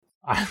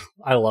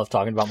I love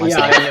talking about Yeah,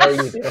 myself. I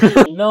know you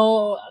do.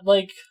 No,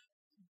 like,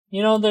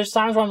 there's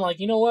times where I'm like,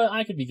 you know what?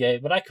 I could be gay,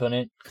 but I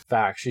couldn't.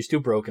 Facts. She's too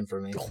broken for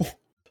me.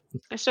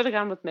 I should have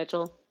gone with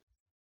Mitchell.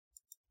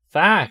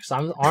 Facts.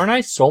 Aren't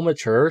I so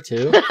mature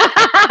too?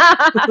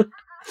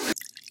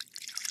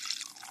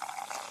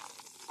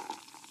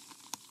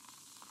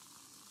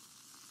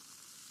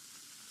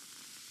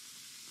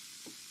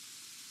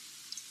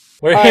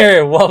 We're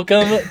here.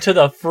 Welcome to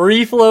the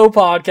Free Flow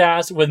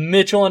Podcast with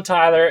Mitchell and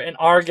Tyler and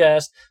our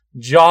guest,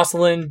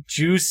 Jocelyn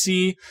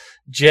Juicy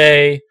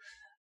J.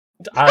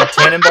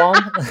 Tannenbaum.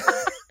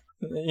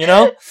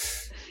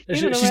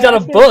 She's got a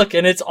book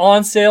and it's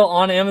on sale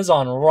on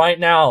Amazon right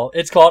now.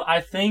 It's called I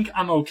Think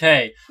I'm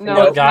Okay.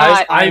 No, guys,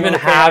 not. I even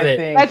have it.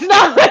 That's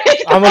not what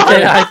it's I'm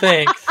okay, I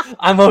think.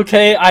 I'm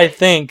okay, I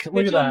think. Look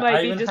Mitchell at that. might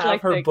I be even just have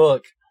like her Nick.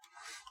 book.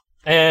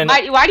 And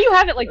Why do you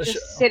have it like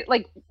just sit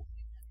like?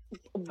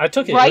 I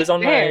took it. Right It was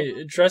on there.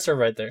 my dresser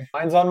right there.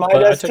 Mine's on my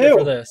But I desk took it for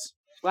too. this.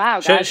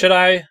 Wow, guys. Should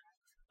I?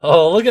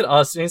 Oh, look at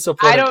us being so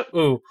I political.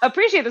 Ooh,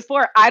 appreciate the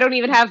sport. I don't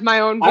even have my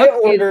own I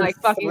book in ordered like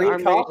fucking 3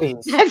 armory.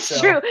 copies. That's so-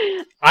 true.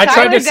 I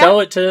tried Tyler to sell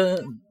it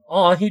to.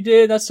 Oh, he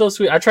did. That's so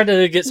sweet. I tried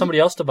to get somebody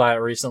else to buy it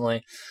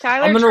recently.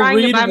 Tyler, I'm gonna trying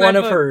to read buy my one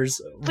of book. hers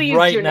Please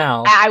right do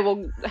now. not. I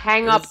will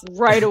hang up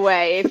right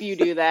away if you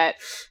do that,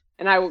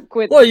 and I will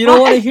quit. Well, you don't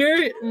want to hear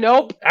it?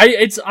 Nope.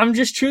 I'm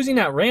just choosing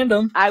at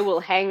random. I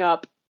will hang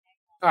up.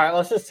 All right,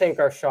 let's just take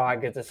our shot,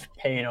 get this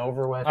pain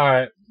over with. All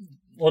right,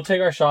 we'll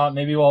take our shot.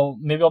 Maybe I'll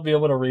be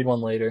able to read one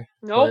later.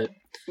 Nope.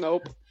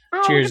 Nope.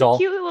 Oh, Cheers, look at all. the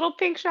cute little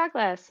pink shot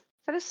glass. Is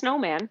that a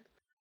snowman?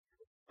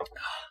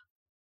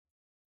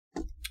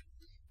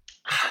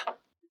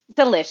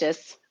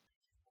 Delicious.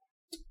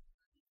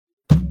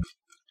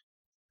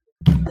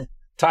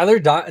 Tyler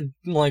died,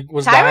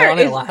 was Tyler dying on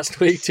it is last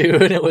week too,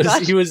 and it was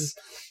such-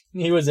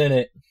 he was in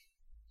it.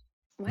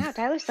 Wow,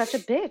 Tyler's such a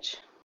bitch.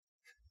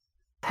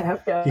 He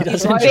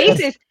doesn't Right.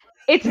 Faces.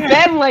 It's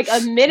been like a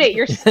minute.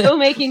 You're still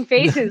making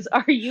faces.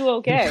 Are you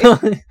okay?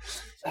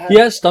 He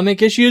has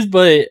stomach issues,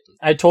 but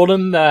I told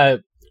him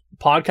that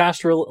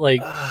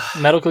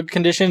medical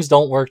conditions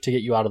don't work to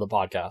get you out of the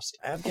podcast.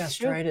 I have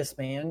gastritis,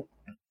 man.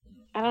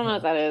 I don't know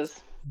what that is,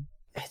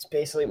 It's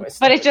basically my but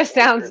stomach. it just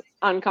sounds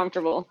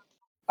uncomfortable.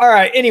 All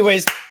right,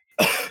 anyways,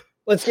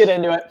 let's get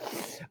into it.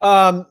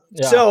 Yeah.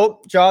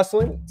 So,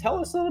 Jocelyn, tell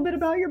us a little bit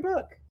about your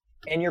book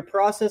and your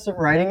process of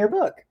writing your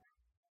book.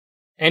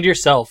 And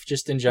yourself,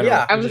 just in general.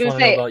 Yeah. I was just gonna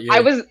wanna know say about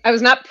you. I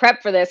was not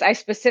prepped for this. I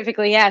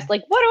specifically asked,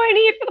 like, what do I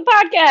need for the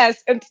podcast?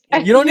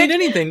 And You don't need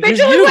anything. Just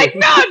Mitchell was you. like,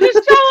 no,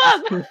 just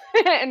show up.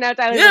 And now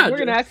Tyler's Yeah, like, we're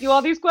gonna ask you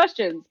all these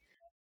questions.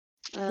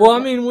 Well, I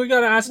mean, we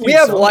gotta ask you. We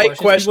have some light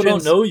People don't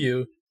questions. know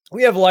you.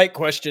 We have light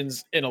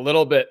questions in a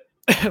little bit,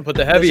 but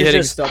the heavy This is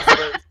hitting just-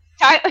 stuff.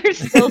 Tyler's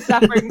still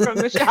suffering from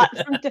the shot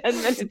from 10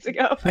 minutes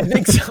ago. I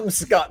think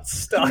something got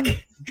stuck in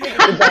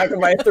the back of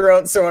my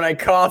throat, so when I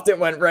coughed, it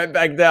went right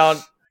back down.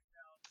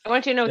 I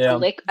want you to know it's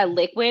Yeah. a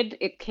liquid.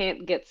 It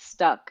can't get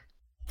stuck.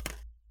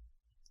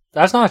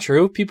 That's not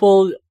true.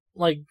 People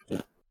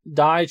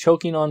die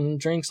choking on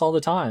drinks all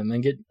the time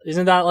and get.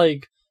 Isn't that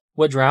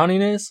what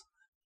drowning is?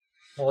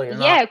 Well, you're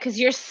Yeah, because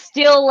you're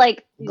still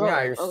like.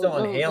 Yeah, you're still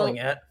inhaling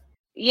it.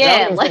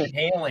 Yeah, Drowning's like.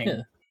 inhaling.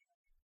 Yeah.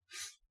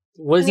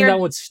 Isn't You're- that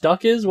what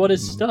stuck is? What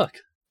is stuck?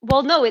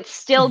 Well, no, it's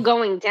still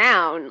going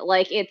down.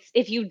 Like it's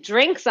if you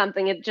drink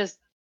something, it just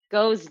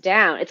goes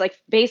down. It's like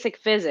basic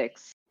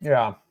physics.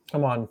 Yeah,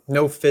 come on,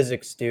 no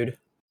physics, dude.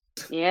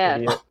 Yeah,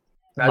 Idiot.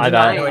 My Imagine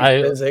bad. not knowing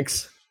I-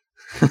 physics.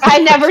 I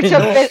never took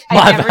My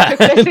I never bad.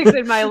 took physics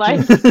in my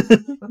life.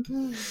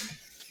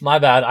 My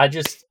bad.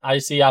 I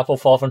see apple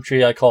fall from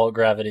tree. I call it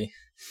gravity.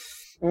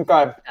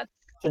 Okay.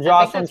 So,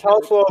 Jocelyn, that's tell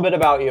us a little bit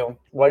about you.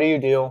 What do you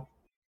do?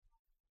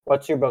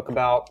 What's your book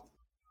about?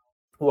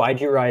 Why'd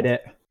you write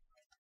it?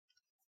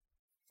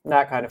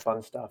 That kind of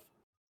fun stuff.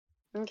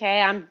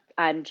 Okay,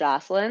 I'm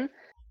Jocelyn.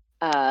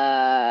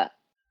 I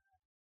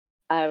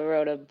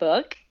wrote a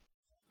book.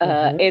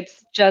 Mhm.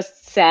 It's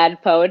just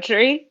sad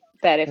poetry.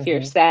 That if you're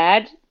Mhm.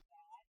 sad,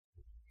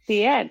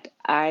 the end.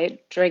 I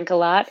drink a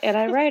lot and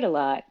I write a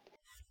lot,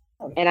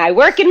 and I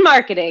work in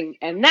marketing,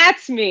 and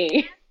that's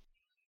me.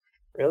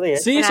 Really?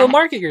 See, And so I-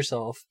 market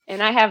yourself.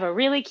 And I have a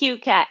really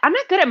cute cat. I'm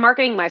not good at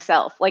marketing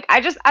myself. Like I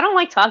don't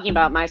like talking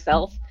about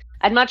myself.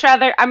 I'm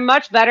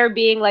much better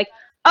being like,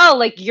 oh,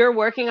 like you're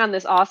working on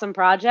this awesome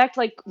project.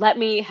 Like, let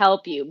me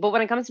help you. But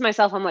when it comes to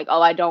myself, I'm like,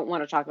 oh, I don't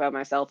want to talk about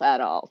myself at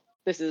all.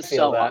 This is Feel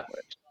so that.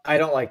 awkward. I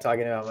don't like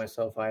talking about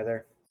myself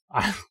either.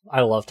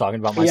 I love talking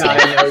about Yeah,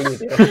 myself. I know you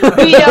do.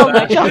 We know,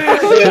 Mitchell.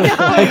 We know.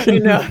 I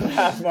know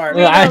that part.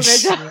 We know, I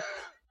Mitchell.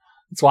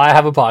 That's why I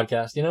have a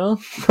podcast.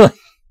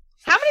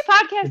 How many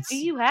podcasts It's- do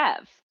you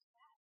have?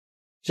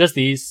 Just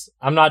these.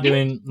 I'm not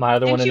doing my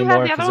other Didn't one you have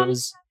anymore the other because it one?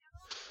 was.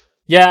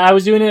 Yeah, I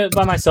was doing it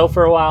by myself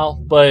for a while,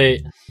 but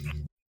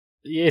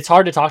it's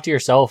hard to talk to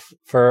yourself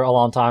for a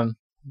long time.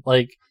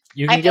 Like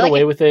you I can feel get like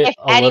away with it If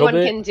a little anyone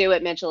bit. can do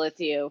it, Mitchell, it's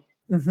you.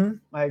 Mm-hmm.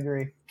 I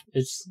agree.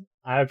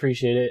 I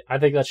appreciate it. I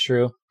think that's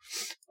true.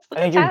 I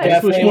think you're Tyler,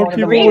 definitely more one of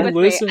the people Agreed would with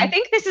more. me. listen. I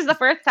think this is the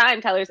first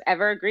time Tyler's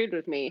ever agreed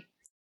with me.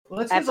 Well,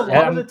 that's because a Ever.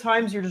 lot of the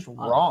times you're just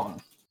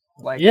wrong.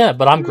 Like Yeah,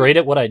 but I'm great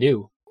at what I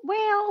do.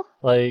 Well,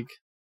 Like,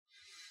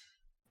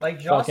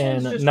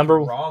 Jocelyn's fucking just number-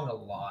 wrong a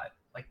lot.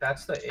 Like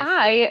that's the issue.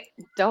 I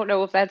don't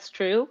know if that's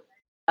true.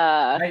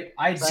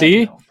 I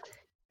See? know.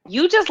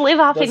 You just live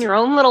off in That's- your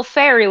own little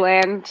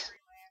fairyland.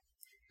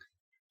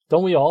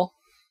 don't we all?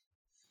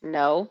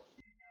 No.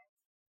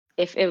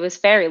 If it was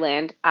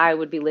fairyland, I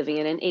would be living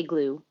in an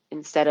igloo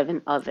instead of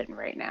an oven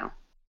right now.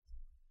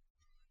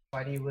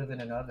 Why do you live in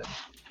an oven?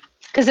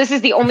 Because this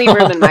is the only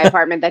room in my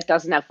apartment that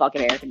doesn't have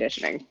fucking air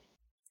conditioning.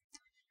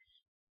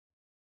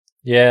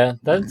 Yeah,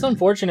 that's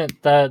unfortunate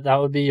that that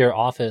would be your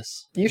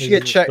office. You should Is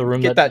get checked. the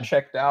room Get that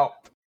checked out.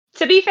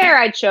 To be fair,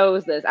 I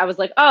chose this. I was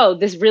like, oh,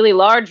 this really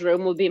large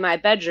room will be my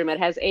bedroom. It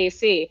has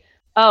AC.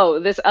 Oh,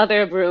 this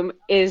other room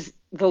is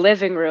the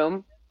living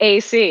room.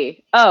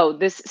 AC. Oh,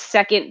 this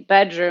second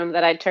bedroom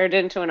that I turned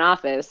into an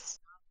office.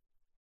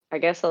 I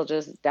guess I'll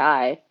just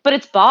die. But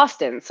it's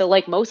Boston, so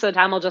like most of the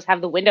time I'll just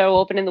have the window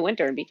open in the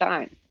winter and be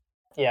fine.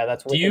 Yeah,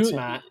 that's what Do you- it's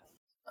Matt.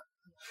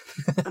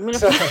 I'm gonna.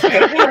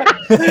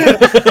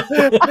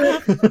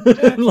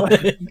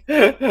 Like,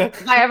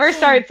 If I ever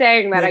start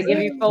saying that, I give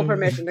you full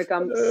permission to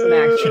come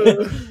smack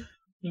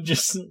me.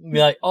 just be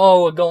like,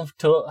 oh, we're going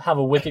to have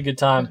a wicked good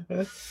time.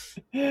 But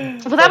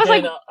that was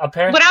like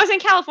apparently. when I was in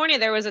California.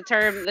 There was a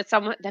term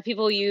that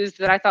people used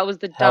that I thought was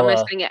the Hella.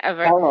 dumbest thing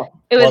ever. Oh,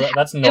 It was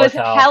that's it was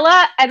NorCal.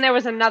 hella, and there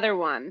was another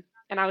one,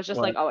 and I was just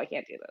What? like, oh, I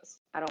can't do this.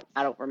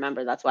 I don't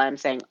remember. That's why I'm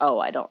saying, oh,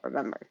 I don't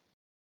remember.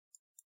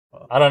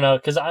 I don't know,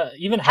 because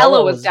even Hella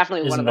Hella was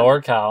definitely is one of them.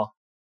 NorCal.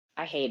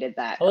 I hated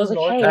that. Hella's I was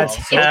like, hey, NorCal. That's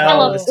it's hella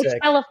hella, it's sick.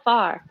 hella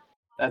far.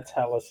 that's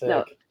hella sick.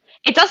 No.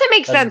 It doesn't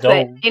make That's sense dope.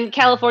 that in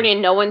California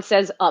no one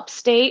says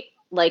upstate.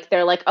 Like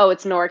they're like, oh,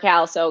 it's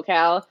NorCal,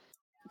 SoCal.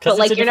 'Cause But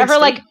like it's a you're different never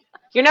like state.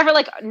 you're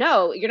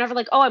never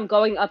like, oh, I'm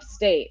going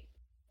upstate.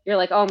 You're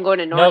like, oh, I'm going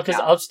to NorCal. No, because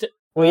upstate.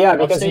 Well, yeah,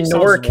 because Upstate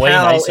sounds way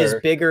NorCal is nicer.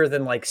 bigger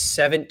than like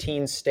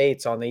 17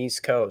 states on the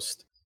East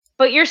Coast.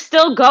 But you're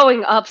still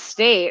going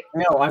upstate.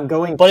 No, I'm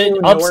going But to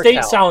upstate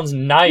NorCal. sounds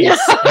nice,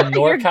 and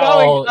You're NorCal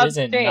going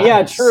isn't upstate. nice.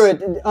 Yeah,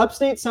 true.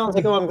 Upstate sounds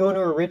like, oh, I'm going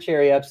to a rich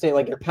area. Upstate,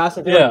 like you're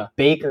passing through Yeah. like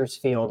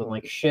Bakersfield and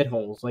like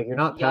shitholes. Like you're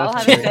not Y'all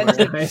passing haven't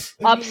through been nice.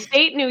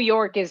 Upstate New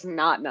York is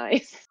not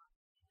nice.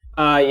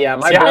 Yeah,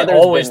 my See, I brother's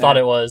always been thought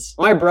there. it was.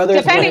 My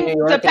brother's been in New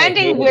York. and he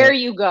Depending hated where it.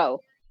 you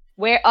go.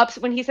 When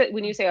you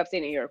say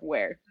upstate New York,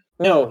 where?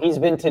 No, he's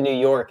been to New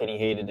York and he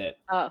hated it.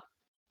 Oh.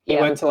 He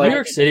Yeah. went to New like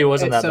York City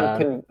wasn't that some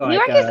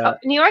bad.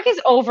 New York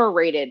is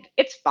overrated.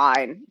 It's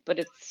fine, but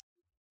it's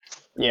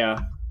yeah.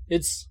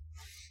 It's.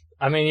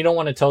 I mean, you don't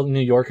want to tell New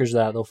Yorkers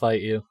that; they'll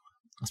fight you.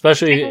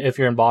 Especially if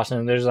you're in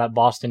Boston. There's that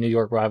Boston-New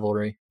York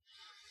rivalry.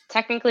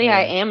 technically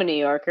I am a New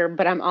Yorker,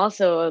 but I'm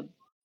also a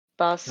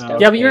Boston.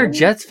 Yeah, but you're a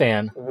Jets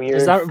fan. Weird.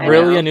 Is that I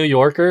really know. a New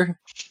Yorker?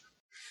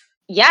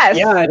 Yes.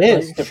 Yeah, it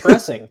is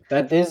depressing.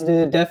 That is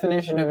the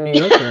definition of New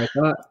Yorker. I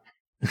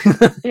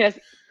thought. Yes.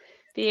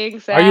 Being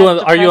sad. Are you a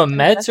depressed,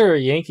 Mets or a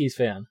Yankees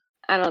fan?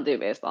 I don't do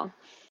baseball.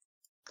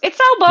 It's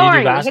so Do you boring.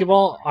 do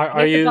basketball?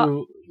 Are hit the ball.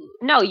 you?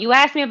 No, you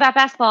asked me about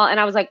basketball, and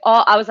I was like,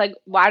 why would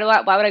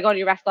I go on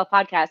your basketball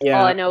podcast? Yeah.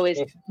 All I know is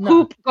No.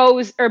 hoop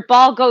goes or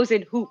ball goes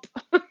in hoop.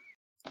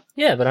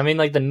 Yeah, but I mean,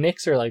 like the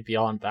Knicks are like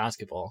beyond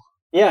basketball.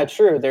 Yeah,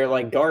 true. They're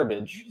like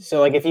garbage. So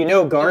like if you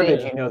know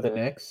garbage, Yeah. you know the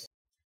Knicks.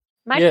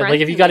 My Yeah, friends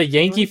like if you in got a the-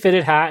 Yankee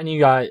fitted hat and you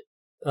got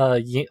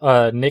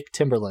Nick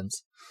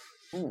Timberlands.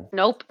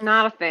 Nope,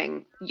 not a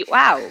thing.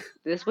 Wow,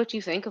 this is what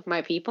you think of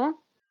my people?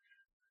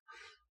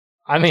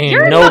 I mean,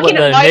 You're in no, but fucking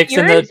the I- Knicks and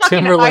you're the in fucking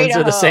Timberlands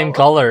are the same Idaho.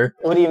 color.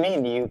 What do you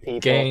mean, you people?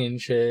 Gay and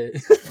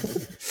shit.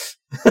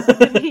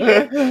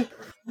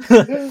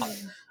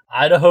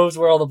 Idaho's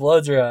where all the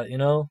Bloods are at, you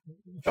know?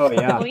 Oh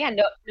yeah. Oh yeah,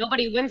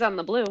 nobody wins on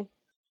the blue.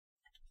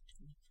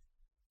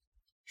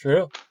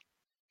 True.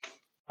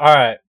 All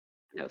right.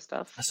 No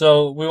stuff.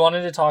 So we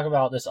wanted to talk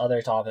about this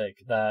other topic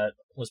that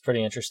was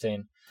pretty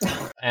interesting.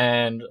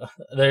 And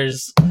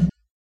there's,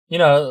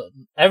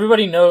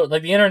 everybody knows,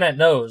 like the internet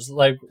knows,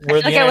 like we're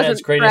I the feel like I internet's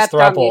wasn't greatest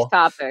prepped on these throuple.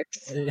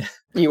 topics.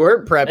 You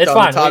weren't prepped It's on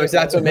fine. the topics.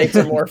 That's what makes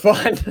it more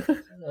fun.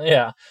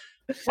 Yeah.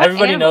 What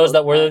Everybody animal knows is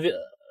that we're the.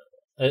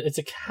 It's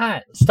a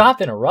cat. Stop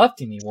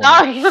interrupting me, woman.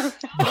 Sorry.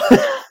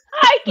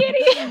 Hi,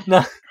 kitty.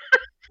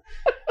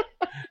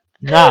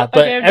 Nah, but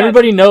Okay, I'm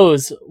everybody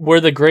knows we're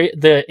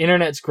the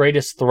internet's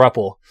greatest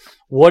thruple.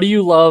 What do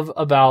you love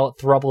about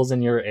thruples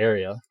in your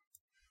area?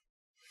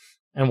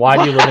 And why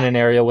do you live in an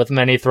area with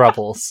many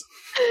thruples?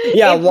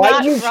 Yeah, It's why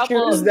not did you throuple.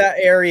 choose that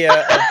area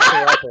of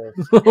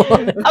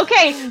throuple?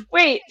 Okay,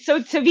 wait.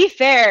 So to be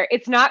fair,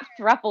 it's not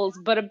thruples,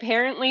 but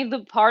apparently the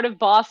part of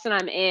Boston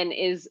I'm in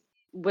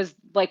was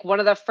like one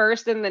of the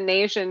first in the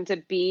nation to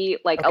be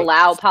like Okay.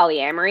 allow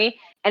polyamory,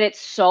 and it's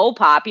so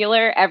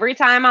popular. Every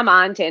time I'm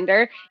on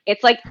Tinder,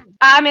 it's like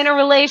I'm in a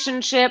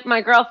relationship,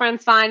 my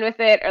girlfriend's fine with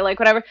it, or like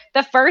whatever.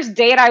 The first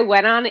date I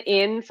went on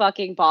in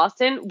fucking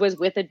Boston was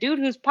with a dude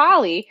who's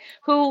poly,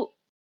 who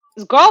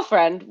his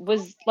girlfriend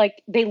was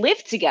like they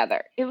lived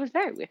together. It was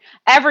very weird.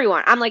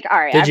 Everyone, I'm like, all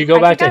right. Did you go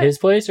back to his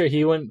place, or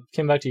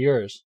came back to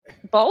yours?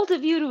 Bold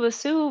of you to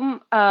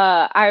assume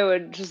I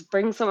would just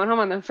bring someone home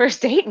on the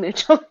first date,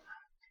 Mitchell.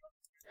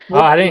 Oh,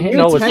 I didn't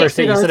know it was first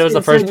date. You said it was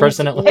the first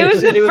person. It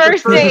was the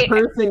first date.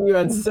 Person you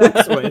had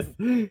sex with.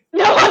 No,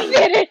 I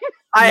didn't.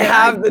 I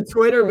have the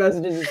Twitter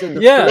messages that said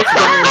the Yeah. first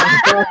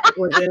guy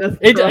within a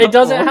It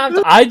doesn't have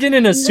to. I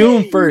didn't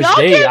assume first Y'all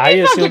date. can't I be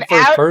assumed fucking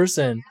first out.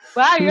 person.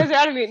 Wow, you guys are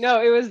out of me. No,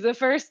 it was the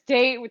first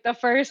date with the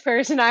first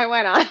person I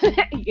went on.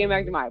 He came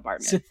back to my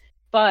apartment.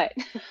 But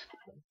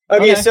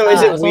Okay, so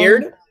is it as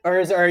weird, or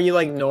are you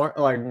like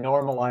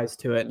normalized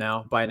to it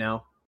now? By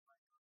now,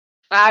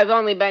 I've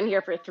only been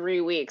here for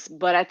 3 weeks,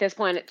 but at this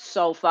point, it's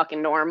so fucking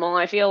normal.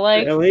 I feel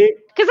like really?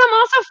 because I'm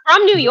also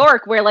from New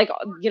York, where like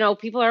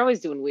people are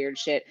always doing weird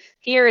shit.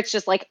 Here, it's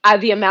just like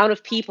the amount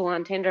of people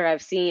on Tinder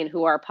I've seen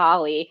who are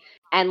poly,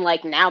 and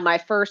like now my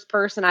first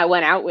person I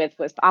went out with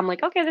was. I'm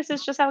like, okay, this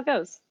is just how it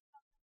goes.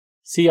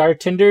 See, our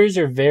Tinders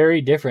are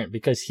very different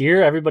because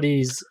here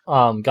everybody's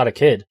got a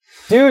kid.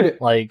 Dude,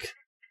 Like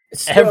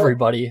so,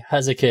 everybody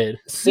has a kid.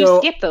 You So,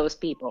 skip those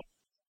people.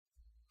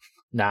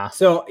 Nah.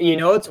 so you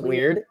know what's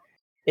weird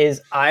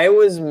is I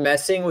was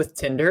messing with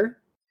Tinder,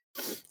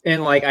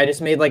 and like I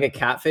just made like a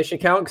catfish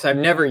account because I've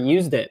never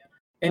used it,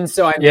 and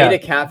so I made a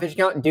catfish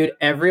account. Dude,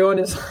 everyone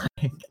is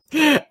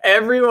like,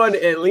 everyone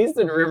at least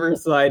in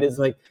Riverside is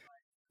like,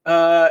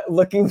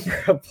 looking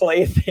for a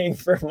plaything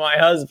for my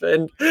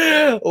husband,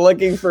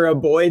 looking for a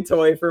boy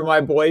toy for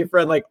my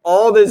boyfriend, like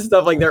all this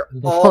stuff. Like they're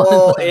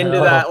all into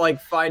that,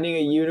 like finding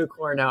a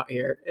unicorn out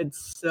here.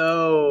 It's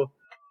so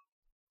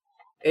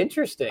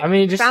interesting. I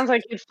mean, just Sounds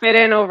like you'd fit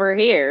in over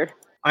here.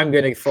 I'm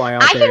gonna fly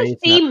out I there. can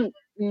see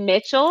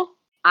Mitchell.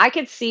 I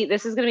could see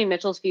this is going to be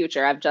Mitchell's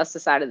future. I've just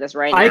decided this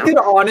right now. I could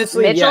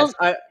honestly, Mitchell's-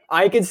 yes,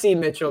 I could see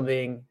Mitchell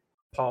being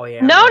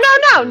polyamorous.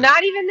 No,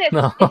 not even this.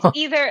 No. It's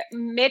either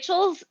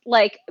Mitchell's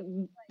like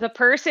the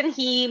person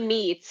he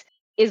meets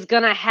is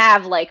gonna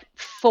have like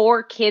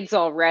 4 kids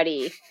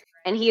already,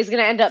 and he's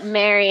gonna end up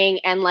marrying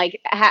and like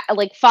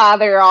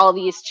father all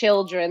these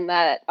children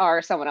that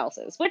are someone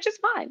else's, which is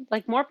fine.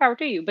 Like more power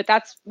to you, but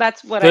that's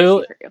what I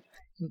see for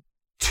you.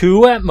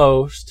 2 at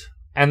most,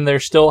 and they're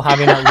still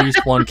having at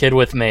least one kid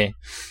with me.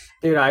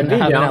 Dude, I'd be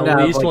Having down to at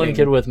have least like one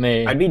kid with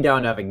me. I'd be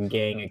down to have a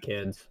gang of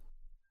kids.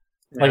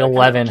 Like Yeah,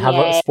 11, have a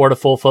Yeah. sport a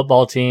full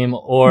football team,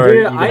 or Dude,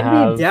 you can I'd be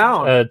have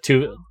down.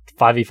 2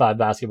 5v5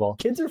 basketball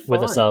Kids are fun.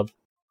 with a sub.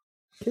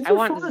 Kids I are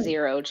want fun.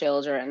 0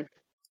 children.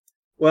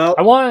 Well,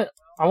 I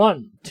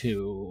want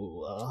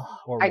 2.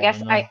 Or I guess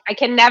 1. I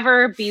can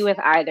never be with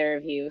either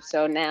of you,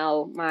 so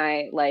now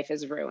my life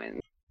is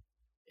ruined.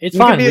 It's You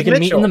can fine. be We with can meet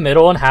Mitchell. in the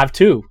middle and have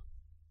 2.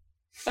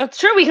 That's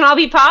true. We can all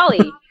be poly.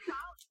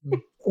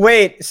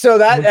 wait, so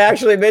that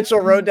actually Mitchell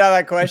wrote down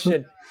that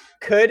question.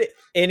 Could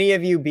any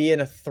of you be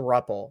in a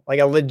throuple, like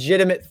a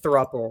legitimate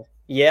throuple?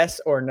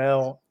 Yes or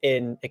no?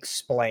 And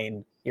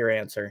explain your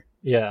answer.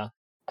 Yeah.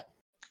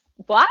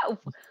 What? You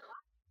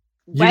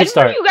When can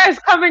start. were you guys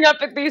coming up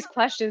with these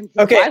questions?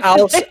 Okay, Why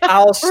was it-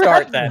 I'll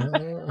start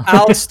then.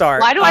 I'll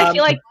start. Why do I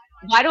feel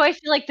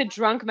like the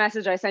drunk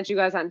message I sent you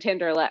guys on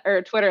Tinder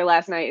or Twitter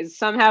last night is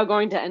somehow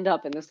going to end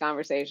up in this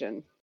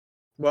conversation?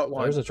 What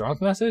one? There's a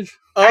drunk message?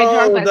 I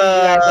drunk messaged you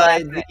guys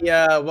last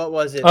the what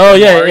was it? Oh, The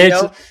yeah,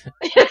 Mario?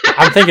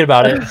 I'm thinking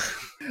about it.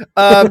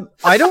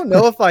 I don't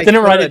know if I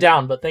Didn't write could. it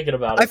down, but thinking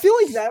about I it. feel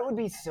like that would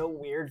be so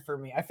weird for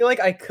me. I feel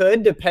like I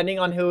could, depending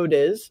on who it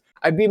is.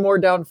 I'd be more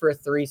down for a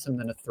threesome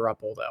than a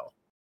throuple, though.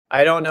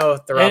 I don't know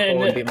if throuple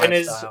would be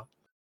my style.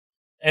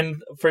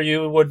 And for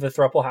you, would the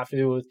throuple have to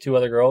do with 2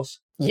 other girls?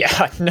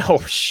 Yeah, no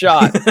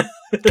shot.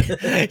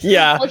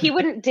 Yeah, Well, he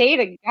wouldn't date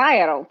a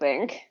guy, I don't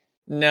think.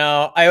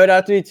 no, I would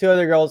have to be 2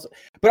 other girls.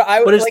 But I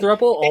would. But is like,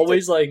 throuple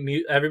always like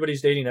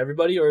everybody's dating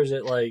everybody, or is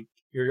it like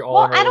you're all?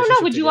 Well, in a I don't know.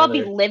 Would relationship you all be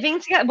together? living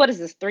together? What is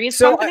this, Three's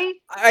So, Company?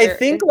 I Or-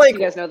 think do like you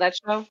guys know that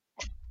show?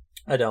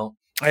 I don't.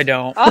 I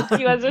don't. Oh, you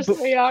guys are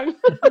so young.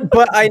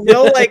 But I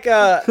know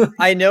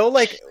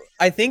like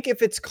I think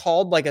if it's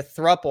called like a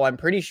throuple, I'm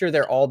pretty sure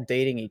they're all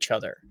dating each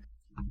other.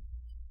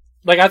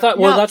 Like I thought.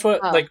 Well, No, that's what.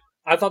 oh. Like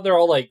I thought they're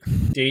all like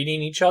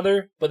dating each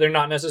other, but they're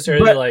not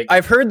necessarily But like.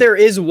 I've heard there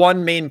is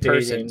one main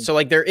person. dating. So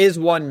like there is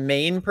one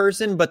main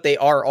person, but they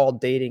are all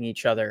dating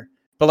each other.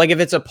 But like if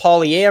it's a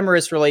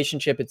polyamorous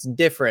relationship, it's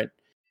different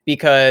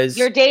because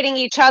You're dating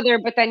each other,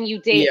 but then you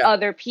date Yeah.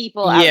 other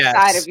people outside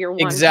Yes, of your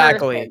one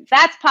exactly. person.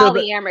 That's So the-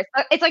 polyamorous.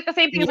 It's like the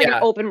same thing as like Yeah.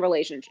 an open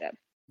relationship.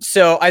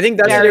 so I think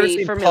that's the Very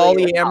difference between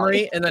familiar with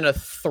polyamory and then a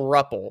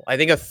throuple. I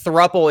think a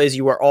throuple is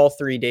you are all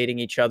 3 dating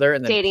each other,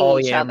 and then Dating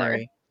each other.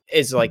 polyamory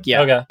is like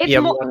Okay. It's you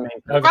have more, one main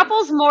person. Okay.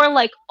 Throuple's more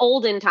like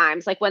olden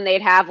times, like when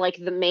they'd have like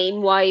the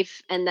main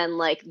wife and then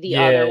like the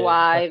Yeah, other yeah.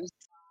 wives.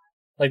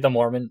 Like the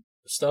Mormon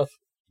stuff.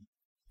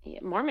 Yeah,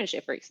 Mormon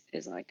shit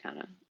is like kind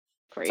of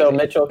crazy. So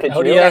Mitchell, could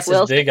Oh, you? yeah.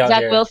 Zach is big out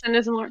Zach here. Wilson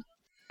is more.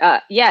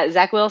 Yeah,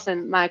 Zach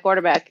Wilson, my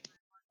quarterback,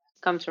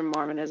 comes from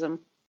Mormonism.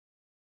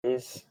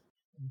 Please.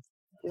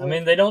 I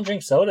mean, they don't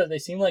drink soda. They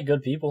seem like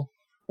good people.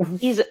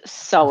 He's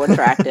so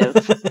attractive.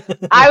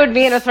 I would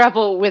be in a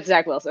throuple with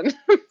Zach Wilson.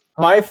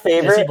 My Is he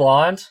favorite.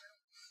 blonde?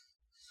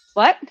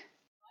 What?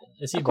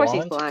 Is he Of course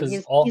blonde? he's blonde.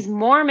 'Cause He's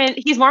Mormon.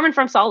 He's Mormon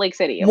from Salt Lake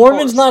City. Of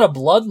Mormon's course. not a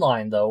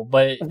bloodline though,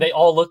 but they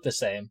all look the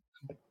same.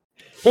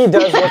 He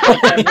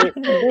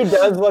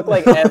does look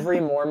like every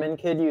Mormon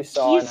kid you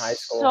saw in high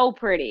school. So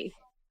pretty.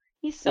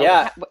 He's so.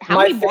 Yeah, How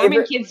my many Mormon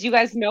favorite- kids do you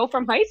guys know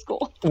from high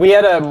school? We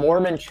had a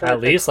Mormon church At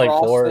least, like,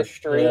 across 4, the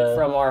street yeah.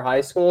 from our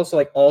high school, so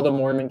like all the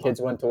Mormon kids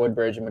went to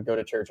Woodbridge and would go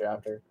to church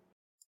after.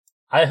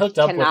 I hooked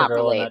up with a Cannot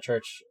girl in relate. that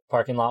church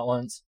parking lot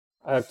once,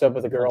 I hooked up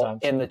with a girl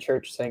Sometimes. in the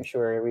church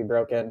sanctuary. We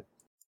broke in.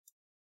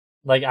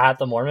 like at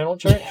the Mormon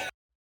church. It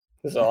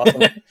was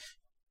awesome.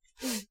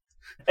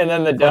 And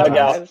then the Fun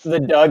dugout. times. The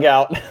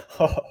dugout.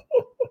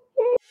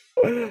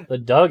 The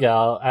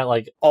dugout at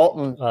like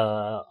Alton.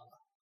 over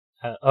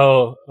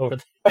there.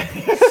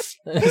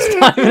 It's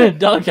not even a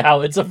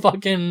dugout. It's a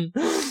fucking.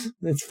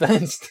 It's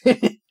fenced.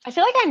 I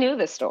feel like I knew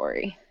this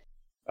story.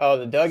 Oh,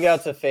 the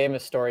dugout's a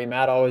famous story.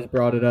 Matt always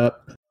brought it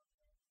up.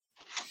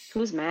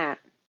 Who's Matt?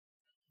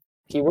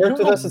 He worked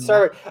with No, us at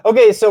Starbucks.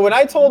 Okay, so when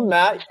I told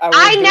Matt,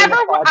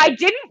 I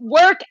didn't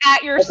work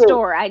at your Okay,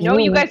 store. I know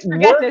you guys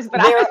forget work this,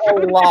 but there I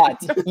a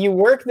lot. You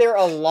work there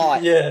a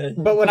lot. Yeah.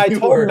 But when I you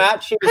told were.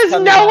 Matt she was because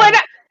coming no one,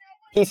 on,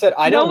 he said,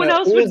 "I no don't one know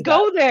else who is would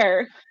go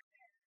there.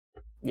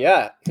 that?"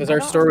 Yeah, because I our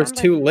don't store was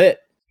remember. too lit.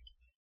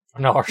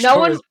 No, our No store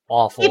one- is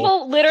awful.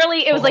 People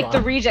literally, it was Hold like the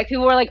on. reject.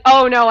 People were like,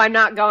 "Oh no, I'm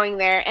not going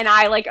there," and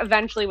I like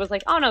eventually was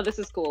like, "Oh no, this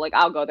is cool. Like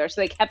I'll go there."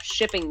 So they kept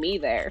shipping me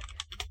there.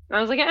 And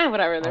I was like,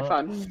 whatever. They're Oh.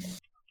 fun."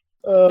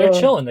 They're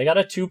chilling. They got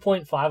a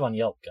 2.5 on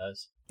Yelp,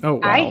 guys. Oh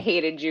wow! I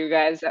hated you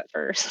guys at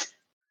first.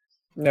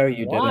 No,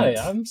 you Why?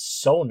 didn't. I'm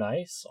so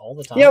nice all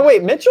the time. Yeah,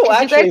 wait. Mitchell You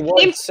actually guys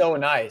was came- so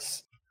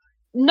nice.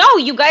 No,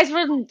 you guys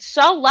were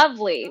so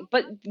lovely.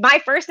 But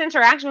my first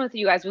interaction with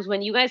you guys was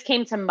when you guys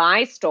came to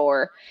my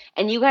store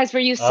and you guys were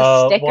used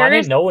to stickers. Well, I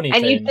didn't know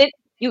anything. And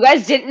you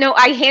guys didn't know.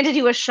 I handed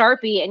you a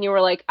Sharpie and you were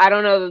like, "I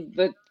don't know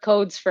the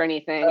codes for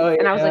anything." Oh,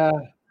 And I was like,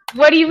 yeah.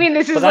 "What do you mean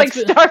this is But like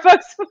that's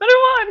Starbucks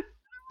 101?"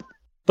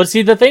 But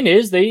see, the thing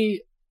is,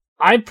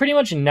 I pretty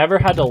much never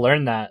had to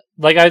learn that.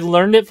 Like, I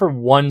learned it for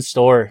one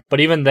store, but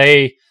even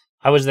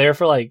I was there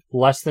for like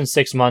less than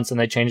 6 months and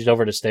they changed it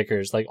over to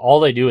stickers. Like,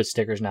 all they do is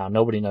stickers now.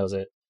 Nobody knows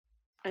it.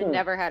 I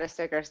never had a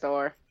sticker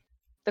store.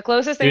 The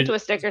closest thing Dude. to a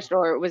sticker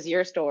store was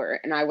your store,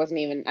 and I didn't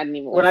even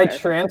When work I there.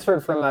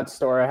 transferred from that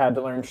store, I had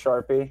to learn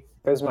Sharpie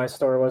because my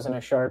store wasn't a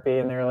Sharpie,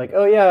 and they were like,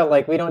 "Oh yeah,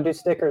 like we don't do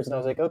stickers," and I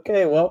was like,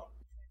 "Okay, well,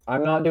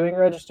 I'm not doing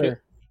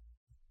register."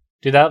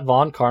 Dude, that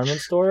Von Carmen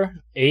store,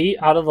 8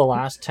 out of the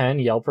last 10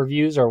 Yelp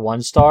reviews are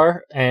 1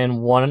 star,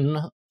 and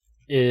 1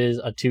 is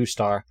a 2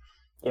 star.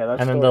 Yeah,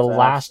 that's And then the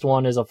last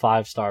one is a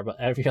 5 star, but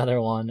every other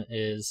one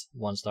is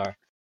 1 star.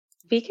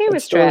 BK was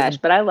It's still- trash,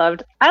 but I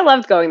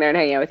loved going there and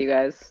hanging out with you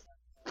guys.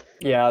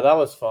 Yeah, that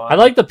was fun. I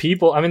like the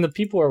people. I mean, the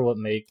people are what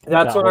make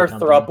That's that when whole our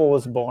company. throuple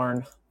was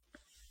born.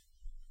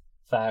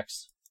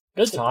 Facts.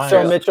 Good times.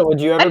 So Mitchell, would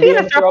you ever I'd be be in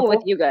in a a throuple throuple?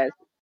 with you guys.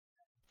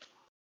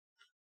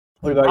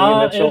 What about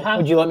it you, Mitchell? ha-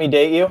 Would you let me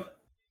date you?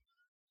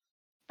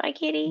 Bye,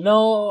 Kitty.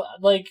 No,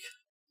 like,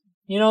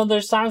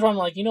 there's times where I'm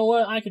like, you know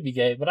what, I could be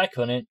gay, but I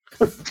couldn't.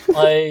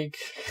 Like,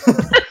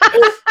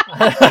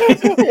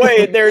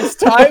 Wait, there's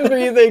times where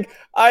you think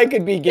I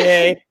could be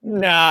gay.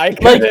 Nah, I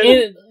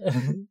couldn't.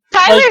 like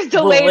Tyler's like,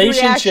 delayed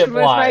reaction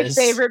was my relationship-wise.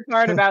 favorite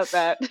part about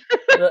that.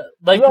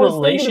 like I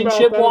was thinking about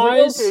relationship that.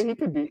 I was wise, like, okay, he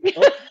could be.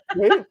 Oh,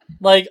 wait.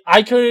 like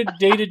I could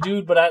date a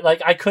dude, but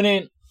I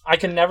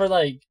could never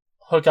like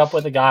hook up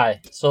with a guy.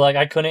 So like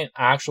I couldn't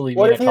actually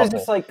What be if in he a was couple.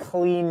 just like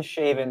clean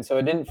shaven, so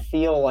it didn't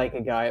feel like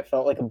a guy; it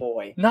felt like a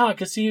boy. No,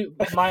 cause see,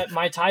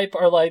 my type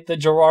are like the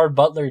Gerard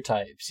Butler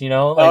types, Like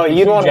Oh, the you'd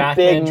Hugh want a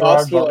Jackman, big, Gerard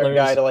muscular Butlers.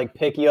 guy to like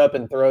pick you up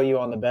and throw you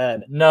on the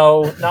bed.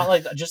 No, not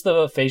like that. Just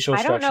the facial I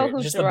don't structure, know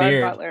who just Gerard the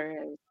beard. Butler is.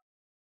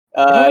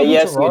 You know who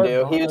Yes, you Gerard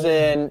do. He was Butler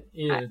in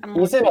Yeah. I'm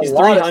He's in a He's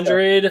lot of stuff.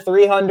 300,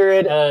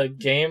 300.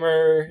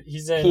 gamer.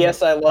 He's in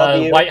P.S. I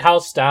love you. White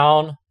House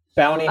Down.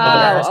 Bounty Oh, White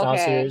Hunter. House Down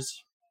okay.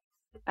 series.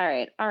 All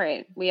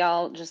right. We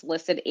all just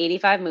listed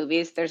 85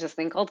 movies. There's this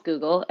thing called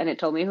Google, and it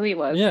told me who he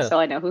was, Yeah. so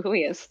I know who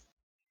he is.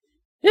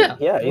 Yeah,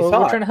 Yeah, he's we're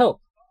hot. trying to help.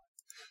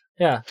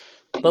 Yeah,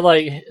 but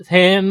like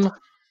him,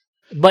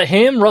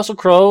 Russell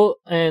Crowe,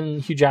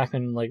 and Hugh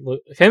Jackman,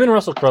 him and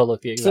Russell Crowe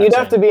look the exact So you'd same.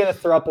 have to be in a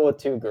throuple with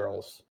 2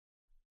 girls.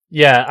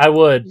 Yeah, I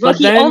would. Well, But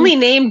he then only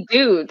named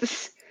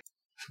dudes.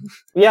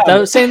 Yeah. I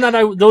was saying that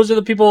those are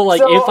the people. Like,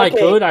 So, if I okay,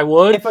 could, I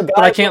would. if a But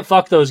I guy- can't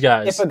fuck those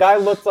guys. If a guy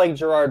looked like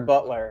Gerard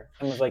Butler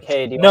and was like,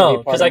 "Hey, do you No, want to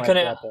be part 'cause of I my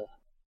couldn't- throuple?"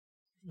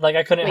 Like,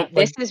 I couldn't. Wait,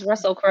 this is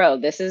Russell Crowe.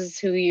 This is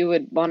who you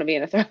would want to be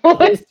in a throuple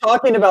He's with.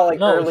 talking about like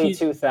No, early he's-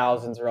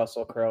 2000s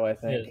Russell Crowe, I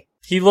think.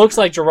 He looks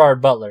like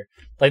Gerard Butler.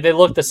 Like, they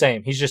look the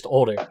same. He's just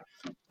older.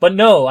 But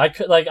no, I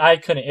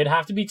couldn't. It'd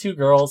have to be 2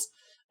 girls.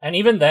 And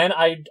even then,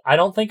 I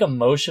don't think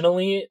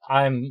emotionally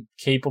I'm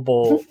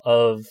capable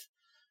of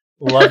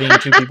loving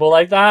 2 people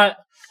like that.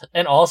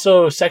 And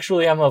also,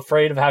 sexually, I'm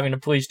afraid of having to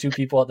please 2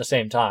 people at the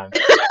same time.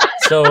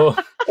 So,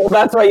 Well,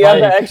 that's why you have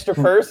the Like- extra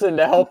person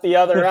to help the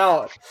other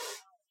out.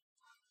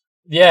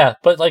 Yeah,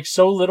 but like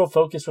so little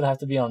focus would have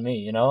to be on me,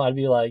 you know? I'd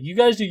be like, you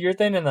guys do your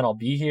thing and then I'll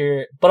be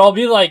here. But I'll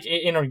be like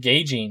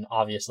engaging,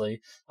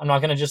 obviously. I'm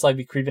not gonna just like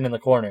be creeping in the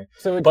corner.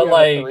 So would but you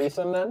like have a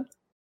threesome then?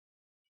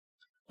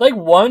 like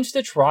once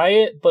to try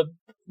it, but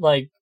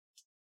like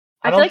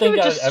I feel like it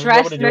would just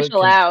stress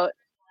Mitchell out.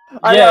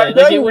 Yeah,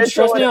 like it would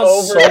stress me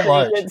out so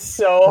much. It's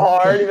so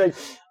hard. He's like,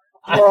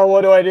 oh,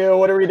 what do I do?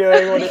 What are we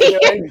doing? What are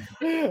we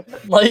doing?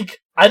 Like,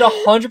 I'd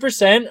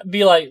 100%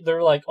 be like,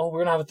 they're like, oh, we're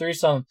gonna have a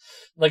threesome.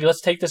 Like,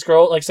 let's take this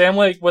girl. Like, say I'm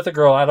like with a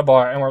girl at a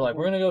bar, and we're like,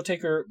 we're gonna go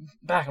take her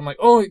back. I'm like,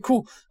 oh,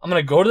 cool. I'm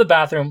gonna go to the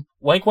bathroom,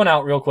 wank one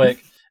out real quick,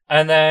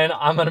 and then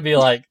I'm gonna be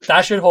like,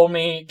 that should hold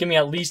me. Give me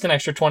at least an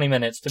extra 20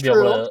 minutes to be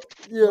able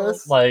to,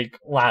 like,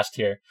 last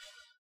here.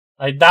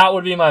 Like, that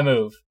would be my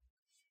move.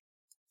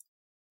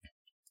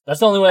 That's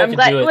the only way I could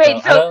do it.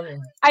 Wait, so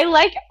I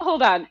like.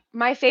 Hold on.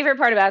 My favorite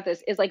part about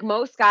this is like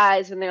most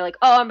guys when they're like,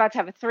 "Oh, I'm about to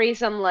have a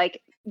threesome,"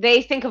 like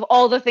they think of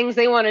all the things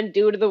they want to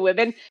do to the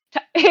women.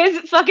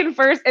 His fucking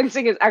first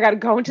instinct is, "I gotta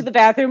go into the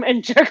bathroom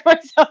and jerk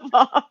myself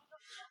off."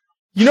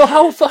 You know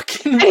how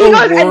fucking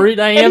worried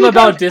I am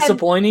about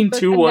disappointing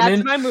two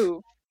women. That's my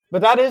move.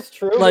 But that is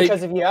true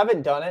because if you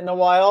haven't done it in a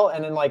while,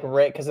 and then like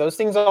Rick, because those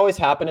things always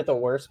happen at the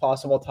worst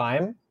possible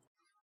time.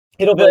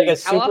 It'll be like a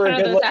super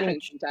good looking.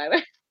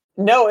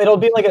 No, it'll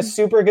be like a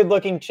super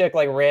good-looking chick,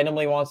 like,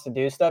 randomly wants to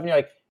do stuff, and you're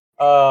like,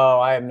 oh,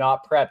 I am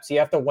not prepped. So you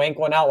have to wank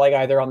one out, like,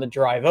 either on the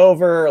drive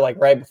over or, like,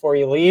 right before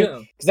you leave.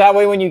 Because that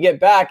way when you get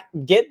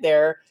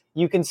there,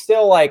 you can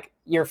still, like,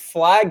 your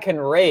flag can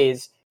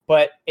raise,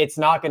 but it's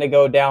not going to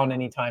go down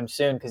anytime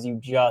soon because you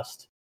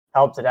just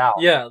helped it out.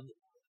 Yeah.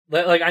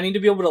 Like, I need to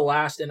be able to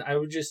last, and I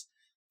would just...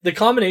 The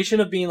combination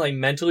of being, like,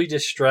 mentally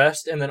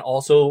distressed and then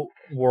also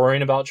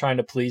worrying about trying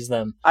to please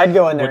them. I'd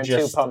go in there and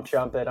two-pump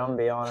jump it, I'm going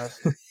to be honest.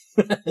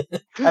 See,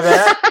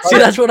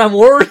 that's what I'm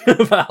worried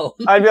about.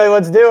 I'd be like,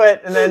 let's do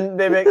it. And then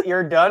they make,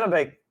 you're done. I'm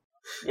like,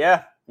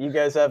 yeah, you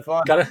guys have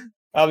fun.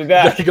 I'll be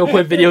back. Gotta go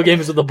play video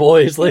games with the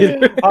boys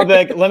later. I'll be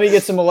like, let me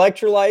get some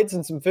electrolytes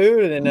and some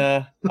food, and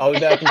then I'll be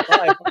back in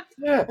 5.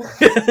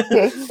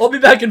 I'll be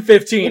back in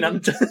 15.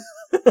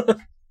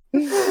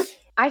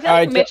 I feel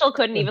like Mitchell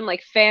couldn't even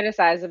like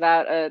fantasize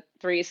about a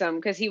threesome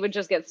because he would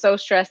just get so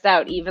stressed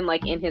out, even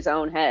like in his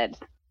own head.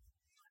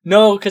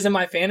 No, because in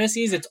my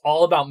fantasies, it's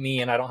all about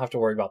me, and I don't have to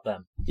worry about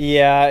them.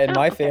 Yeah, in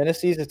my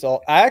fantasies, it's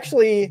all... I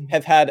actually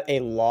have had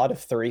a lot of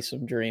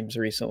threesome dreams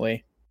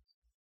recently.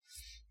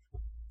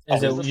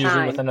 Is it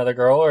usually with another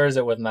girl, or is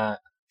it with Matt?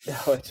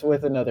 No, it's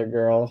with another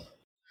girl.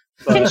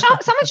 But... Can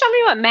someone show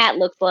me what Matt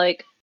looks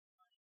like?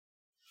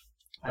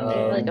 I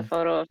mean, like a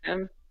photo of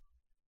him.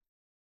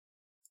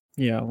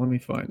 Yeah, let me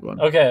find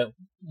one. Okay,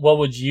 well,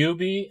 would you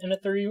be in a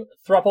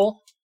throuple,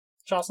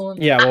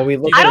 Jocelyn? Yeah, well, we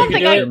look. I don't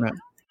think I...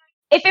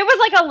 If it was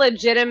like a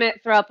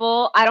legitimate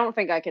throuple, I don't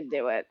think I could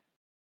do it.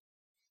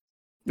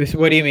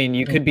 What do you mean?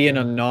 You could be in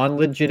a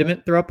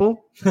non-legitimate throuple?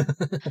 No,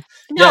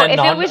 yeah, if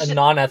it was a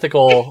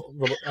non-ethical,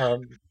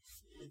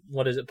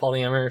 what is it,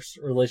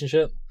 polyamorous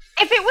relationship?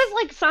 If it was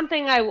like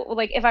something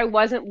if I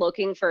wasn't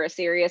looking for a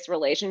serious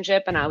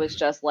relationship and I was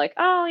just like,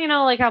 oh, you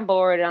know, like I'm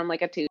bored on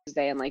like a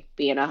Tuesday and like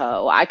being a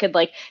hoe, I could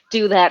like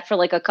do that for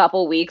like a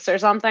couple weeks or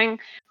something.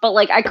 But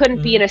like I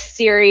couldn't be in a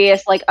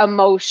serious, like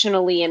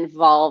emotionally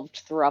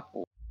involved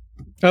throuple.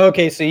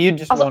 Okay, so you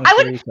just want to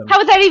threesome. How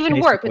would that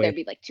even work? Would there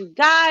be like two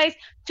guys?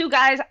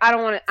 I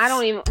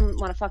don't even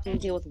want to fucking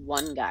deal with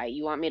one guy.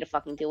 You want me to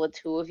fucking deal with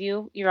two of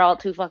you? You're all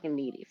too fucking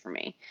needy for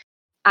me.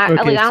 I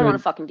don't want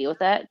to fucking deal with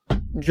that.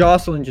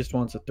 Jocelyn just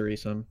wants a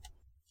threesome.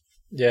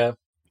 Yeah.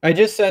 I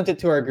just sent it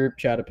to our group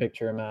chat, a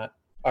picture of Matt.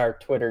 Our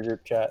Twitter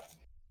group chat.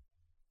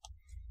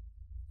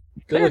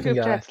 Twitter group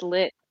chat's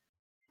lit.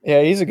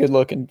 Yeah, he's a good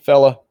looking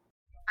fella.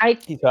 I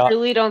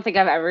really don't think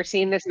I've ever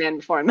seen this man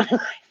before in my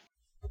life.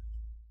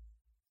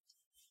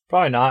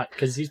 Probably not,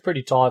 because he's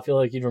pretty tall. I feel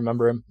like you'd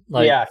remember him.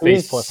 Like, yeah,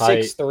 face he's plus height.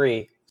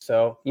 6'3",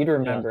 so you'd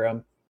remember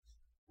him.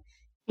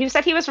 You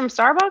said he was from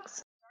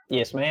Starbucks?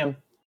 Yes, ma'am.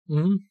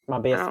 Mm-hmm. My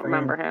best friend. I don't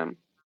remember him.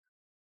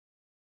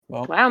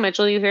 Well, wow,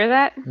 Mitchell, you hear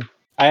that?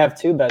 I have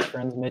two best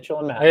friends, Mitchell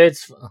and Matt.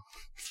 It's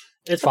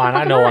fine.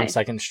 I know I'm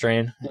second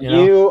strain.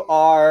 You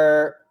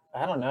are,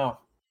 I don't know.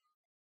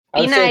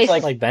 Be nice.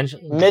 It's like bench.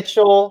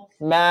 Mitchell,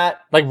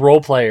 Matt. Like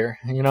role player,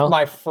 you know?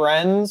 My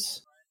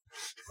friends.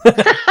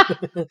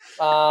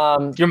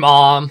 Your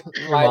mom.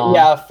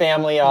 Yeah,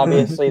 family,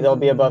 obviously. They'll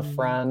be above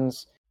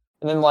friends.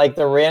 And then like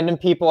the random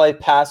people I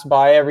pass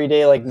by every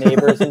day, like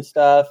neighbors and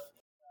stuff.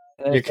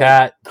 And then your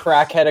cat. Like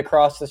crackhead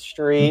across the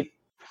street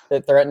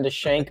that threatened to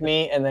shank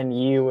me, and then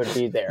you would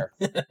be there.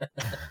 I feel like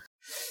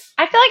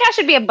I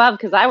should be above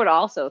because I would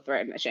also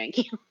threaten to shank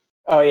you.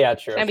 Oh yeah,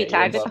 true. Can I be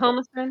tied to the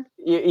homeless man?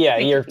 Yeah,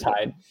 you're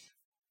tied.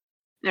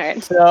 All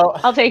right. So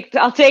I'll take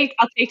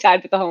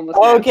side with the homeless.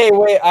 man. okay,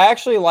 wait. I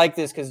actually like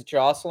this because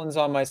Jocelyn's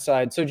on my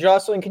side. So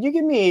Jocelyn, could you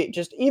give me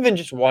just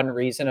one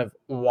reason of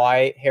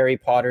why Harry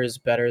Potter is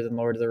better than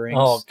Lord of the Rings?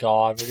 Oh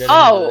God. We're getting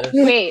Oh, into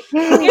this. wait.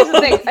 Here's the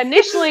thing.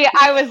 Initially,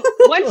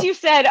 once you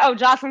said, "Oh,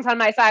 Jocelyn's on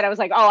my side," I was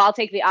like, "Oh, I'll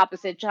take the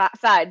opposite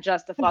side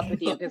just to fuck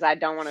with you because I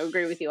don't want to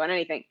agree with you on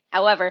anything."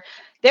 However,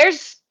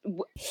 there's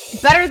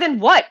better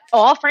than what?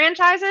 All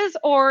franchises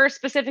or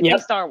specifically Yep.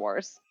 Star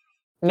Wars?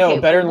 No,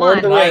 Okay, better than Lord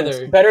of the one. Rings.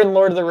 Neither. Better than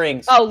Lord of the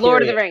Rings. Oh,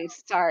 Lord of the period.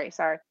 Rings. Sorry.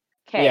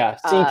 Okay. Yeah.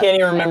 So you can't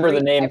even remember the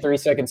name 3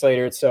 seconds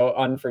later. It's so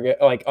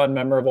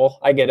unmemorable.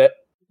 I get it.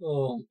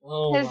 Oh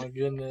my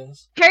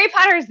goodness. Harry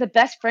Potter is the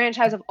best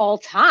franchise of all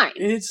time.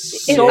 It's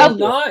It's so up-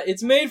 not.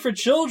 It's made for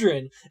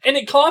children, and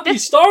it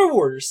copies Star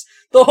Wars.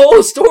 The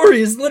whole story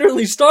is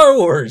literally Star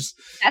Wars.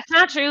 That's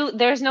not true.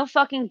 There's no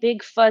fucking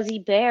big fuzzy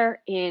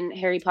bear in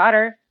Harry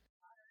Potter.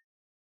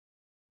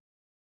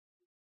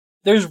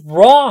 There's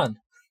Ron.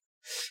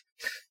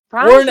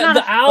 Ron's Or not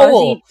the a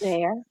owl. fuzzy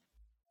bear.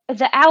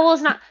 The owl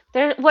is not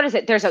there. What is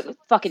it? There's a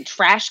fucking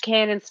trash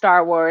can in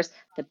Star Wars.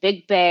 The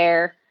big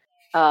bear.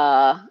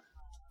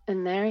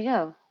 And there you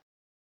go.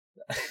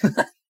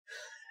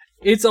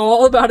 It's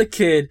all about a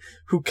kid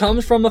who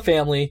comes from a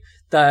family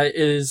that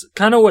is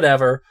kind of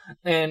whatever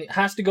and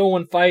has to go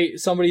and fight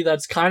somebody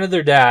that's kind of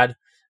their dad.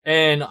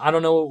 And I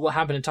don't know what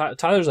happened to Tyler.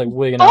 Tyler's like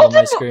wigging out on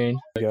my screen.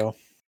 Go.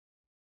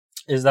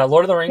 Is that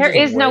Lord of the Rings? There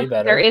is way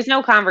better. there is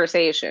no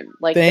conversation.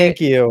 Like Thank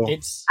you.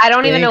 It's I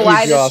don't even Thank know you,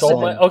 why this. Jocelyn. so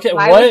much. Okay,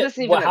 Why was this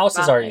even what a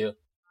houses are topic? you?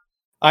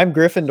 I'm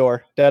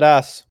Gryffindor. Dead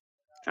ass.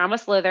 I'm a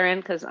Slytherin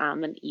because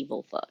I'm an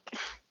evil fuck.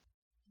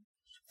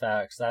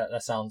 Facts.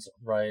 That sounds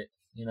right.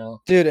 You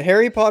know. Dude,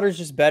 Harry Potter's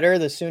just better.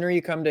 The sooner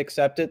you come to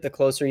accept it, the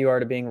closer you are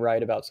to being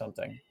right about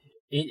something.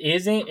 It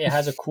isn't. It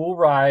has a cool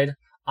ride.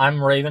 I'm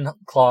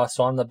Ravenclaw,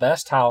 so I'm the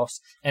best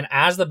house. And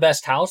as the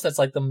best house, that's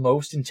like the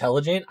most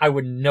intelligent, I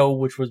would know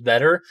which was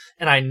better.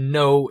 And I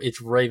know it's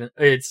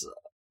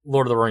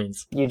Lord of the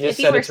Rings. You just If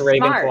you said were it's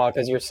Ravenclaw smart.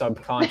 because your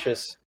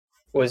subconscious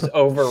was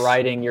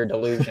overriding your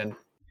delusion.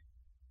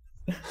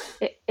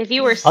 If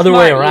you were Other smart,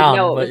 way you'd around,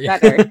 know it but was yeah.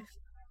 better.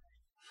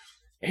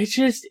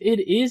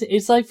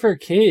 It's like for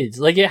kids.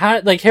 Like it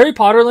had like Harry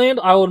Potter Land,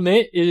 I'll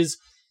admit, is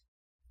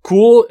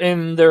cool,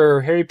 and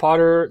their Harry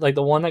Potter, like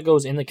the one that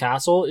goes in the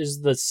castle, is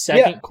the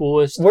second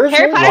coolest Where's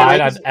Harry Lord of Potter the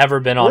ride Rings? I've ever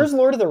been on. Where's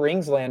Lord of the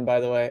Rings land, by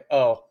the way?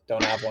 Oh,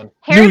 don't have one.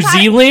 Harry New Potter-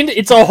 Zealand?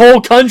 It's a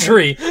whole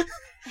country.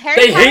 Harry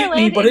They Potter hate me,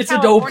 Land but in it's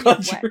a dope California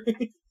is wet.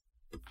 country.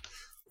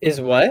 Is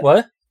what?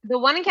 What? The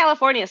one in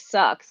California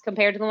sucks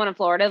compared to the one in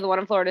Florida. The one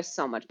in Florida is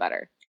so much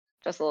better.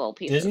 Just a little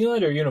piece.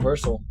 Disneyland or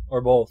Universal?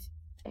 Or both?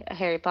 Of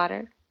Harry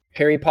Potter.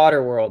 Harry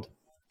Potter World.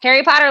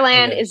 Harry Potter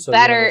Land Okay, is so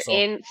better Universal.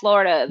 in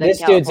Florida than This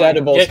California. dude's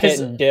edibles Yeah, 'cause-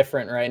 hitting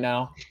different right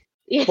now.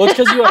 Yeah. Well, it's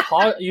because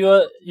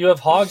you have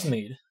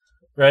Hogsmeade,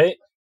 right?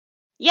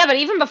 Yeah, but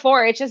even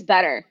before, it's just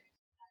better.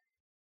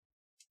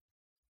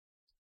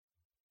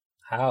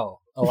 How?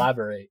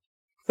 Elaborate.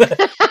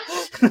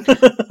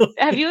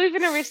 Have you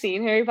even ever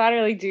seen Harry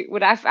Potter? Like,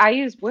 I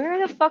use?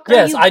 Where the fuck?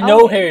 Yes, are you I know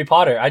going? Harry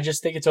Potter. I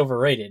just think it's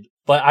overrated.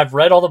 But I've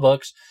read all the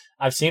books.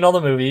 I've seen all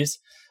the movies.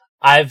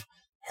 I've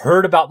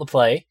heard about the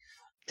play.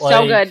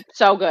 So good,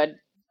 so good.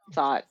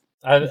 Saw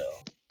it.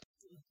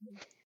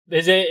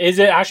 Is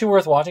it actually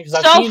worth watching? Because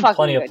I've So seen fucking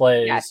plenty good. of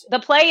plays. Yeah. The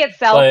play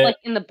itself, but- like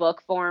in the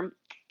book form,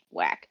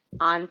 whack.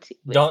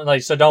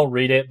 Don't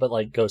read it, but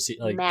like go see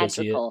it.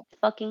 Magical,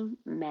 fucking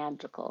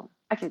magical.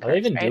 I can. Are they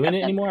even curse, right? doing I've it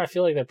done anymore? I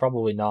feel like they're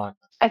probably not.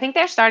 I think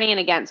they're starting it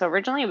again. So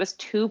originally it was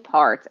 2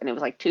 parts, and it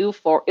was like it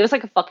was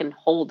like a fucking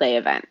whole day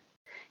event.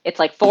 It's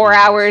like 4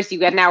 hours, you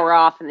get an hour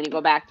off, and then you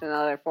go back to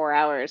another 4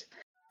 hours,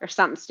 or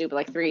something stupid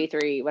like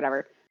three,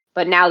 whatever.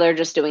 But now they're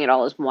just doing it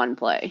all as one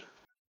play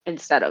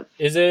instead of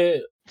Is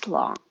it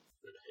long.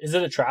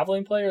 a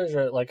traveling play, or is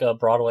it like a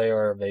Broadway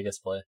or a Vegas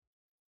play?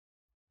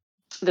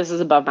 This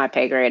is above my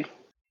pay grade.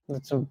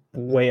 That's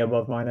way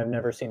above mine. I've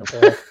never seen a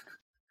play.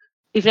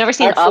 You've never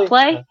seen Actually, a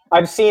play?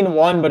 I've seen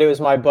one, but it was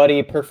my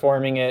buddy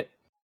performing it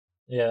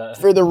Yeah.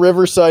 for the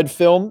Riverside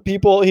Film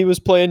people. He was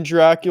playing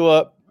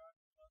Dracula.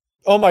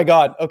 Oh my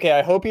god. Okay,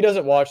 I hope he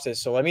doesn't watch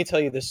this. So let me tell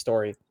you this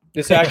story.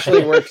 This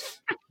actually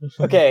works.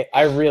 Okay,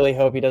 I really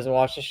hope he doesn't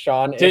watch this,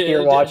 Sean. If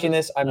you're watching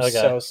this, I'm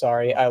so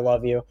sorry. I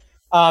love you.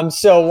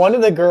 So one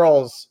of the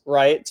girls,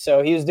 right?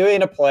 So he was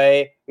doing a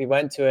play. We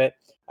went to it.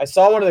 I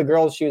saw one of the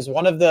girls. She was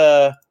one of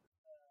the.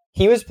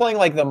 He was playing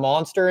like the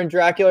monster in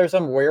Dracula or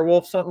some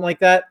werewolf, something like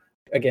that.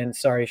 Again,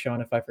 sorry, Sean,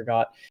 if I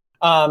forgot.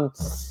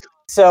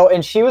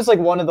 And she was like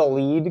one of the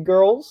lead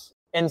girls.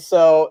 And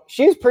so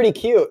she was pretty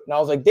cute. And I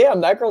was like,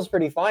 damn, that girl's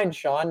pretty fine,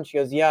 Sean. And she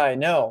goes, yeah, I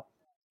know.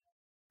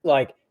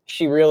 Like,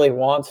 she really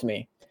wants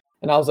me.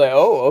 And I was like,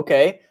 oh,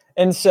 okay.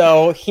 And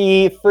so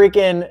he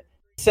freaking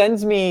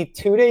sends me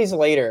 2 days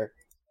later.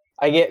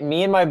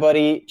 Me and my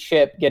buddy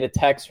Chip get a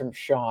text from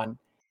Sean.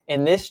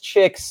 And this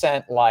chick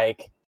sent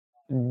like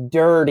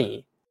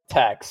dirty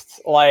texts.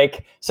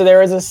 Like, so there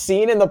was a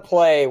scene in the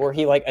play where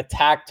he like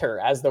attacked her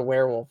as the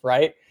werewolf,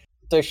 right?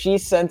 So she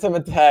sent him a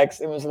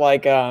text. It was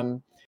like,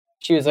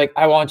 she was like,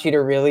 I want you to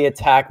really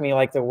attack me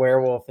like the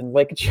werewolf and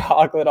lick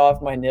chocolate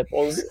off my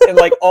nipples and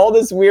like all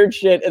this weird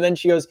shit. And then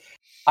she goes,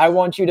 I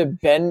want you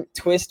to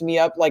twist me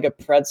up like a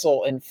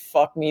pretzel and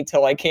fuck me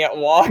till I can't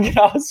walk. And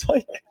I was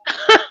like,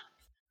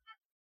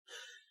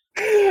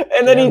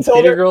 and then he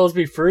told her, girls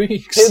be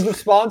freaks. His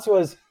response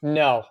was,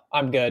 no,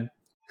 I'm good.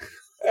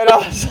 And I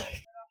was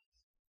like,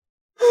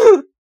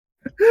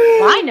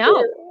 why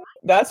no?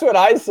 That's what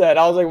I said.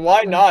 I was like,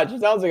 why not? She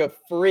sounds like a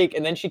freak.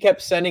 And then she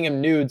kept sending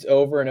him nudes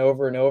over and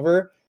over and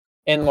over.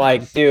 And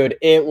like, dude,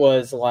 it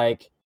was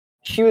like,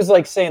 she was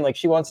like saying like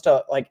she wants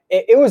to like,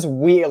 it was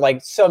weird,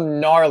 like some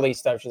gnarly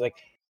stuff. She's like,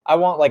 I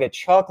want like a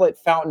chocolate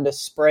fountain to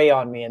spray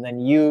on me. And then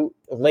you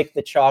lick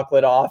the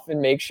chocolate off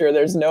and make sure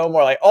there's no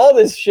more, like all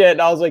this shit.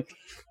 And I was like,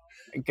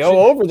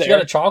 over there. She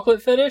got a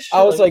chocolate fetish?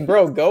 I was like,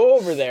 bro, go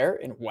over there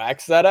and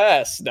wax that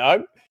ass,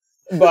 dog.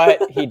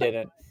 But he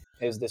didn't.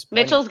 It was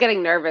disappointing. Mitchell's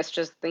getting nervous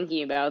just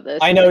thinking about this.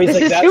 I know. He's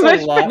like, that's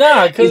a lot.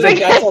 No, he's like,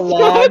 that's a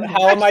lot.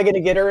 How am I going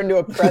to get her into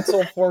a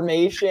pretzel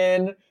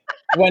formation?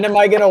 When am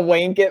I going to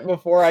wank it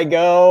before I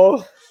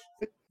go?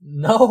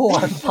 No,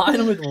 I'm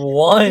fine with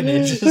one.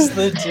 It's just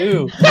the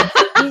two.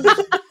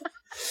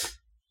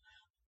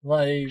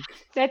 Like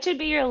that should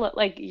be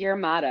your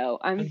motto.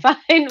 I'm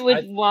fine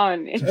with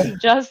one.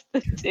 It's just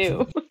the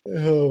two.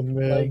 Oh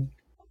man.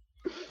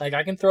 Like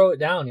I can throw it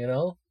down, you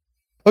know?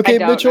 Okay,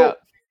 Mitchell.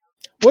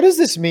 What does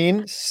this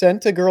mean?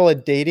 Sent a girl a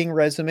dating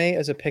resume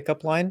as a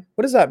pickup line?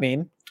 What does that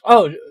mean?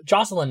 Oh,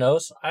 Jocelyn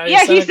knows. He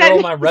sent a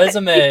girl my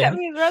resume, he sent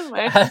me his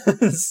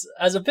resume.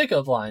 as a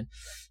pickup line.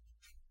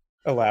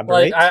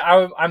 Elaborate. Like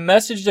I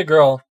messaged a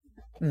girl,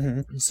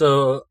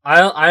 so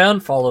I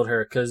unfollowed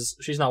her because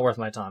she's not worth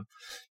my time.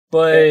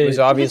 But it was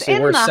obviously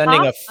worth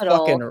sending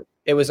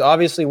It was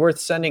obviously worth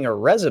sending a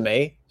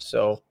resume.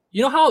 So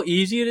you know how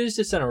easy it is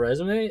to send a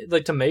resume,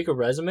 like to make a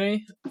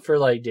resume for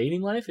like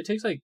dating life. It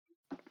takes like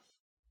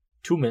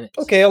 2 minutes.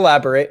 Okay,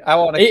 elaborate. I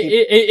want to.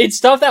 It's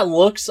stuff that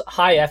looks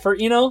high effort,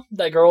 you know,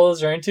 that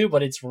girls are into,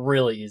 but it's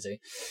really easy.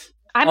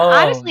 I'm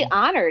honestly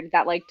honored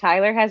that like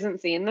Tyler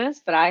hasn't seen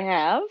this, but I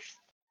have.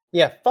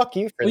 Yeah, fuck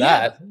you for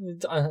that.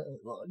 Yeah.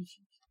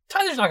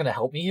 Tyler's not going to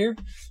help me here.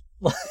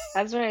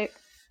 That's right.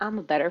 I'm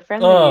a better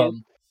friend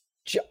than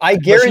you. I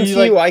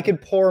guarantee you I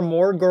could pour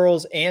more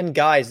girls and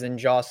guys than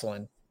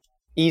Jocelyn.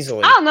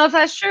 Easily. I don't know if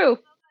that's true.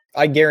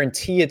 I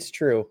guarantee it's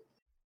true.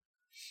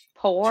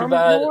 Pour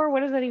more? What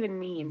does that even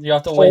mean? You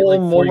have to wait like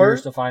 4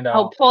 years to find out.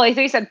 Oh, pull. I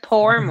think you said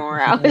pour more.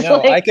 I was no,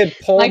 like, I could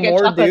pull like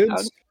more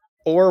dudes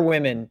or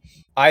women.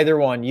 Either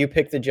one. You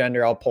pick the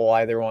gender, I'll pull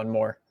either one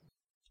more.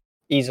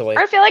 Easily.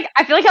 I feel like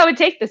I would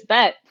take this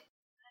bet.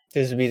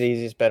 This would be the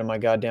easiest bet of my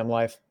goddamn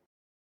life.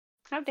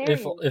 How dare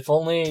you? If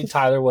only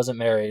Tyler wasn't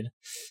married.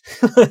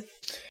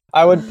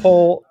 I would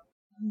pull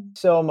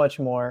so much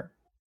more.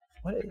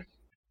 What is...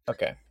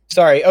 Okay.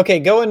 Sorry. Okay,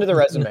 go into the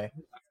resume.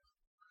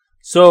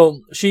 So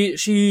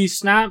she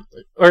snapped,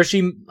 or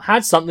she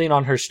had something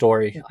on her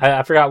story.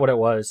 I forgot what it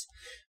was.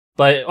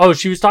 But,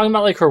 she was talking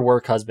about like her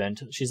work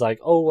husband. She's like,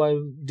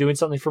 I'm doing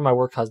something for my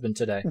work husband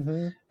today.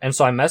 Mm-hmm. And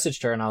so I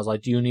messaged her and I was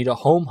like, do you need a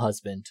home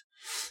husband?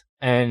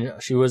 And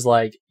she was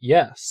like,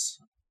 yes.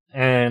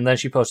 And then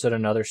she posted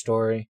another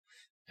story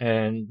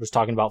and was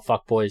talking about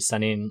fuckboys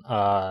sending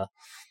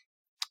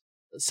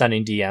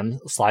DMs,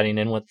 sliding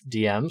in with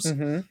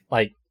DMs,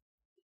 like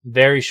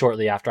very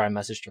shortly after I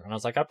messaged her. And I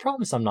was like, I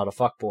promise I'm not a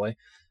fuckboy.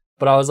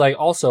 But I was like,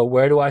 also,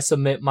 where do I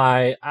submit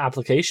my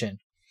application?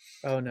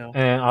 Oh, no.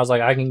 And I was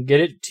like, I can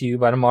get it to you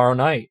by tomorrow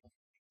night.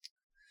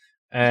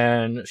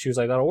 And she was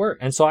like, that'll work.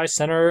 And so I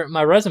sent her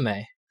my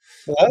resume.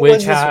 What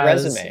was this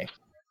resume?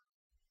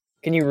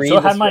 Can you read? So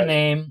it had my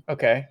name.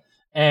 Okay.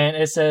 And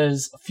it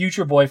says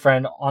future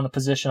boyfriend on the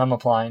position I'm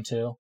applying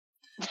to.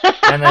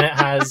 And then it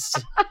has...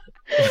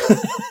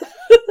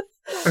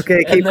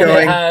 Okay, keep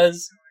going.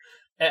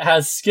 It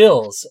has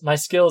skills. My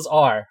skills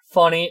are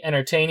funny,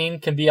 entertaining,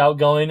 can be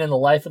outgoing in the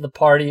life of the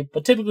party,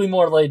 but typically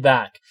more laid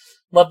back.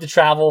 Love to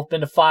travel, been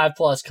to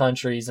 5+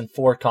 countries and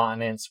 4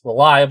 continents,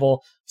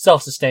 reliable,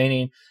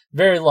 self-sustaining,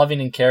 very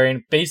loving and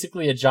caring,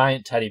 basically a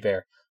giant teddy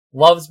bear.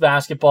 Loves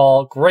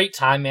basketball, great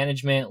time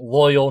management,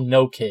 loyal,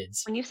 no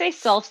kids. When you say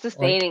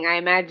self-sustaining, I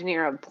imagine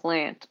you're a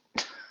plant.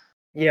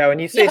 Yeah, when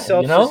you say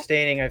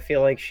self-sustaining, I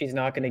feel like she's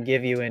not going to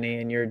give you any,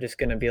 and you're just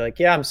going to be like,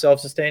 yeah, I'm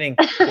self-sustaining.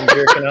 I'm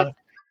jerking off.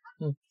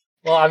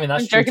 Well, I mean,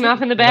 that's true. Jerking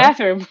off in the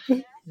bathroom.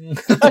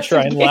 To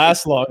try and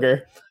last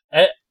longer.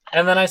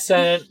 And then I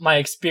sent my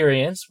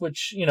experience,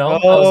 which, I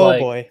was like,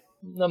 boy.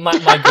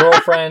 My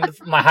girlfriend,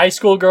 my high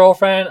school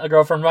girlfriend, a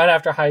girlfriend right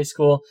after high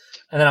school.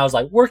 And then I was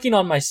like working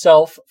on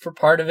myself for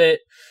part of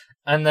it.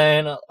 And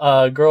then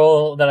a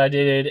girl that I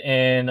dated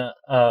when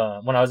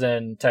I was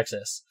in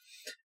Texas.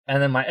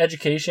 And then my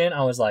education,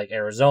 I was like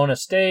Arizona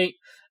State.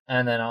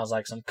 And then I was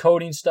like some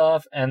coding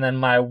stuff. And then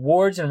my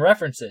awards and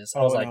references,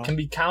 I was can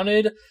be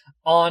counted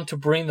on to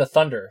bring the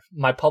thunder.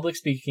 My public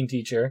speaking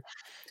teacher.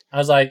 I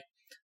was like,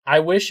 I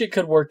wish it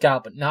could work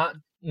out, but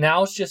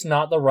now it's just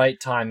not the right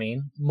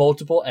timing.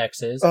 Multiple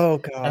X's. Oh,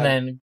 God. And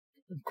then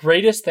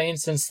greatest thing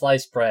since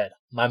sliced bread,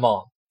 my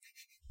mom.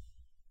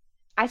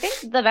 I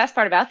think the best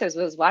part about this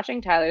was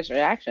watching Tyler's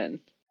reaction.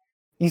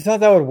 You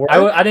thought that would work?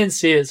 I didn't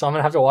see it, so I'm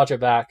gonna have to watch it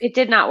back. It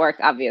did not work,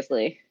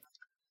 obviously.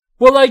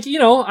 Well, like, you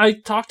know, I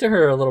talked to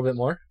her a little bit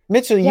more.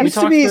 Mitchell, you Yeah, we used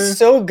to talked be for-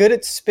 so good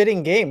at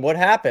spitting game. What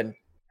happened?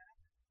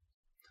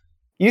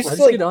 You I used just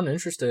to like, get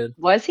uninterested.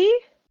 Was he?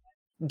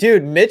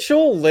 dude,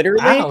 Mitchell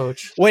literally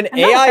Ouch. when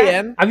I'm not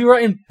AIM, I'd be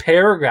writing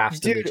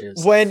paragraphs to dude,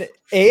 bitches. when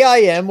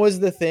AIM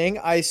was the thing,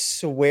 I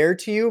swear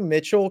to you,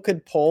 Mitchell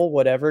could pull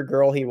whatever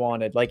girl he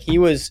wanted. Like he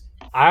was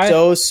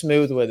so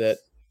smooth with it.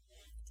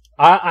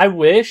 I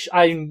wish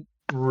I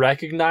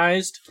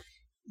recognized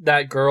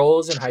that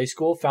girls in high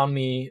school found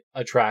me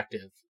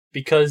attractive,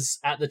 because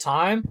at the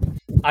time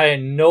I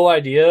had no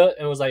idea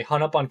and was like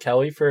hung up on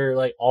Kelly for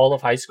like all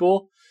of high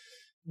school.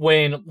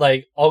 When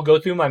like I'll go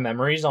through my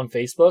memories on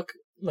Facebook,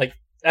 like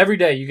every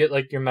day you get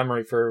like your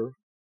memory for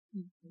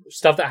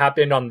stuff that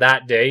happened on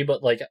that day,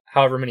 but like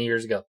however many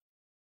years ago.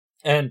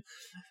 And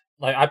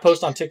like I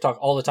post on TikTok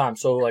all the time.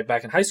 So like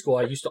back in high school,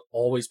 I used to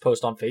always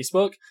post on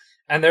Facebook,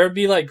 and there would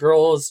be like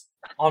girls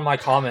on my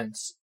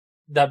comments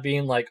that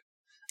being like,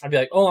 I'd be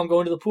like, oh, I'm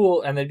going to the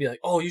pool. And they'd be like,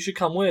 oh, you should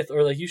come with,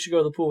 or like, you should go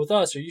to the pool with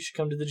us, or you should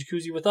come to the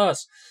jacuzzi with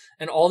us,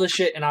 and all this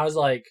shit. And I was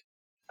like,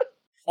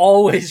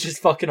 always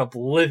just fucking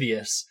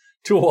oblivious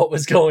to what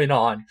was going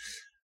on.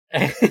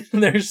 And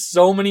there's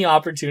so many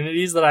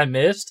opportunities that I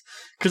missed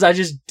because I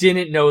just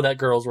didn't know that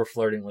girls were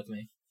flirting with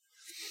me.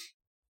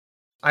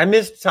 I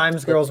missed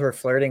times girls were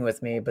flirting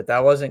with me, but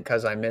that wasn't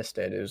because I missed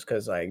it. It was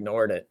because I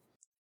ignored it.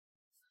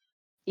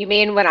 You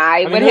mean when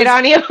I mean, would hit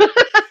on you?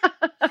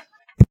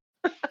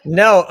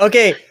 No,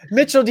 okay,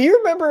 Mitchell, do you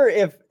remember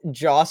if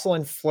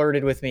Jocelyn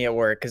flirted with me at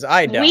work? Because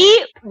I don't.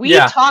 We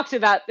Yeah. talked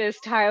about this,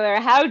 Tyler.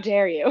 How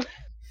dare you?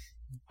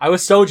 I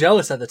was so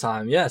jealous at the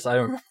time. Yes, I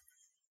remember.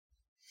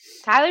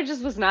 Tyler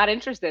just was not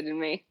interested in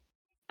me.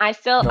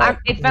 It's No,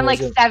 been he like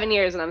wasn't. 7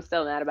 years and I'm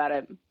still mad about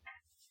it.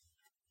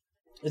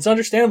 It's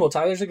understandable.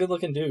 Tyler's a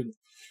good-looking dude.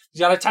 He's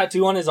got a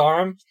tattoo on his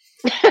arm.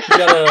 He's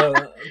got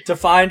a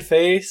defined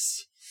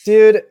face.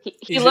 Dude, He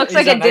He's- looks he's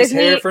like got a nice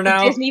hair Disney for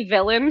now. Disney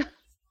villain.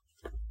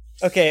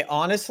 okay,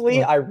 honestly,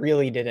 What? I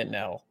really didn't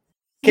know.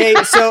 Okay,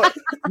 so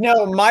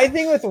no, my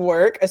thing with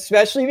work,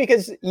 especially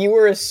because you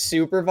were a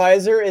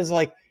supervisor, is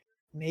like,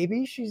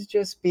 maybe she's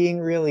just being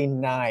really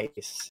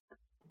nice.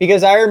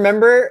 Because I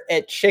remember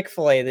at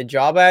Chick-fil-A, the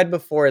job I had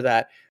before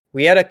that,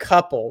 we had a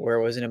couple where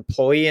it was an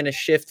employee and a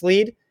shift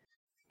lead.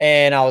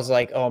 And I was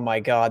like, oh my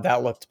God,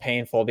 that looked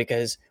painful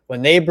because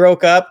when they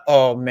broke up,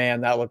 oh man,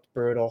 that looked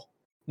brutal.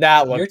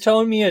 That You're looked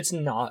telling me it's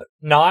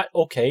not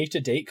okay to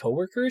date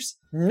coworkers?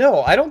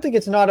 No, I don't think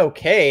it's not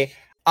okay.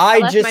 I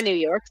left just my New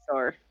York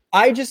store.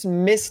 I just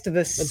missed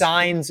the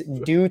signs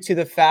due to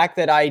the fact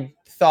that I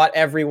thought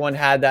everyone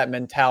had that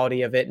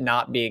mentality of it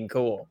not being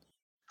cool.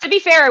 To be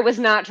fair, I was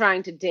not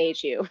trying to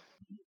date you.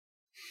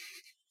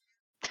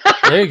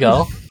 There you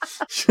go.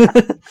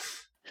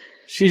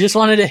 She just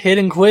wanted to hit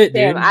and quit, dude.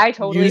 Damn, I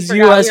totally Use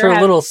forgot you as we her were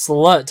little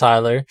slut,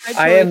 Tyler. I I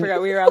totally am-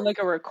 forgot we were on like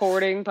a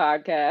recording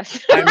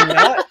podcast. I'm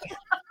not.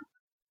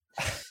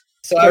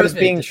 So I was Perfect,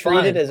 being it's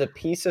treated fine. as a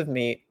piece of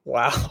meat.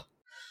 Wow.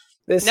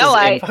 This No, is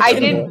I incredible.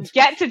 didn't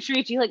get to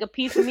treat you like a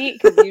piece of meat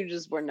because you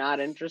just were not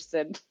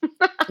interested.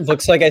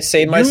 Looks like I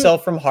saved You-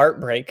 myself from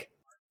heartbreak.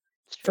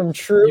 From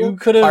true You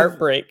could've-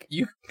 heartbreak.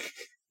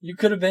 You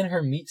could have been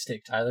her meat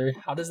stick, Tyler.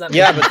 How does that?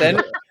 Yeah, make but you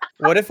then feel?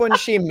 what if when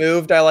she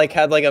moved, I like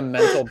had like a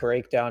mental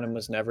breakdown and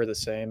was never the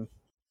same?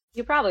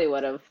 You probably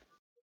would have.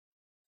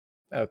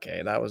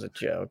 Okay, that was a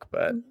joke,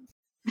 but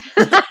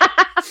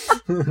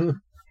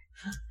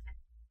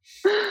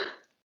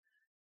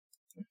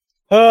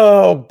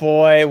oh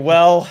boy.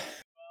 Well,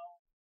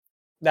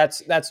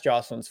 that's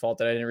Jocelyn's fault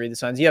that I didn't read the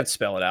signs. You have to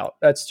spell it out.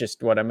 That's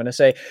just what I'm gonna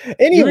say.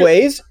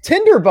 Anyways,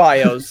 Tinder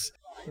bios.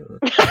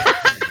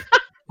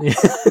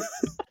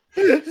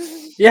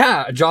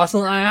 Yeah,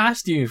 Jocelyn, I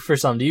asked you for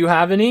some. Do you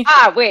have any?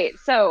 Wait.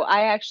 So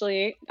I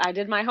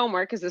did my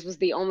homework because this was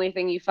the only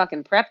thing you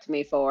fucking prepped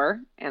me for,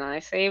 and I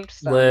saved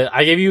some.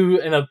 I gave you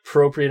an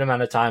appropriate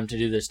amount of time to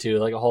do this too,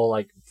 like a whole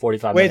like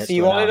 45 Wait, minutes. so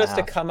you to an hour wanted and us a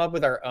to half. come up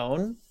with our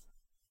own?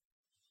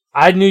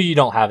 I knew you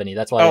don't have any.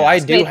 That's why. Oh, I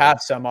asked. do Wait.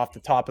 have some off the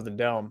top of the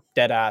dome,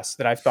 dead ass,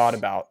 that I've thought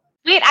about.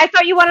 Wait, I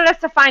thought you wanted us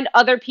to find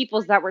other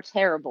people's that were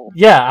terrible.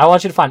 Yeah, I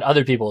want you to find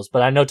other people's,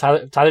 but I know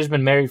Tyler's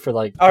been married for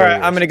like. All 4 right,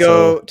 years, I'm gonna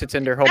so- go to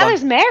Tinder. Hold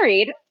Tyler's on.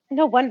 married.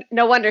 No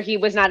wonder he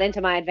was not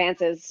into my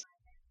advances.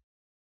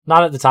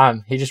 Not at the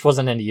time. He just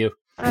wasn't into you.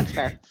 That's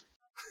fair.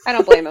 I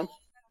don't blame him.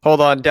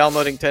 Hold on,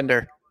 downloading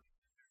Tinder.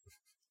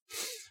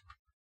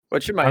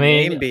 What should my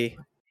mean- name be?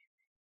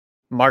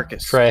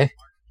 Marcus. Trey.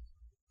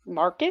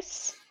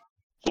 Marcus?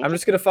 I'm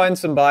just gonna find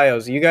some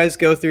bios. You guys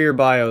go through your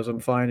bios. I'm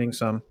finding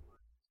some.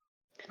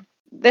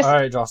 This All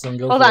right, Jocelyn,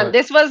 go. hold for on. it.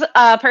 This was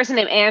a person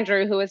named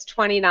Andrew who was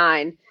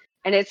 29,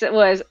 and it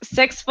was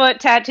 6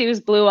 foot, tattoos,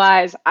 blue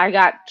eyes. I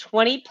got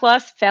 20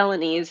 plus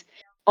felonies.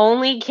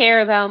 Only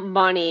care about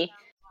money.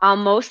 I'll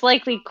most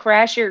likely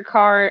crash your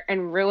car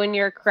and ruin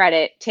your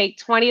credit. Take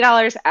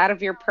 $20 out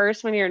of your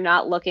purse when you're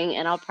not looking,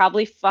 and I'll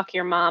probably fuck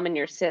your mom and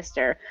your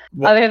sister.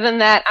 Wha- Other than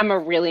that, I'm a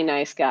really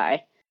nice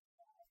guy.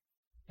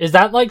 Is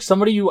that like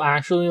somebody you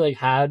actually like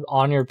had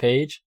on your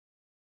page?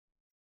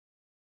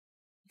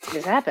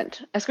 This happened.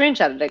 I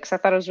screenshotted it because I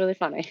thought it was really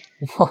funny.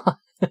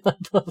 What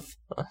the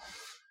fuck?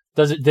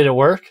 Did it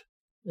work?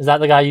 Is that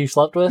the guy you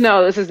slept with?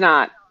 No, this is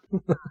not.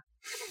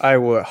 I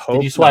would hope.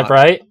 Did you swipe not.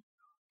 right?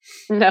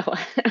 No,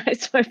 I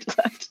swiped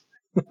left.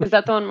 Is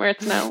that the one where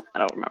it's no? I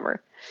don't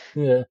remember.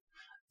 Yeah.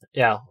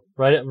 Yeah.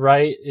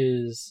 Right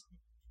is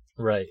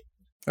right.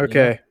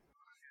 Okay.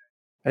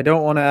 I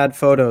don't want to add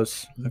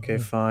photos. Okay,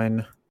 Mhm.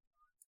 fine.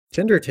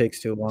 Tinder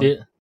takes too long.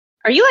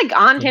 Are you like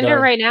on It Tinder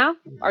does. right now?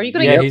 Are you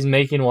gonna Yeah, get? he's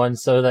making one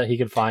so that he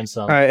could find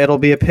some. All right, it'll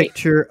be a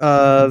picture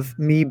of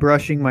me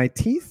brushing my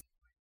teeth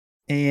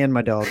and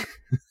my dog.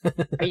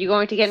 Are you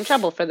going to get in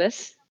trouble for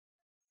this?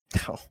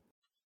 Oh.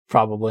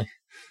 Probably.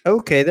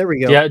 Okay, there we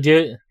go. Yeah.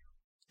 Do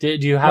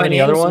you have My any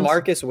other name's ones?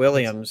 Marcus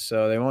Williams,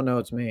 so they won't know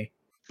it's me.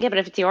 Yeah, but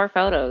if it's your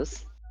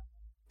photos,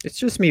 It's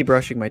just me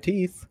brushing my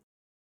teeth.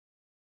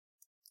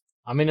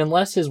 I mean,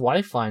 unless his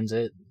wife finds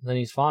it, then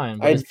he's fine.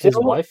 But I if his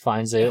don't- wife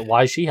finds it,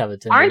 why she have a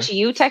Tinder? aren't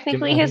you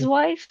technically his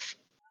wife?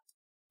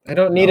 I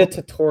don't need No. a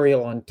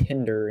tutorial on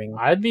Tindering.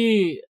 I'd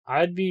be.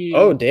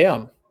 Oh,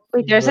 damn.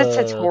 Wait, there's a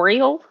The-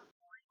 tutorial.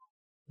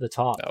 the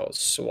top, Oh,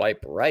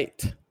 swipe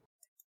right.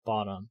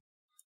 bottom.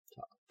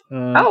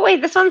 Oh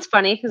wait, this one's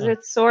funny because Yeah.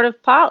 it's sort of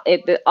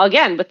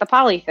again with the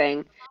poly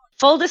thing.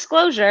 Full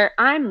disclosure,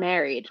 I'm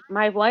married.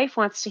 My wife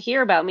wants to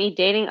hear about me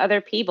dating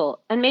other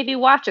people and maybe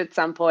watch at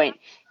some point.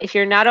 If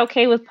you're not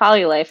okay with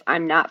poly life,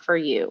 I'm not for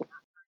you.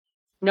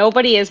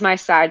 Nobody is my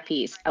side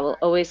piece. I will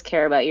always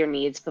care about your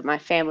needs, but my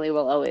family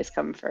will always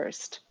come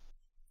first.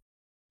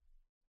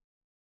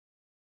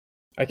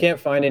 I can't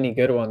find any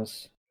good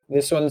ones.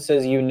 This one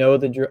says, you know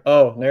the drill.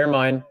 Oh, never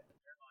mind.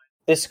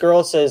 This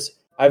girl says,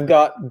 I've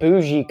got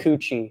bougie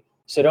coochie,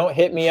 so don't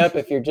hit me up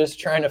if you're just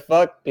trying to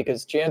fuck,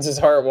 because chances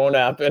are it won't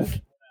happen.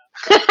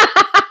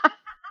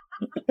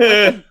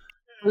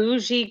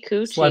 Bougie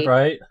coochie. Swipe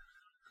right.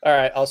 All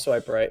right, I'll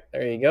swipe right.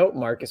 There you go.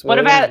 Marcus What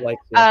Williams about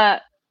likes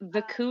it.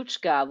 the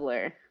cooch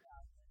gobbler?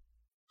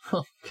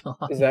 Oh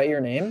God. Is that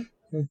your name?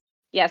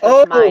 Yes, that's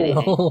Oh! my name.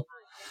 No.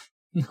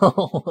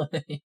 No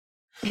way.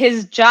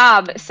 His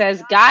job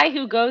says guy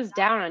who goes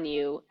down on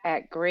you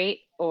at great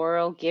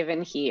oral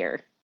given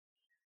here.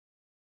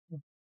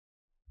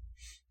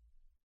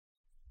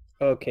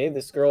 Okay,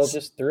 this girl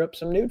just threw up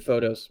some nude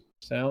photos.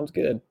 Sounds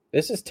good.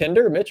 This is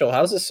Tinder? Mitchell,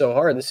 how's this so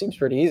hard? This seems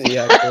pretty easy,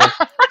 actually.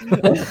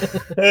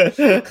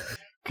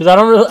 Because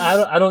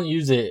I don't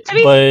use it, To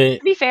be- but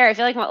To be fair, I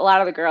feel like a lot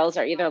of the girls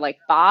are either like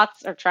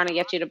bots or trying to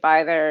get you to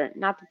buy their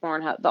not the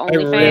Pornhub, the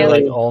OnlyFans. yeah,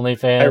 like really-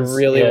 OnlyFans. I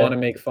really yeah. want to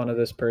make fun of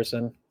this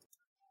person.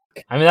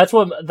 I mean, that's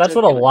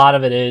what a lot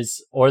of it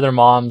is, or their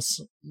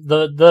moms.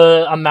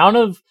 The amount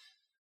of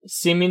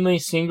seemingly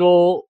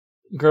single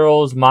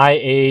girls my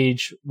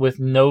age with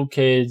no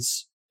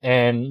kids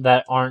and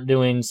that aren't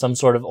doing some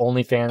sort of I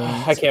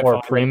OnlyFans can't or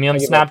find them. premium I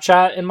give up.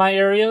 Snapchat in my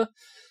area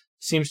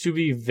seems to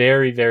be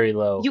very, very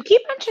low. You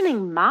keep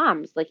mentioning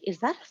moms. Like, is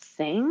that a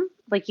thing?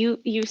 Like, you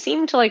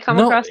seem to like come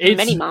No, across it's-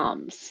 many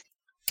moms.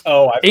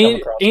 Oh, I've come in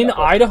across in that.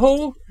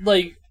 Idaho,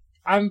 like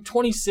I'm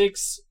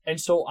 26 and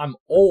so I'm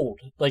old.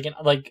 Like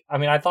I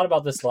mean, I thought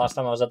about this the last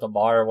time I was at the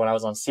bar when I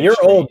was on 6th You're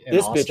Street old. in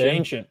This Austin. bitch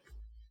ancient.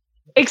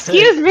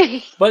 Excuse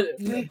me. But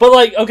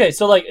like okay,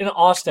 so like in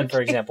Austin, for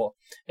example,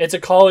 it's a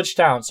college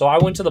town. So I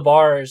went to the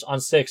bars on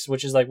 6th,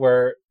 which is like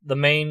where the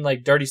main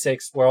like Dirty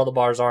Six, where all the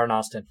bars are in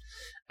Austin.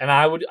 And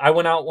I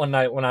went out one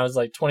night when I was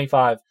like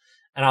 25,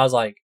 and I was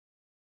like,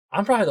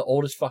 I'm probably the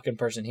oldest fucking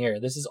person here.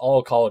 This is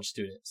all college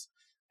students,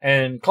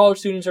 and college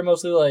students are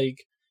mostly like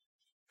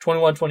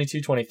 21,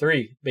 22,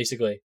 23,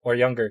 basically, or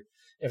younger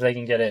if they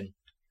can get in.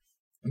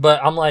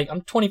 But I'm like,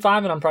 I'm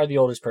 25 and I'm probably the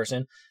oldest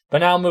person. But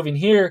now I'm moving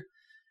here.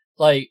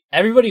 Like,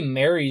 everybody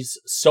marries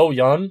so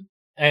young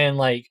and,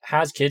 like,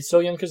 has kids so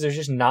young because there's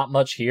just not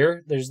much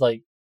here. There's,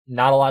 like,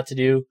 not a lot to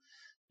do.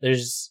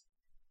 There's,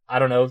 I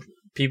don't know,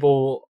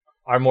 people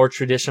are more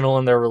traditional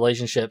in their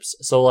relationships.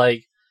 So,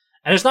 like,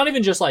 and it's not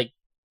even just, like,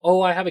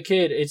 oh, I have a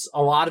kid. It's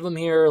a lot of them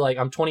here. Like,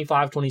 I'm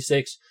 25,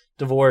 26,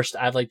 divorced.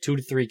 I have, like, 2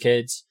 to 3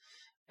 kids.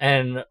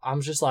 And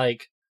I'm just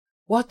like,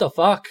 what the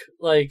fuck?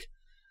 Like,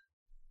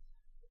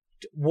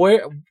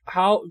 where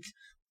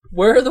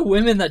are the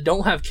women that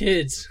don't have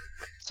kids?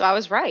 So I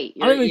was right.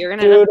 I don't even- You're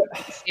gonna end Dude,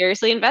 up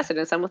seriously invested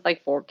in someone with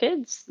like 4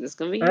 kids. This is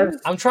gonna be I've- yours.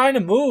 I'm trying to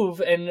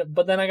move,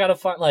 but then I gotta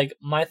find, like,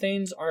 my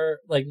things are,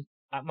 like,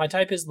 my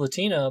type is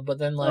Latina, but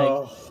then, like,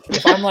 oh.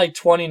 if I'm, like,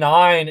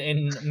 29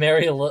 and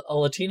marry a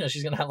Latina,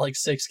 she's gonna have, like,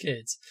 6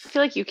 kids. I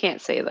feel like you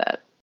can't say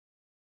that.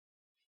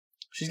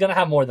 She's gonna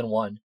have more than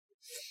one.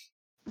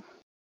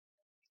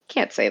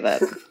 Can't say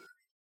that.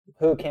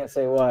 Who can't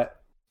say what?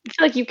 I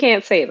feel like you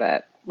can't say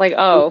that. Like,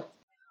 oh,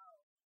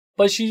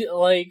 But she,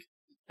 like,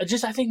 I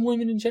think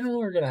women in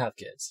general are gonna have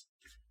kids.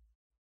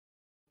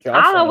 I don't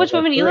know Johnson which is a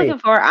women you're freak. looking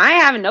for. I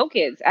have no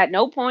kids. At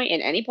no point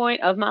in any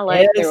point of my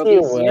life Yes, there will you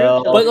be 0 will.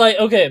 children. But, like,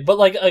 okay, but,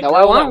 like, a No,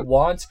 I girl that won't.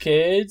 wants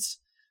kids,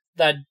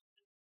 that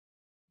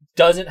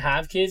doesn't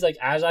have kids, like,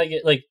 as I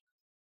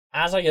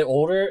get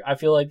older, I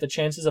feel like the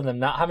chances of them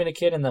not having a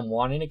kid and them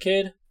wanting a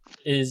kid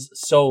is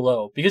so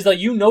low because like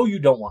you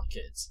don't want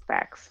kids,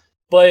 Facts.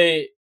 but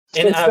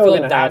and It's I still feel like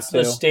gonna that's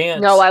have the to.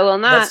 stance. No, I will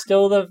not.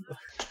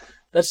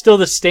 That's still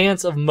the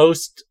stance of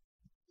most.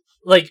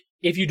 Like,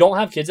 if you don't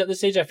have kids at this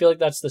stage, I feel like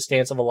that's the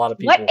stance of a lot of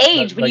people. What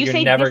age? That, When like, you you're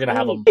say never this gonna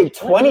have them. age?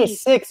 Hey,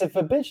 26. If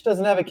a bitch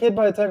doesn't have a kid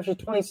by the time she's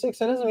 26,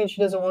 that doesn't mean she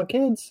doesn't want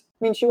kids.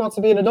 It means she wants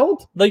to be an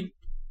adult. Like,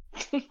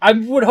 I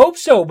would hope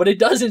so, but it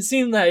doesn't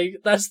seem like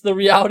that's the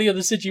reality of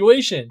the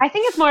situation. I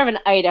think it's more of an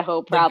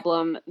Idaho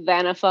problem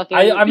than a fucking.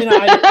 I mean,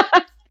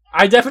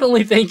 I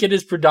definitely think it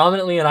is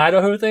predominantly an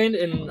Idaho thing,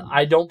 and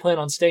I don't plan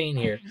on staying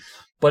here.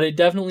 But it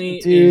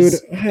definitely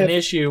is an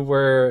issue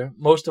where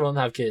most of them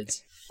have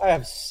kids. I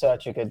have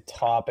such a good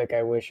topic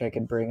I wish I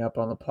could bring up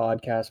on the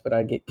podcast, but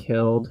I'd get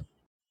killed.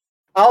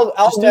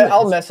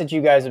 I'll message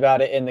you guys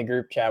about it in the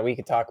group chat. We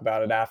could talk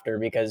about it after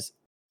because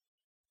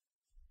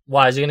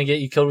Why is it gonna get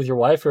you killed with your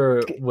wife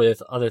or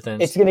with other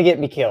things? it's gonna get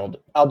me killed.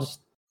 I'll just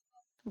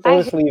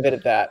leave it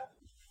at that.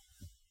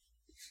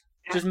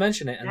 Just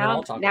mention it and then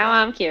I'll talk. Now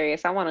about I'm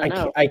curious. I want to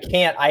know. I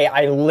can't.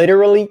 I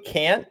literally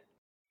can't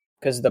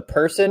because the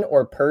person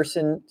or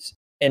persons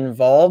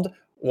involved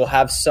will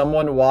have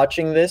someone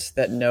watching this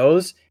that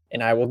knows,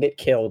 and I will get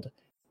killed.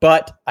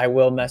 But I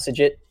will message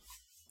it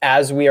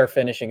as we are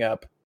finishing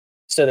up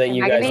so that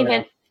you guys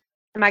know.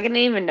 Am I going to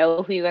even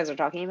know who you guys are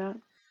talking about?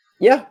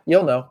 Yeah,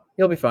 you'll know.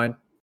 You'll be fine.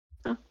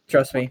 Oh.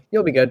 Trust me.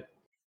 You'll be good.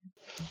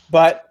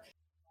 But,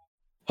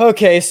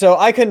 okay, so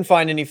I couldn't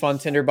find any fun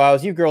Tinder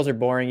bios. You girls are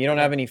boring. You don't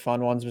have any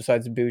fun ones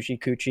besides bougie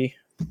coochie.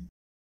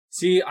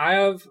 See, I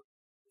have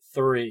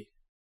 3.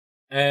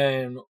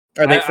 And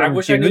Are they I from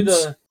wish I knew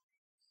dudes?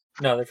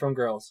 No, they're from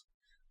girls.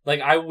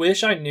 Like, I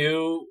wish I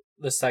knew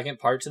the second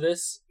part to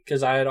this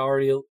because I had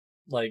already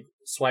like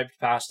swiped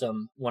past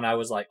them when I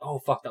was like, "Oh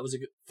fuck, that was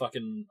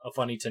a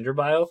funny Tinder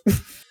bio."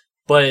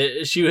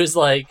 But she was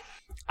like,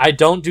 "I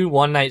don't do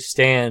one night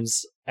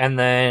stands," and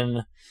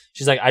then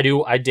she's like,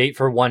 I date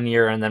for 1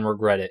 year and then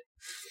regret it."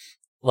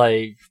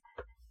 Like,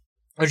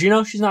 as you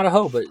know, she's not a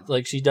hoe, but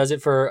like she does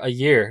it for a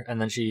year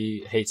and then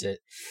she hates it.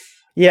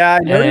 Yeah, I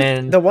noticed,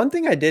 And- the one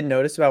thing I did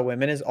notice about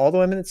women is all the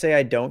women that say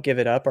I don't give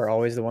it up are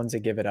always the ones that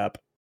give it up.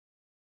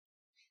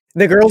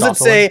 The girls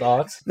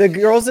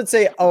that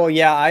say, "Oh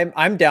yeah,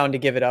 I'm down to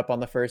give it up on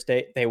the first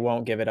date," they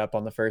won't give it up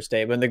on the first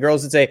date. When the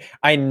girls that say,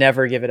 "I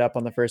never give it up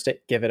on the first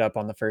date," give it up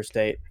on the first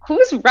date.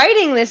 Who's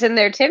writing this in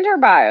their Tinder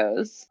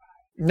bios?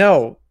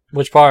 No,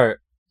 Which part?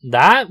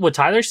 That what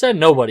Tyler said?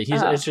 Nobody.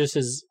 Oh. It's just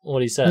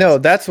what he said. no,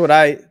 that's what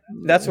I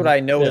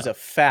know is a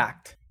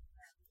fact.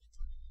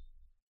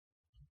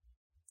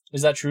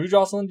 Is that true,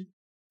 Jocelyn?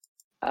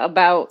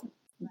 About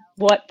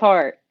what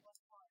part?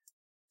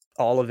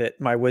 All of it,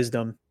 my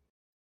wisdom.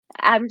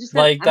 I'm just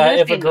Like I'm that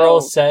gonna if say a girl no.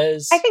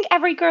 says I think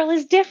every girl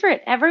is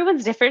different.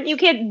 Everyone's different. You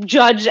can't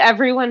judge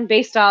everyone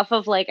based off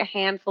of like a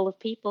handful of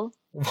people.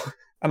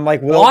 I'm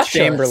like Will Watch us.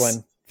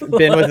 Chamberlain,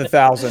 been with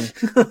 1,000.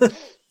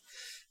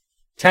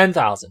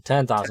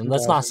 10,000.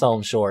 Let's not sell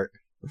them short.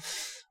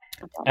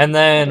 And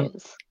then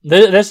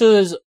this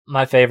is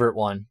my favorite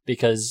one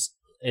because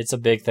it's a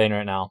big thing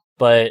right now.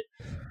 But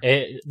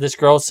this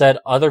girl said,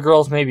 "Other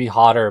girls may be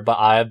hotter, but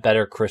I have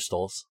better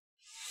crystals."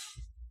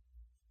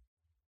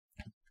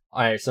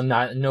 All right, so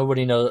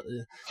nobody knows.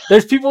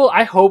 There's people.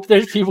 I hope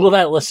there's people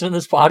that listen to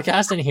this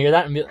podcast and hear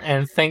that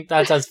and think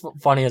that's as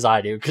funny as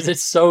I do because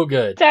it's so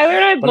good. Tyler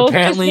and I But both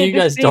apparently, just you did the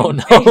guys same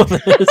don't thing. know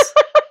this.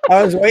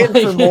 I was waiting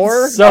for Like,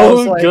 more. it's I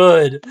was so like,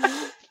 good.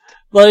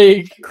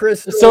 Like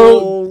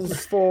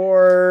crystals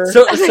for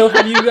so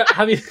have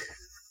you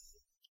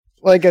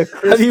like a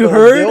crystal have you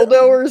heard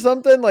dildo or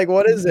something? Like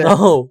what is it?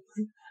 No.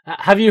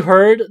 Have you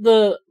heard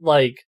the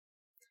like?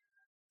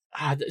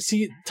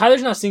 See,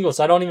 Tyler's not single,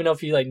 so I don't even know if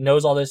he like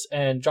knows all this.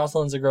 And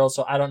Jocelyn's a girl,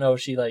 so I don't know if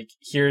she like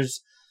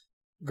hears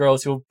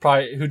girls who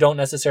don't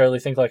necessarily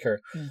think like her.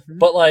 Mm-hmm.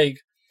 But like,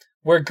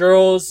 where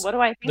girls, What do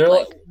I think? they're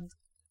Like?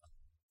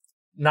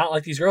 not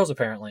like these girls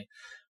apparently.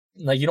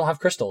 Like you don't have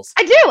crystals.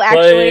 I do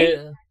actually.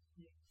 But,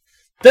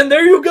 then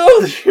there you go.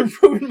 You're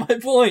proving my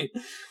point.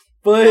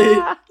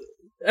 But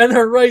and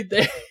they're right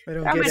there. I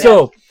don't Oh get my it.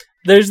 So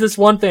there's this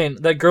one thing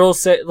that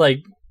girls say,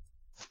 like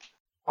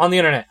on the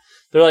internet.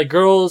 They're like,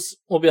 girls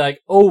will be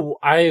like, "Oh,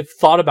 I've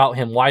thought about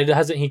him. Why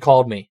hasn't he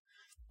called me?"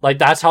 Like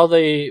that's how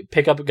they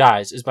pick up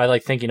guys is by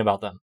like thinking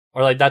about them,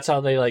 or like that's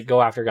how they like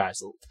go after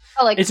guys.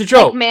 Oh, like It's a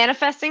joke. like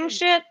manifesting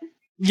shit.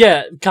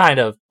 Yeah, kind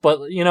of.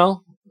 But you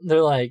know,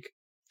 they're like,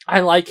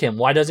 "I like him.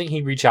 Why doesn't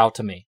he reach out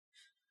to me?"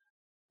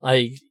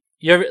 Like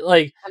you ever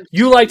like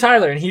you like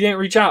Tyler and he didn't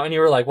reach out, and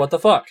you were like, "What the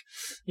fuck?"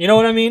 You know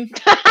what I mean?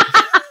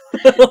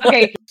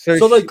 Okay,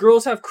 So like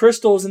girls have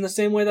crystals in the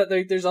same way that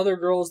there's other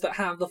girls that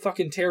have the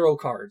fucking tarot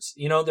cards.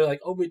 You know, they're like,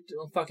 "Oh, we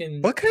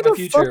fucking What kind my of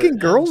future." fucking And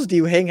girls do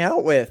you hang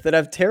out with that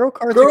have tarot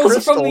cards? Girls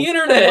and from the crystals? the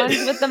internet.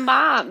 ones with the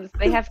moms,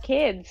 they have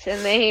kids,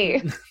 and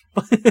they.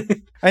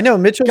 I know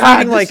Mitchell's God,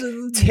 reading like this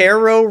is-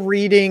 tarot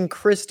reading,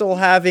 crystal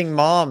having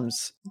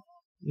moms.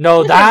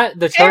 No,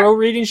 the tarot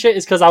reading shit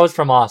is because I was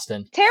from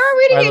Austin. Tarot I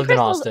reading and lived in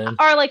crystals Austin.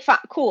 are like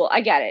cool.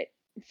 I get it.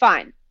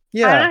 Fine. I'm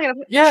Yeah, not gonna.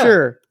 Yeah,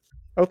 sure.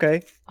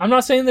 Okay. I'm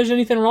not saying there's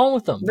anything wrong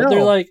with them, but they're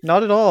No, like,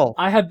 not at all.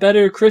 I have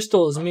better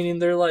crystals, meaning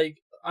they're like,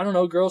 I don't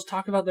know, girls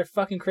talk about their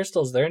fucking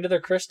crystals. They're into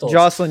their crystals.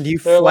 Jocelyn, do you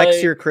They're flex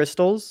like- your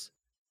crystals?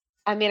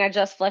 I mean, I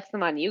just flexed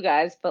them on you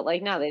guys, but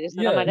like, no, they just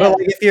said Yeah. on my But dad.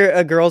 like, if you're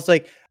a girl's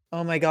like,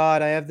 oh my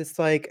god, I have this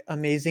like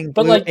amazing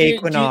But blue like, do you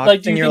equinox,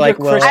 like, do and you you're think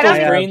like, your well, I crystals don't-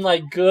 I have- bring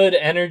like good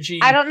energy?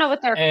 I don't know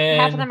what they're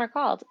half of And- them are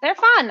called. They're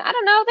fun. I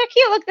don't know. They're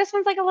cute. Look, this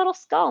one's like a little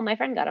skull. My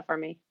friend got it for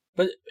me.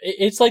 But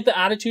it's like the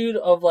attitude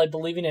of like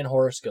believing in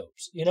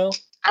horoscopes, you know?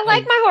 I like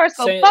Like, my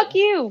horoscope. say- Fuck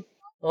you.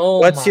 Oh,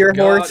 What's my your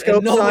God, horoscope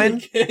and nobody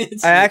sign?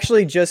 gets I it.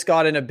 actually just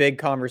got in a big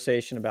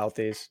conversation about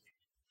these.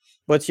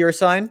 What's your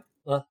sign?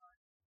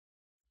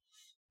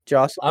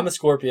 Jocelyn? I'm a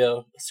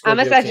Scorpio. I'm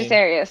a Scorpio king.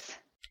 Sagittarius.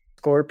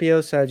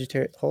 Scorpio,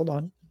 Sagittarius. Hold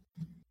on.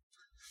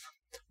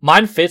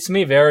 Mine fits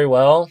me very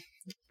well,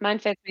 Mine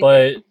fits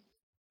me.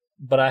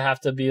 but I have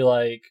to be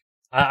like,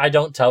 I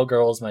don't tell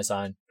girls my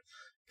sign.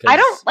 I 'Cause-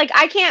 don't like.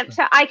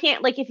 I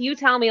can't like. If you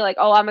tell me like,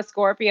 oh, I'm a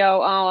Scorpio.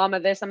 Oh, I'm a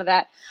this. I'm a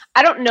that.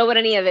 I don't know what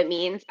any of it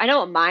means. I know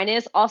what mine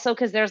is. Also,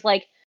 because there's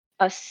like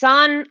a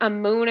sun, a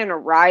moon, and a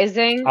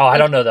rising. Oh, I Like,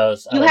 don't know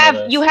those. I You don't know have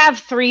those. you have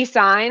 3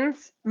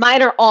 signs.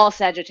 Mine are all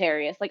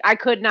Sagittarius. Like I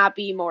could not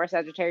be more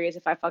Sagittarius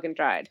if I fucking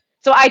tried.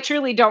 So I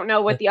truly don't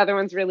know what the other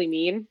ones really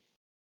mean.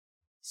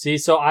 See,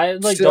 so I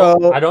like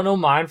So- I don't know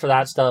mine for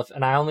that stuff,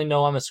 and I only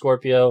know I'm a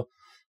Scorpio,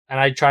 and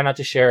I try not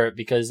to share it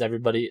because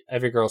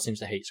every girl seems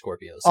to hate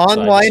Scorpios. So I just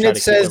Online, try it to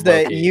keep says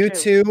that low-key. you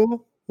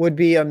two would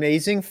be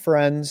amazing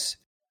friends,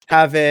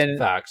 having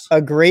Facts. a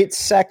great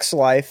sex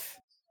life,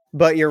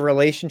 but your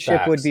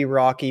relationship would Facts. be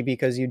rocky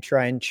because you'd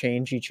try and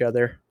change each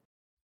other.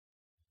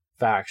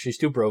 Facts. She's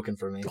too broken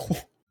for me.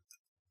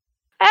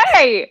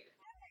 Hey.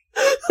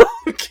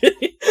 I'm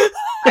kidding.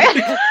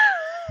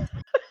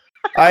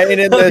 I ain't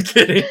in I'm this.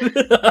 kidding.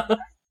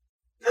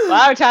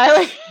 Wow,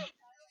 Tyler.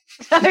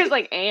 Tyler's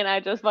like, ain't I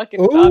just fucking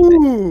stopped it.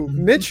 Ooh,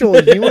 Mitchell,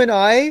 you and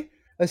I,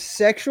 a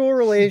sexual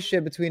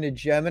relationship between a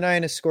Gemini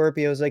and a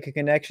Scorpio is like a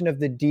connection of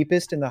the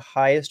deepest and the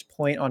highest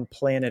point on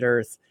planet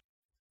Earth.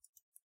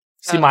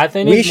 See, my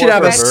thing We is should more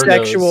have for a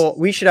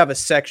Virgos.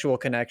 sexual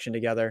connection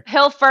together.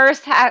 He'll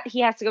first he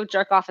has to go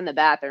jerk off in the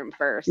bathroom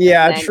first.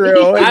 Yeah, and then-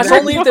 true. That's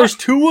only if there's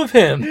 2 of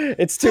him.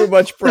 It's too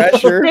much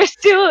pressure. There's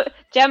 2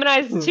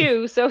 Gemini's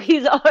too, so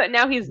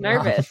now he's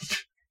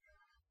nervous.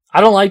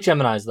 I don't like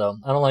Geminis though.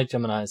 I don't like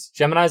Geminis.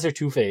 Geminis are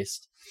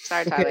two-faced.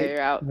 Sorry, Tyler, Okay.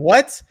 you're out.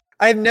 What?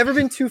 I've never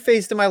been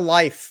two-faced in my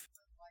life.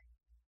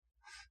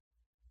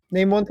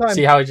 Name one time.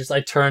 See how he just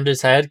like turned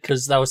his head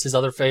because that was his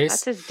other face.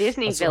 That's his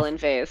Disney That's villain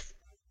face.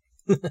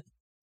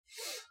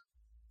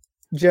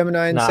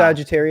 Gemini and Nah.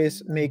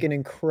 Sagittarius make an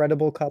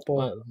incredible couple.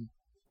 Uh,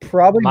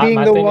 Probably my- being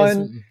my the thing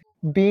one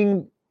is-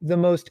 being the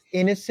most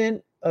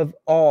innocent of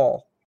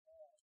all.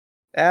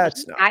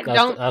 That's not. I That's-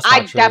 don't. that's I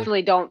not true.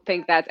 definitely don't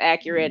think that's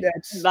accurate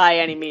That's, by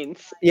any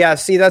means. yeah,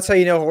 see, that's how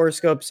you know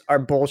horoscopes are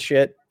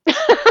bullshit.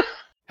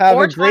 Have a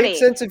 420. great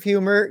sense of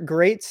humor,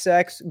 great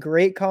sex,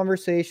 great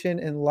conversation,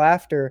 and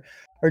laughter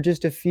are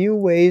just a few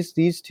ways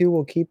these two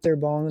will keep their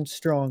bond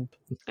strong.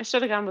 I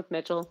should have gone with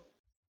Mitchell.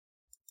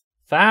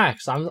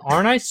 Facts.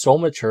 Aren't I so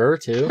mature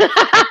too?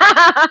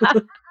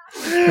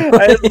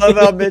 I just love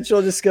how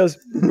Mitchell just goes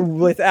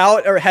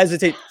without or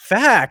hesitate.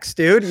 Facts,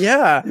 dude.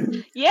 Yeah.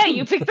 Yeah,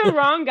 you picked the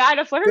wrong guy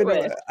to flirt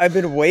with. I've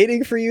been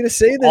waiting for you to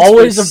say this.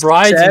 Always for a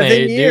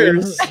bridesmaid, 7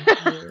 years.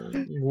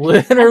 dude.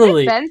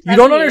 Literally. been You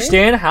don't 7 years?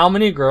 understand how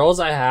many girls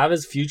I have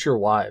as future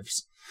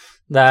wives.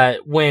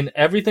 That when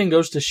everything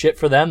goes to shit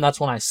for them, that's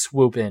when I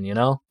swoop in, you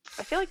know?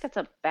 I feel like that's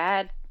a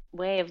bad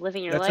way of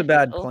living your That's life. a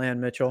bad Mitchell. plan,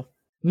 Mitchell.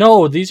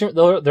 No,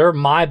 they're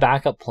my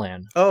backup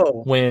plan.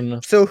 Oh,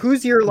 When so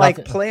who's your like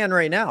Nothing. plan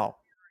right now?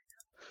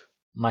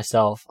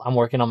 myself, I'm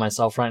working on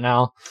myself right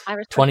now. I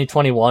respect,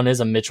 2021 is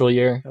a Mitchell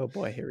year. Oh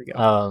boy, here we go.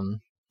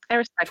 I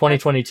respect that.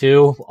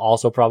 2022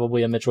 also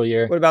probably a Mitchell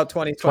year. What about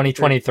 2020?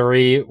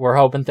 2023, we're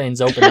hoping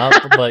things open up,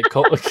 but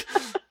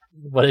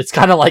but it's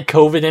kind of like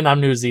COVID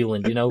in New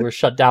Zealand. You know, we're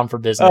shut down for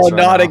business. Oh, right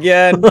not now.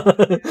 again.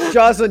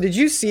 Jocelyn, did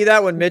you see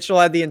that when Mitchell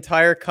had the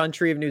entire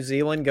country of New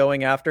Zealand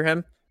going after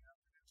him?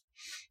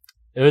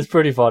 It was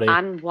pretty funny.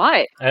 On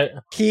what?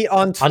 He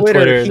on On Twitter,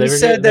 Twitter, he they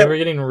said were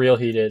getting real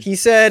heated. he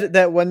said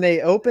that when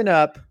they open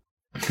up,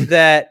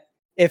 that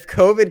if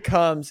COVID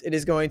comes, it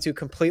is going to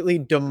completely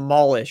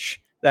demolish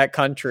that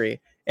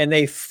country, and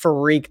they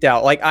freaked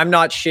out. Like, I'm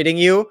not shitting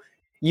you.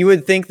 You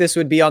would think this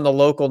would be on the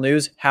local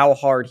news. How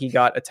hard he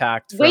got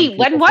attacked. from Wait,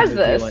 when people from was New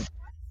this? Zealand.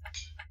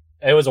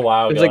 It was a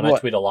while It was ago, like, and I what,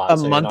 tweet a lot. a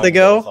so you're month not gonna be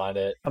ago? able to find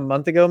it. A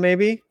month ago,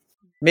 maybe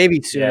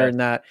sooner Yeah. than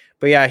that.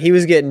 But yeah, he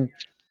was getting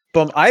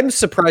bummed. I'm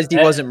surprised he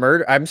Eh. wasn't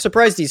murdered. I'm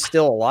surprised he's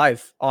still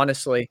alive.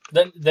 Honestly,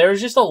 Then there's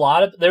just a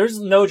lot of there's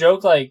no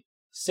joke like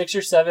 6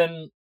 or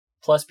 7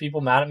 plus people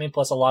mad at me,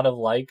 plus a lot of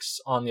likes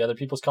on the other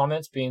people's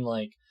comments, being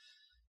like,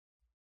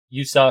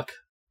 "You suck,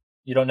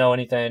 you don't know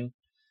anything,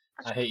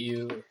 I hate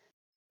you,"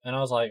 and I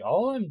was like,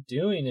 all I'm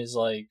doing is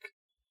like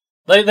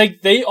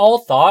they all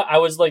thought I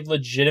was like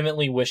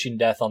legitimately wishing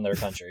death on their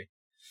country.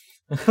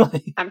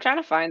 Like, I'm trying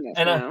to find this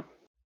And, now.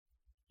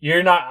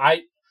 you're not.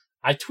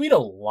 I tweet a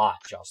lot,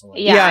 Jocelyn.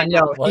 Yeah, I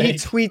know. no, he Like-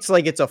 tweets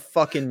like it's a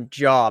fucking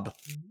job.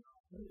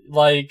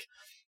 Like,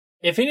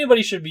 if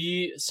anybody should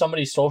be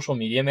somebody's social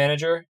media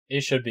manager,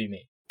 it should be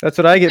me. That's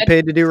what I get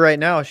paid to do right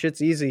now.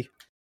 Shit's easy.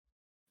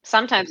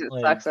 Sometimes it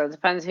Like- sucks, though. It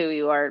depends who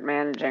you are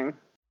managing.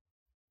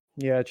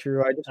 Yeah,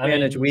 true. I just I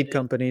manage mean, weed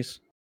companies.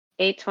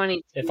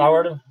 820. If I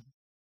were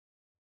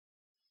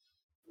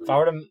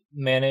to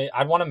manage,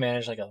 I'd want to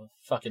manage like a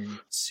fucking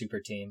super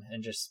team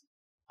and just,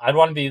 I'd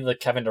want to be the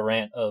Kevin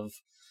Durant of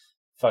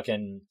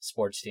fucking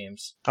sports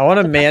teams. I want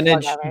to That's the best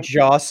manage plug ever.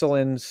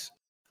 Jocelyn's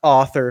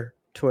author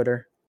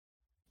Twitter.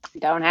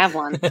 Don't have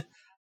one.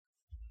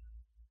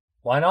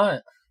 Why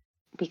not?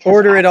 Because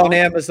Order it on don't-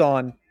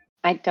 Amazon.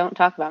 I don't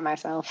talk about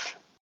myself.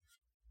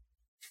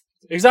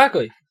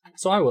 Exactly.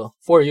 So I will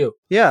for you.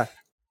 Yeah.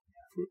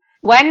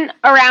 When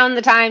around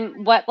the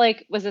time, what,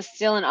 like, was this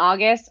still in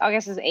August?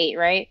 August is 8,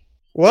 right?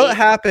 What Yeah.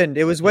 happened?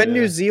 It was when Yeah.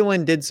 New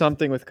Zealand did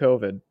something with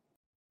COVID.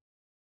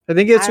 I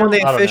think it's when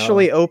they I don't know.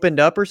 officially opened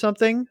up or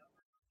something.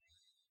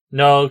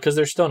 No, because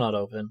they're still not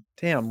open.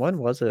 Damn, when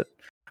was it?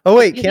 Oh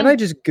wait, You can can- I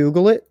just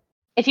Google it?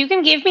 If you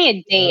can give me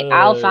a date,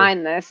 I'll Uh,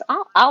 find this.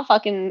 I'll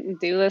fucking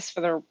do this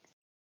for the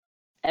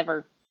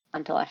ever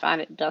until I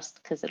find it,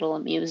 just because it'll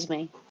amuse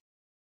me.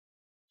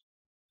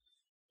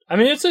 I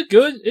mean, it's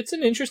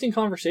an interesting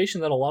conversation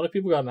that a lot of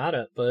people got mad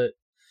at, but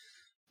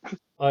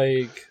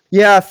like,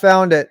 Yeah, I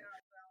found it.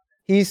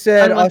 He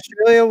said I'm like-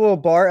 Australia will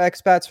bar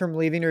expats from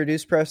leaving to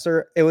reduce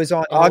pressure. It was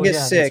on oh,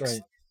 August yeah, that's 6th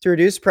right. to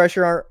reduce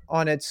pressure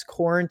on its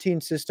quarantine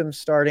system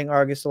starting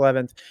August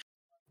 11th.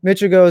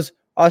 Mitchell goes,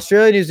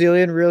 Australia, New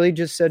Zealand really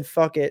just said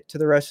fuck it to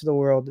the rest of the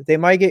world. They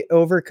might get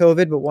over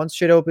COVID, but once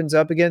shit opens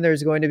up again,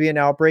 there's going to be an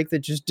outbreak that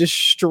just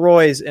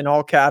destroys, in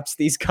all caps,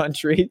 these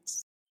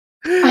countries.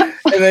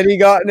 And then he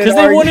got in an Because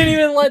they argu- wouldn't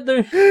even let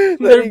their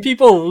then, he,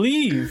 people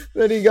leave.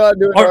 then he got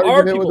into an Our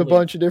argument with people a did.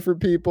 bunch of different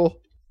people.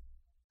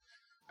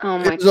 Oh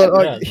my It was on-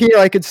 god. God. Here,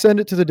 I could send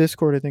it to the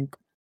Discord, I think.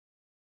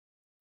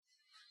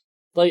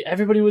 Like,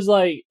 everybody was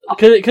like,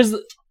 because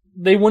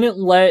they wouldn't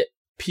let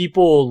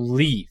people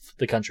leave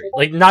the country.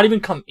 Like, not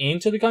even come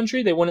into the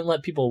country. They wouldn't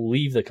let people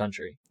leave the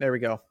country. There we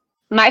go.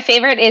 My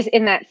favorite is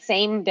in that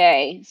same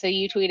day. So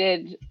you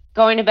tweeted,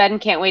 going to bed and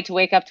can't wait to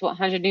wake up to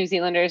 100 New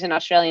Zealanders and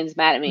Australians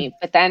mad at me.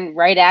 But then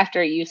right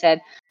after you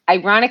said,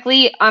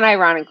 ironically,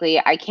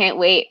 unironically, I can't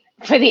wait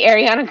for the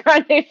Ariana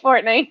Grande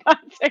Fortnite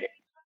concert.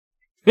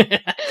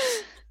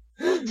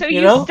 So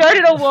you, know?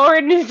 started a war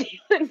in New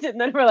Zealand, and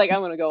then we're like, I'm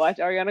going to go watch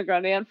Ariana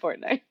Grande on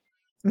Fortnite.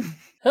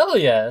 Hell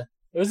yeah.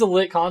 It was a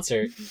lit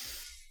concert.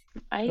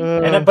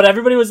 But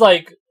everybody was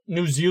like,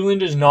 New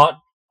Zealand is not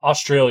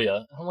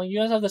Australia. I'm like, you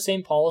guys have the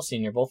same policy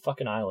and you're both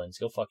fucking islands.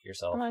 Go fuck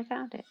yourself. I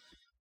found it.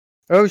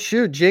 Oh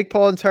shoot, Jake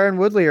Paul and Tyron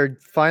Woodley are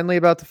finally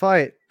about to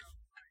fight.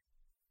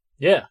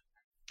 Yeah.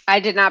 I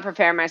did not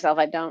prepare myself.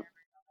 I don't.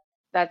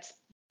 That's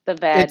the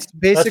bad. It's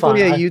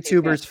basically fine. a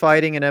YouTuber's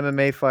fighting an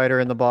MMA fighter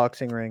in the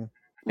boxing ring.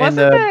 And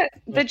Wasn't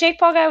the Jake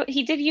Paul guy?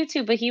 He did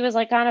YouTube, but he was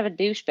like kind of a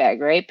douchebag,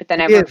 right? But then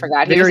He everyone is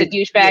forgot he was a very-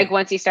 douchebag yeah.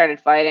 once he started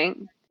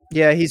fighting.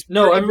 Yeah, he's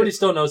No, pretty- everybody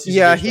still knows he's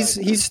yeah, a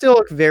douchebag. he's still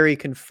a very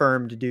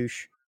confirmed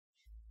douche.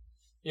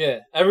 Yeah,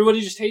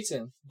 everybody just hates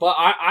him. But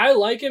I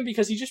like him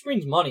because he just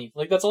brings money.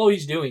 Like, that's all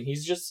he's doing.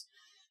 He's just,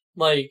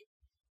 like,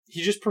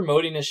 he's just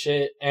promoting his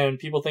shit, and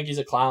people think he's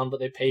a clown, but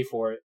they pay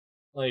for it.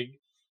 Like,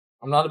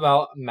 I'm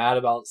not mad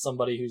about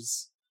somebody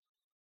who's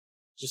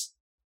just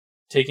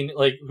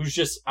who's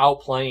just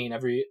outplaying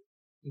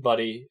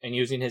everybody and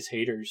using his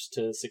haters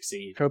to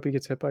succeed. Hope he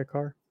gets hit by a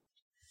car.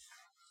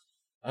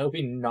 I hope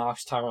he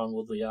knocks Tyron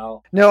Woodley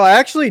out. No, I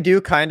actually do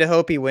kind of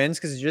hope he wins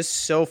because he's just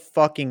so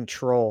fucking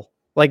troll.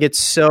 Like it's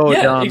so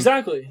yeah, dumb.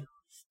 exactly.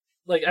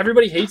 Like,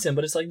 everybody hates him,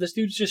 but it's like, this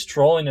dude's just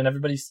trolling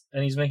and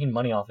he's making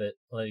money off it.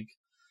 Like,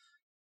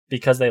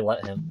 because they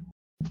let him.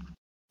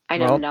 I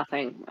know Well-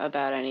 nothing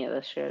about any of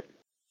this shit.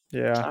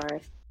 Yeah,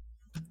 Sorry.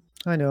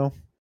 I know.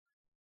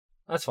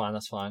 That's fine,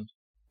 that's fine.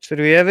 So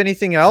do we have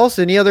anything else?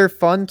 Any other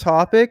fun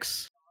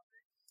topics?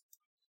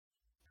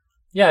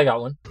 Yeah, I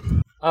got one.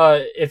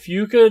 If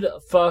you could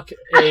fuck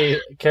a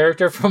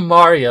character from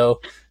Mario,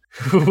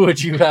 who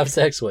would you have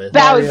sex with?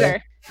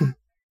 Bowser.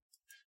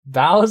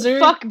 Bowser?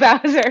 Fuck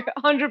Bowser.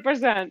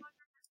 100%.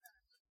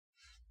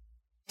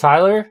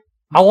 Tyler?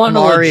 I want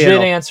Mario. a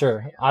legit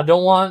answer. I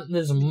don't want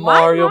this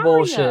Mario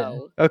bullshit.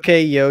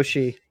 Okay,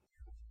 Yoshi.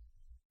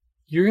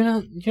 You're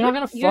not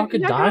gonna fuck a you're not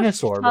gonna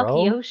dinosaur, fuck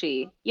bro.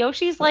 Yoshi.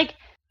 Yoshi's like,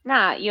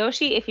 nah,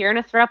 Yoshi, if you're in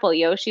a throuple,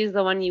 Yoshi's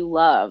the one you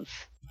love.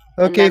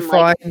 And Okay, then,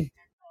 like- fine.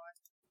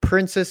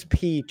 Princess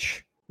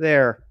Peach.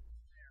 There.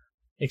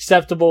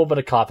 Acceptable, but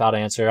a cop-out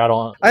answer. I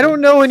I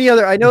don't know any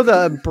other. I know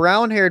the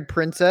brown-haired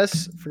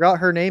princess. Forgot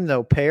her name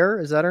though. Pear,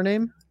 is that her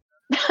name?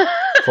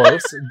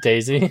 Close.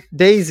 Daisy.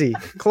 Daisy.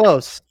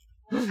 Close.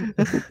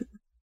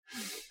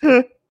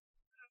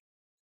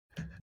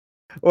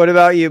 What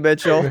about you,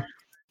 Mitchell?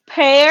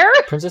 Pear?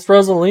 Princess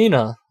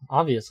Rosalina,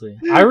 obviously.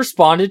 I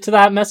responded to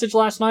that message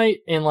last night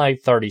in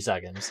like 30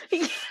 seconds.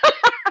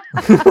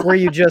 Were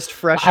you just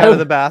fresh out of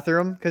the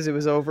bathroom because it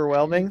was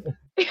overwhelming?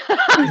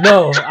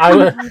 No,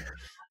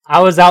 I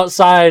was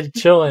outside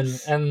chilling,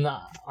 and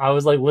I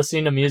was like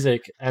listening to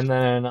music, and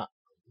then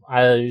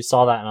I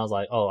saw that, and I was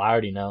like, "Oh, I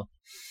already know."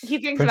 He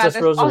thinks Princess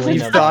about this all the Rosalina.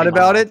 You've time. thought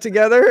about it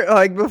together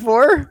like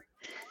before?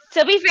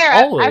 To be fair,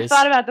 I've Always.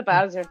 thought about the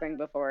Bowser thing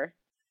before.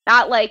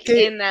 Not like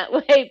Okay, in that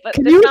way, but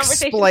Can this you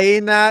conversation.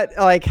 explain that?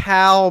 Like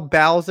how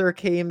Bowser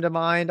came to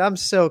mind? I'm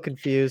so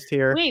confused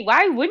here. Wait,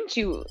 why wouldn't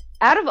you?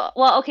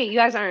 Well, okay, you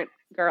guys aren't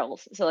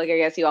girls, so like I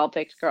guess you all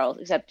picked girls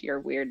except your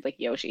weird like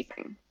Yoshi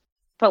thing.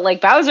 But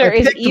like Bowser I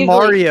is picked easily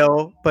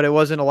Mario, but it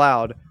wasn't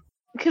allowed.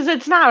 because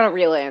it's not a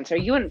real answer.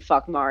 You wouldn't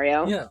fuck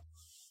Mario. Yeah.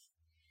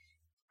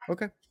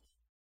 Okay.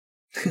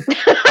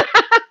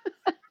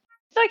 I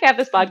feel like half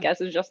this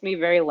podcast is just me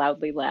very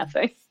loudly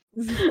laughing.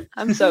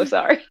 I'm so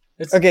sorry.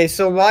 It's, Okay,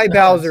 so why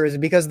Bowser? Is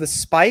it because the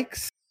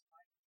spikes?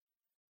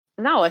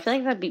 No, I feel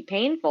like that'd be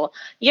painful.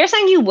 You're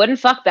saying you wouldn't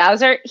fuck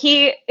Bowser?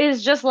 He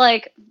is just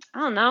like, I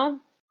don't know.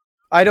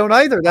 I don't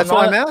either. That's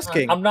why I'm not-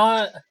 asking. I'm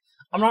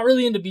not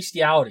really into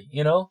bestiality,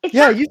 you know? It's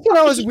Yeah, not- you thought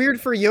I was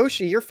weird for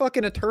Yoshi. You're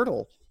fucking a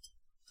turtle.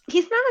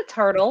 He's not a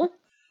turtle.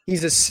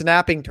 He's a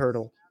snapping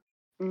turtle.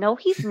 No,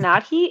 he's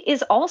not. He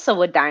is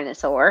also a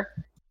dinosaur.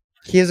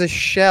 He has a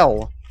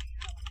shell.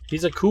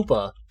 He's a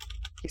Koopa.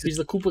 He's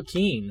the Koopa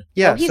King.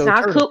 Yeah, No, he's so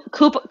not. turtle.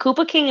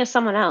 Koopa King is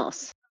someone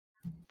else.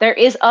 There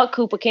is a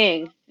Koopa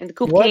King, and the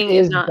Koopa What King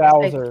is is not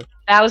Bowser?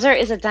 Bowser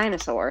is a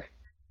dinosaur.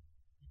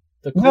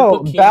 The Koopa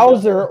No, King.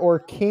 Bowser or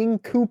King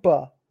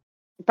Koopa.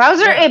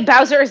 Bowser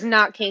is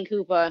not King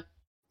Koopa.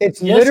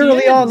 It's Yes, he literally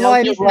is. No,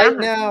 online he's right not.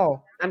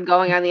 now. I'm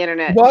going on the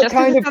internet. What Just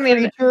 'cause kind it's of on the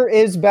internet- creature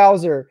is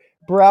Bowser?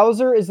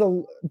 Bowser is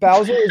the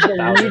Bowser.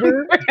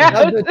 leader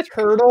of the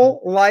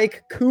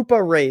turtle-like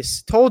Koopa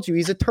race. Told you,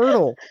 he's a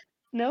turtle.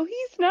 No,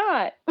 he's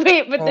not.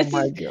 Wait, but Oh this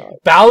my is god.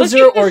 Bowser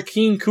Look at or this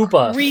King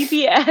Koopa?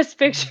 creepy ass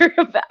picture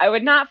of that. I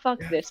would not fuck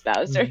this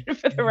Bowser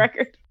for the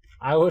record.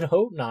 I would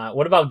hope not.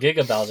 What about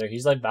Giga Bowser?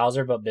 He's like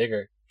Bowser but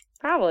bigger.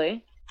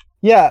 Probably.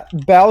 Yeah,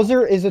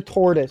 Bowser is a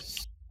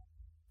tortoise.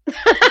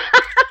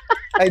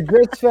 I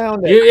just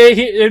found it.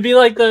 It'd be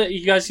like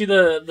you guys see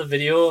the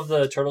video of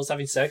the turtles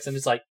having sex, and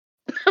it's like,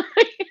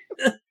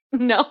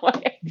 No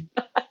way.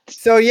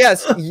 So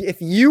yes, if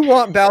you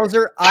want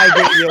Bowser, I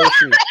get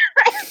Yoshi.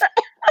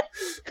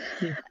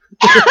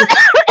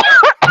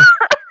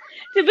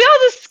 Did we all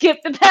just skip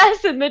the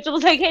past? And Mitchell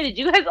was like, "Hey, did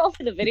you guys all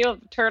see the video of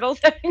the turtles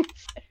having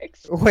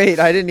sex?" Wait,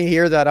 I didn't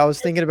hear that. I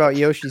was thinking about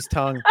Yoshi's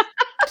tongue.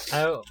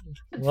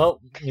 well,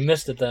 you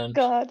missed it then.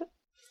 God.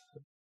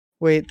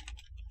 Wait,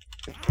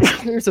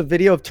 there's a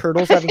video of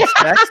turtles having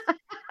sex?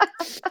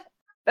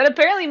 That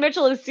apparently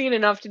Mitchell has seen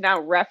enough to now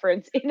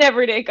reference in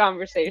everyday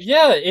conversation.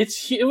 Yeah,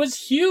 it was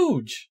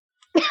huge.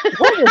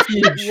 What was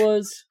huge? It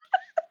was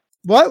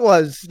What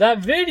was? that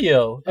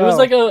video. It was Oh.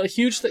 like a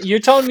huge. You're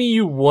telling me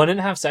you wouldn't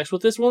have sex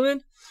with this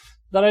woman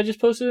that I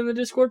just posted in the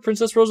Discord,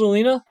 Princess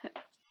Rosalina?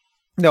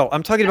 No,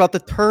 I'm talking about the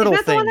turtle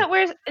Isn't that the one thing. that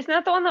wears? Isn't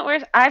that the one that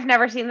wears? I've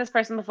never seen this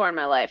person before in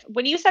my life.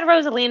 When you said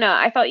Rosalina,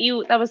 I thought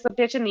that was the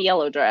bitch in the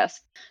yellow dress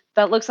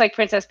that looks like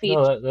Princess Peach.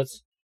 No,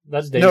 that's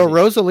Daisy. No,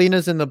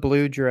 Rosalina's in the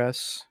blue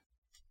dress.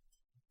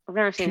 I've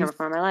never seen her she's-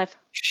 before in my life.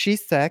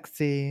 She's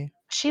sexy.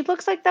 She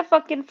looks like the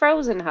fucking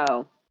Frozen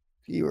hoe.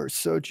 You are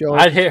so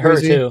jealous. I'd hit her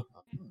Rosie. too.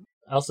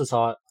 Elsa's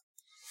hot.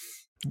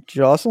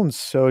 Jocelyn's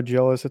so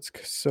jealous. It's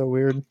so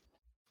weird.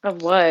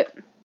 Of what?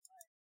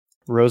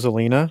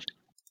 Rosalina?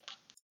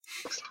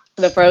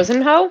 The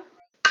Frozen hoe?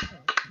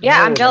 Yeah,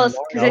 No, I'm jealous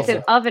no, because it's an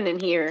Elsa. oven in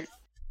here,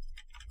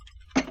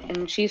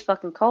 and she's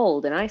fucking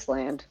cold in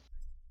Iceland.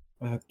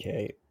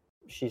 Okay,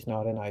 she's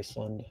not in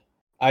Iceland.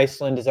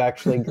 Iceland is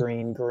actually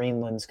green.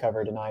 Greenland's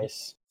covered in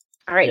ice.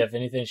 All right, Yeah, if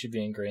anything, she'd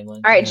be in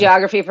Greenland. all right, yeah.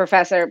 geography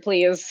professor,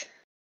 please.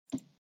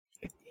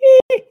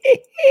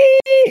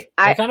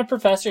 I- What kind of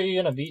professor are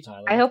you gonna be,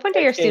 Tyler? I hope one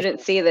day your Okay.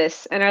 students see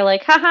this and are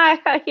like, haha,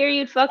 I hear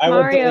you'd fuck I will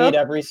Mario. delete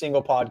every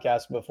single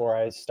podcast before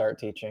I start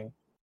teaching.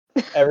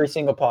 Every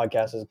single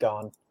podcast is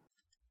gone.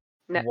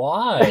 No.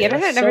 Why? The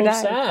internet That's never so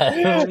dies.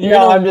 sad. You're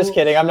No, the- I'm just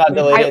kidding. I'm not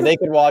deleting I- it. They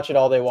could watch it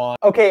all they want.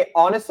 Okay,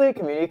 honestly, at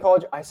community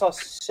college, I saw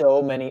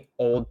so many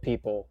old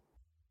people.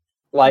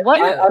 Like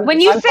What? When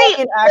you I'm say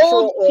talking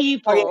actual old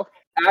people,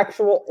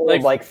 actual old,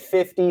 Like- like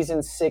 50s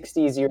and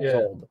 60s years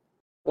Yeah. old,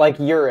 like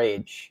your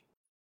age.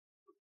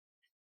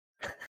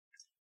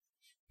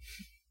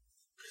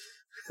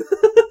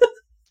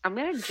 I'm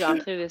gonna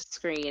jump through this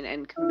screen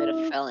and commit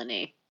a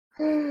felony.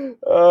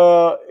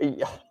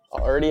 Yeah,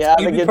 already have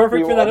You'd be against perfect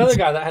you for that once. other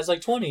guy that has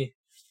like 20.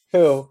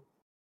 Who?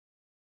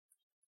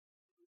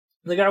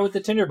 The guy with the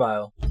Tinder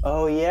bio.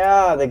 Oh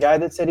yeah, the guy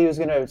that said he was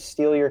gonna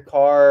steal your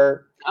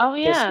car. Oh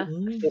yeah,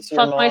 Kiss your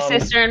fuck my mom.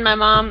 sister and my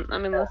mom. I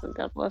mean, listen,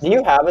 God bless. Do you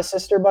them. have a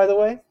sister, by the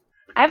way?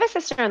 I have a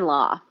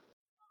sister-in-law.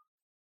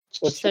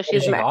 What's So she- she's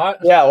Is she ma- hot?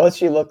 Yeah, what's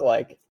she look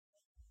like?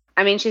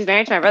 I mean, she's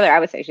married to my brother. I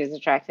would say she's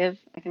attractive.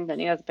 I can send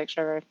you guys a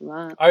picture of her if you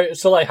want. All right,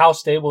 so like, how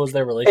stable is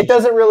their relationship? It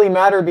doesn't really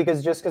matter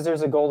because just because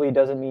there's a goalie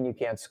doesn't mean you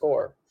can't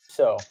score.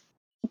 So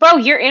Bro,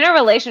 you're in a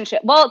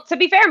relationship. Well, to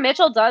be fair,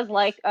 Mitchell does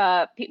like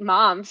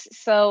moms.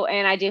 So,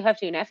 and I do have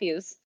 2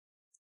 nephews.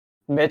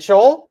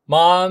 Mitchell,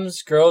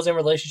 Moms, girls in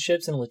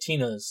relationships, and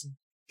Latinas.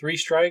 3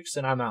 strikes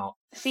and I'm out.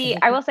 See,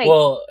 I will say.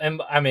 Well,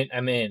 I'm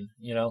in,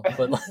 you know.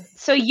 But like,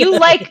 So you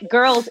like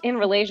girls in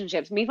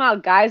relationships?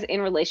 Meanwhile, guys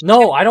in relationships.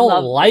 no, I don't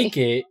love like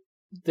me. it.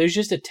 There's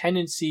just a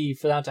tendency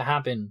for that to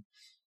happen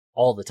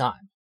all the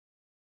time,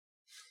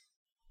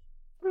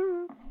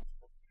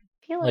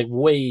 I feel like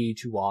way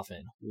too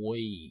often.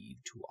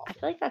 I feel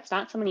like that's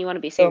not someone you want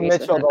to be So, serious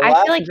Mitchell, with. the I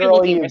last feel like you're girl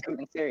looking you- for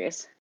something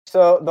serious.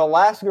 So the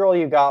last girl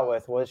you got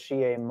with, was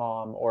she a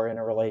mom or in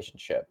a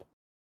relationship?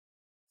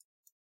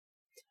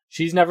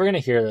 She's never gonna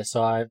hear this,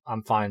 so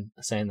I'm fine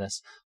saying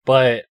this.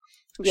 But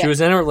Yeah. she was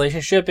in a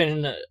relationship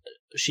and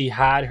she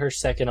had her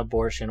second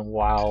abortion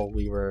while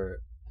we were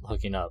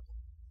hooking up.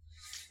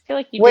 I feel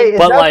like you Wait, did. is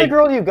But, that like- the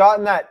girl you got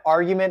in that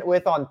argument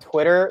with on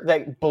Twitter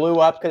that blew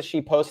up because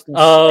she posted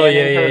Oh, spamming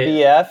yeah, her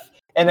yeah. BF?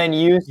 And then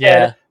you said,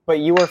 Yeah. but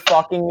you were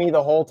fucking me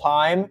the whole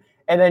time?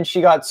 And then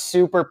she got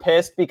super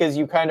pissed because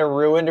you kind of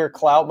ruined her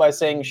clout by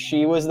saying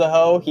she was the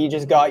hoe. He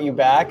just got you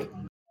back.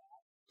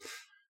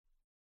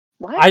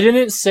 What? I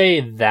didn't say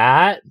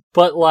that,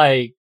 but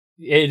like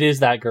it is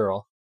that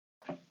girl.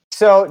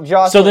 So,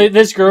 Jocelyn, So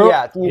this girl,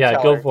 yeah, you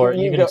tell go her. for it.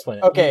 You can go- explain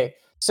it. Okay,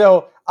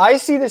 so I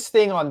see this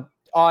thing on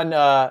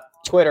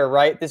Twitter,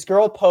 right? This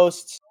girl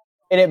posts,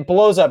 and it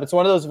blows up. It's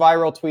one of those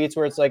viral tweets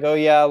where it's like, "Oh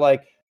yeah,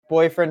 like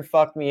boyfriend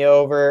fucked me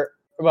over.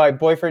 My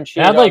boyfriend It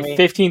cheated had on like me."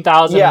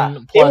 15,000 Yeah,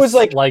 plus it was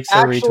like likes or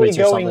actually retweets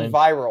or going something.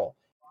 viral.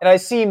 And I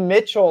see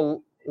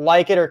Mitchell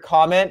like it or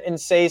comment and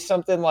say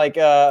something like,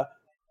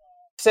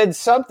 said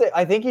something.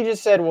 I think he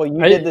just said, "Well, you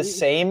did the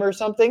same" or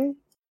something.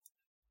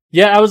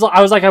 Yeah, I was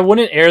like, I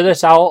wouldn't air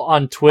this out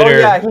on Twitter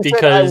yeah, he said, "I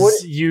because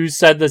wouldn't-" you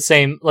said the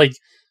same. Like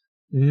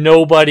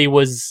nobody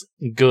was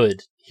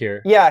good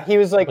here. Yeah, he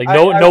was like, Like I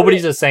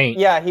nobody's wouldn't-" a saint.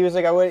 Yeah, he was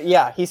like, I would.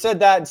 Yeah, he said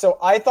that. And so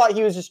I thought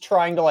he was just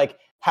trying to like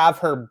have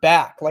her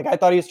back. Like I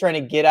thought he was trying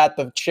to get at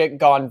the chick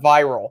gone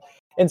viral.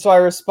 And so I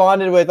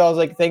responded with, I was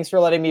like, "Thanks for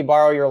letting me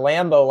borrow your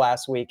Lambo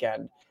last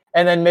weekend."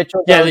 And then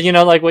Mitchell Yeah, goes, you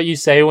know, like what you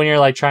say when you're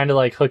like trying to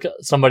like hook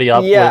somebody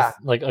up Yeah.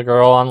 with like a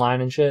girl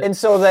online and shit. and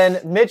so then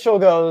Mitchell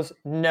goes,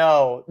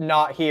 "No,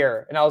 not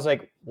here." And I was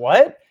like,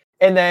 "What?"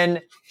 And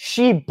then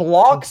she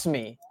blocks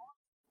me.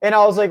 And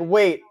I was like,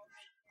 "Wait."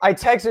 I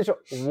text Mitchell,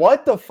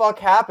 "What the fuck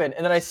happened?"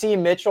 And then I see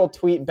Mitchell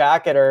tweet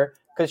back at her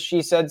because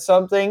she said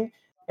something.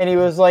 And he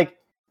was like,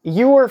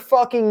 "You were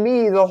fucking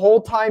me the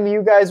whole time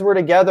you guys were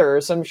together,"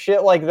 or some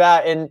shit like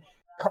that. And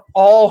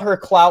all her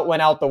clout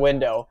went out the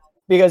window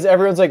because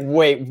everyone's like,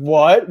 "Wait,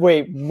 what?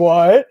 Wait,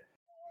 what?"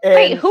 And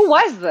Wait, who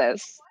was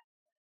this?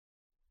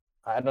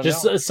 I don't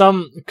Just know.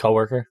 some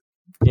coworker,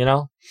 you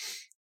know?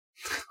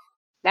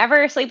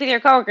 Never sleep with your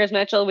coworkers,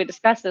 Mitchell. We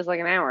discussed this like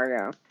an hour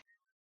ago.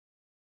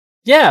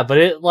 Yeah, but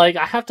it like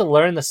I have to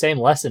learn the same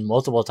lesson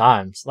multiple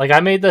times. Like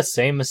I made the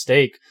same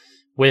mistake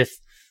with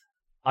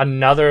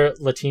another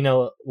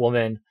Latino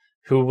woman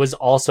who was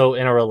also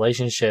in a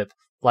relationship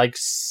like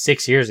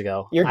 6 years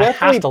ago. You're I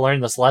definitely- have to learn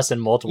this lesson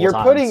multiple You're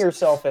times. putting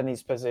yourself in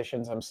these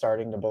positions, I'm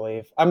starting to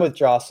believe. I'm with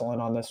Jocelyn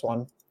on this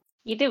one.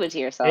 You do it to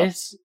yourself.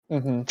 It's,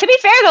 Mm-hmm. To be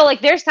fair, though,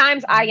 like there's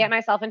times I get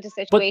myself into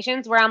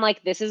situations where I'm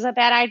like, "This is a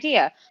bad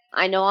idea.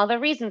 I know all the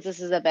reasons this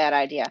is a bad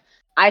idea.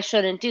 I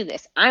shouldn't do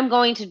this. I'm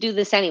going to do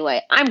this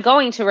anyway. I'm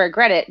going to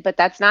regret it, but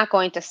that's not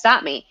going to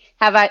stop me.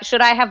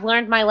 Should I have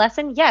learned my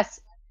lesson? Yes.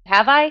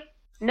 Have I?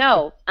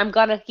 No. I'm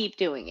gonna keep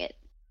doing it.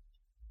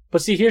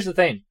 but see, here's the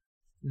thing: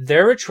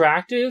 they're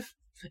attractive,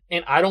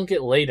 and I don't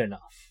get laid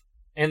enough,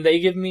 and they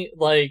give me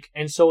like,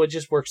 and so it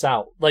just works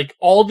out. Like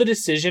all the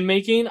decision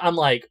making, I'm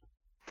like,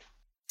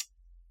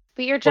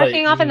 But you're But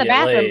jerking you off in can the get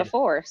bathroom laid.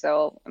 before,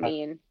 so I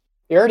mean,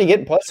 You're already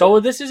getting pleasure. so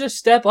this is a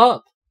step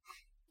up.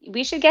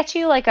 we should get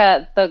you like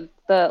the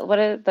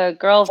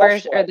girl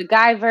version or Fleshlight. the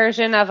guy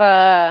version of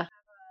a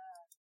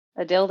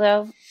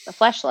dildo, a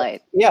fleshlight.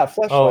 Yeah,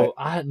 fleshlight. Oh,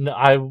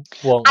 I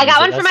won't. I use got it.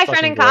 one for That's my friend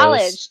fucking in gross.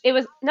 college.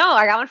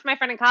 I got one for my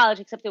friend in college,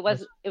 except it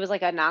was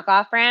like a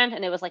knockoff brand,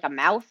 and it was like a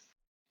mouth.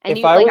 And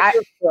If I was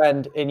your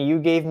friend and you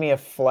gave me a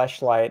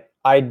fleshlight,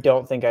 I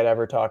don't think I'd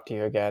ever talk to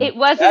you again. it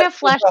wasn't That a is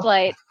the-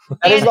 fleshlight.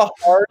 That is and-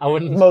 the I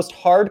wouldn't. most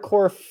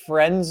hardcore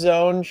friend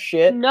zone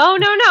shit. No.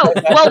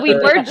 Well, we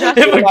were just.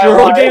 If a my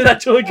girl life. gave that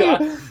to a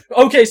guy.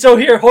 Okay, so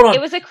here, hold on.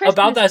 It was a Christmas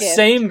About that gift.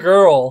 same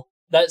girl.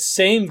 That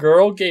same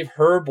girl gave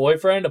her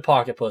boyfriend a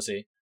pocket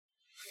pussy.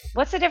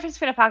 What's the difference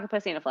between a pocket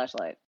pussy and a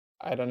fleshlight?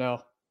 I don't know.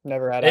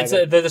 Never had It's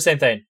either. they're the same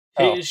thing.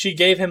 Oh. She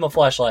gave him a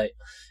flashlight,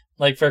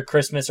 like for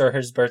Christmas or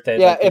his birthday.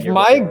 Yeah, like, the if year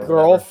my before or whatever.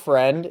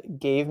 girlfriend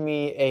gave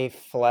me a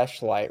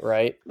fleshlight,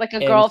 right? Like a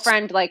And-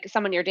 girlfriend, like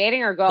someone you're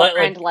dating, or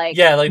girlfriend, like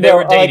yeah, like they No,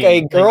 were dating.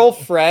 like a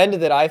girlfriend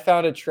that I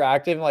found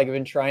attractive, like I've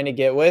been trying to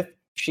get with.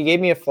 She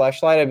gave me a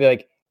fleshlight. I'd be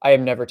like, I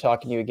am never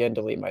talking to you again.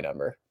 Delete my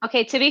number.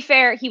 Okay, to be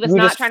fair, he was We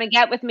not just- trying to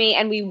get with me,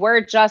 and we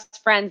were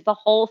just friends. The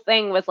whole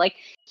thing was like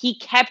he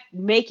kept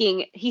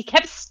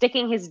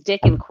sticking his dick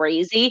in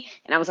crazy,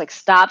 and I was like,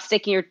 "Stop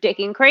sticking your dick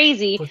in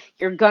crazy.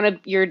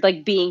 You're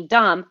like being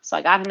dumb." So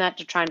I got him that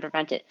to try and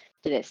prevent it.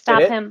 Did it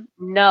stop it? him?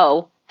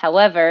 No.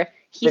 However,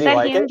 he Did he said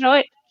like he it?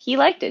 enjoyed. He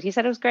liked it. He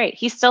said it was great.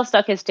 He still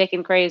stuck his dick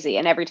in crazy,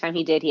 and every time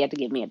he did, he had to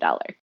give me $1.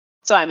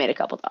 So I made a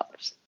couple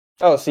dollars.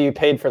 Oh, so you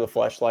paid for the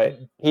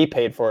fleshlight. He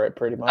paid for it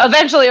pretty much.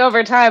 Eventually,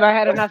 over time, I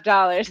had enough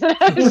dollars that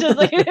I was just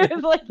like, it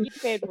was like you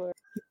paid for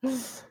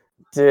it.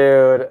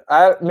 Dude,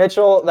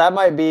 Mitchell, that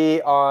might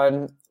be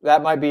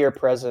your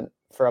present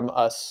from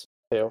us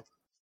too.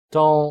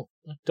 Don't.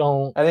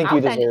 I think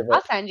you deserve I'll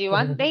it. send you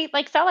one. They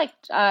like sell like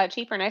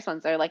cheaper, nice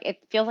ones. They're like, it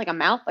feels like a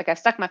mouth. Like I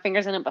stuck my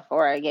fingers in it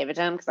before I gave it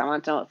to him because I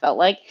wanted to know what it felt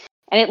like,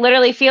 and it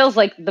literally feels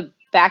like the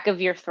back of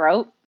your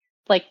throat,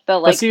 like the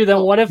like. But see,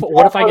 then what if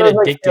I get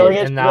addicted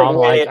and now I'm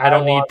like, I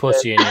don't need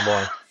pussy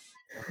anymore?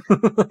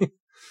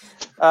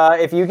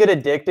 If you get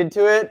addicted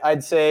to it,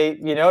 I'd say,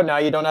 now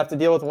you don't have to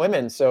deal with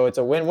women, so it's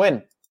a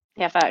win-win.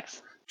 Yeah,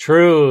 facts.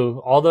 True.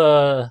 All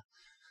the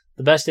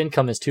best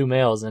income is 2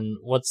 males, and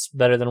what's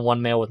better than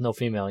 1 male with no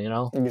female?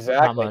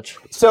 Exactly. Not much.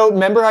 So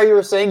remember how you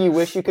were saying you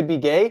wish you could be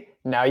gay?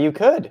 Now you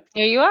could.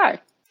 Here you are.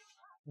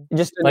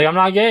 Just like I'm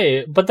not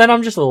gay, but then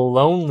I'm just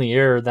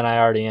lonelier than I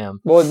already am.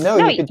 Well, no,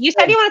 you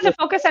said you wanted to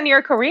focus on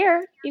your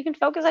career. You can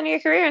focus on your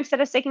career instead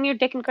of sticking your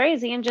dick in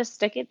crazy and just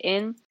stick it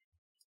in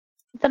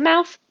the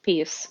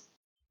mouthpiece.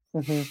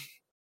 Mm-hmm.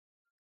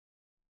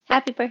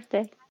 Happy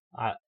birthday.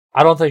 I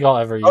don't think I'll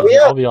ever use it.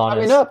 I'll be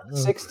honest. Coming up,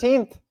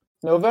 16th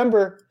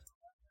November.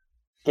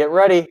 Get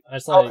ready.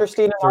 That's Tell like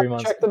Christina 3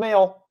 months. Check the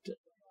mail.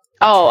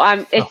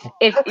 Oh,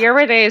 if your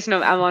birthday is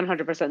I'm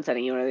 100%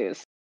 sending you one of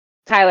these.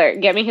 Tyler,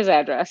 get me his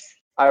address.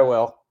 I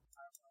will.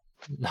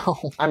 No,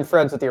 I'm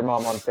friends with your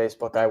mom on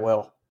Facebook. I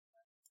will.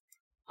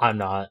 I'm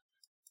not.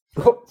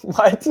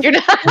 What? You're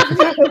not.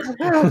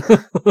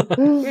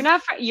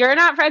 You're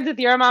not friends with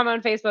your mom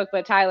on Facebook,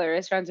 but Tyler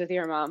is friends with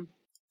your mom.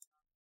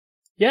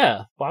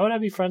 Yeah. Why would I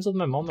be friends with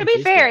my mom? To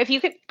be fair, if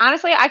you could,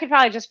 honestly, I could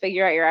probably just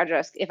figure out your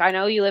address. If I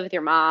know you live with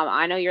your mom,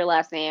 I know your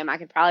last name. I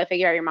could probably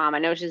figure out your mom. I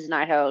know she's in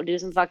Idaho. Do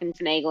some fucking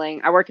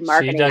finagling. I work in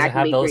marketing. She doesn't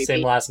have those creepy.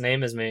 same last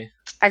name as me.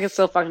 I could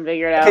still fucking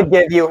figure it I out. could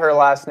give you her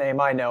last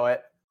name. I know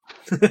it.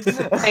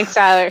 Thanks,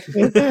 Tyler.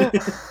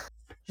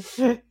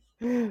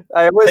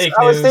 I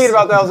was thinking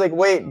about that. I was like,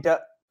 wait.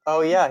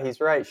 Oh yeah,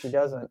 he's right. She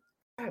doesn't.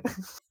 I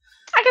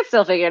could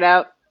still figure it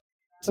out.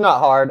 It's not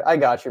hard. I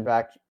got your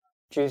back,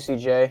 Juicy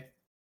J.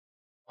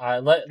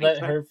 Let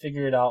her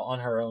figure it out on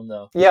her own,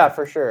 though. Yeah,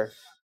 for sure.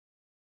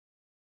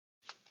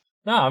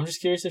 No, I'm just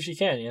curious if she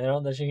can.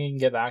 That she can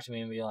get back to me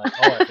and be like,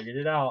 "Oh, I figured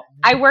it out."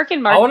 I work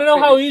in marketing. I want to know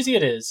how easy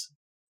it is.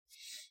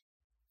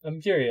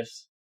 I'm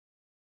curious.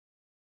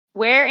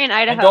 Where in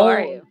Idaho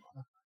are you?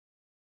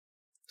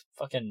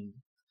 Fucking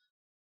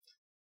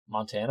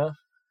Montana.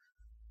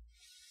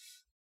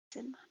 It's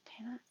in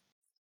Montana.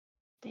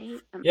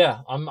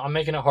 Yeah, I'm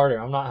making it harder.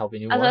 I'm not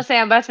helping you. I was gonna say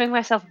I'm about to make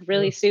myself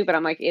really stupid.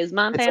 I'm like, is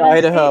Montana?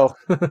 It's Idaho.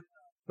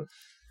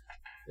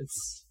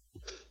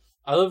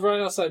 I live right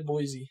outside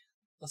Boise.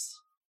 That's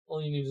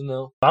all you need to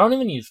know. I don't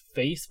even use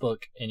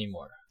Facebook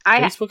anymore.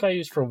 Facebook I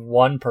use for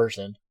one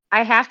person.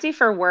 I have to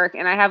for work,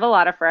 and I have a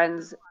lot of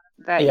friends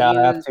that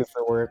I have to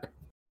for work.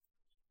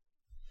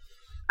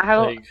 I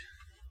have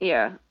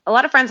a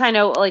lot of friends I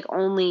know like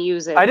only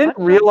use it. I didn't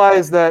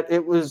realize that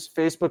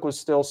Facebook was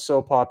still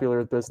so popular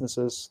with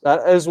businesses.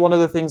 That is one of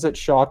the things that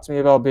shocked me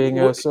about being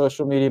a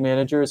social media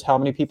manager is how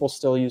many people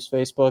still use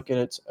Facebook, and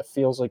it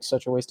feels like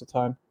such a waste of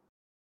time.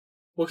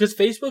 Well, because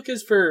Facebook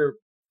is for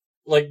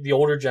like the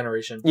older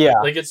generation. Yeah,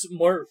 like it's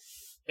more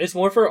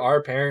for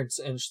our parents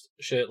and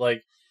shit.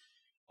 Like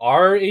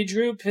our age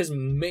group has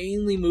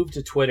mainly moved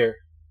to Twitter.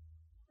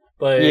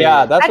 But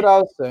yeah, that's what I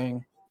was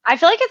saying. I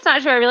feel like it's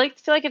not true. I really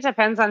feel like it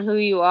depends on who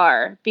you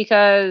are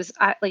because,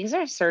 is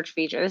there a search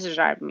feature? This is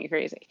driving me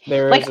crazy.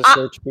 There is a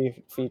search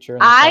feature.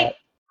 I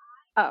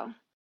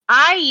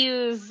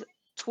use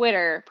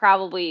Twitter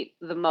probably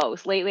the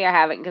most. Lately, I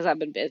haven't because I've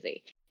been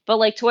busy. But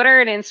like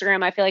Twitter and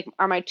Instagram, I feel like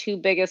are my two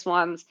biggest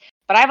ones.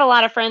 But I have a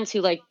lot of friends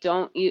who like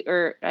don't use,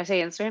 or I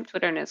say Instagram,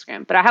 Twitter, and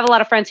Instagram. But I have a lot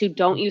of friends who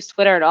don't use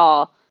Twitter at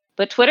all.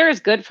 But Twitter is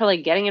good for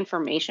like getting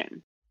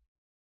information.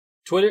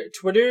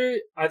 Twitter,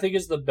 I think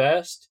is the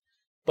best.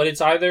 But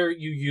it's either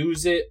you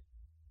use it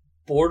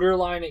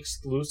borderline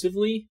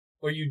exclusively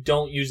or you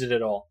don't use it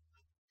at all.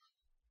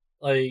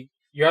 Like,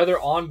 you're either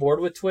on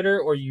board with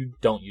Twitter or you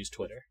don't use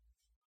Twitter.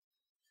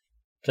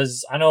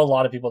 Because I know a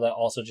lot of people that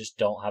also just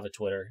don't have a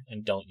Twitter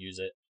and don't use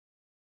it.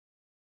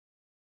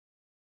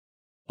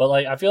 But,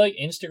 like, I feel like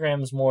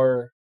Instagram is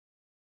more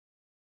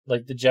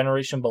like the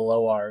generation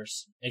below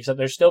ours. Except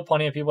there's still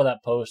plenty of people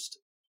that post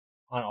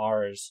on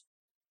ours.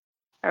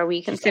 Are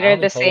we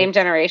considered the same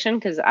generation?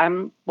 Because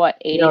I'm,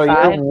 85? No,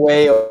 you're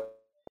way old.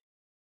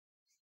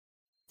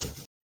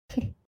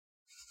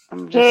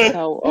 I'm just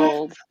so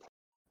old.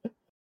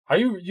 Are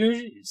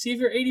you see if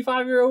you're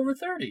 85, you're over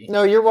 30.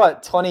 No, you're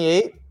what,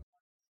 28?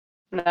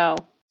 No.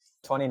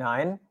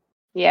 29?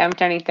 Yeah, I'm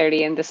turning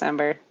 30 in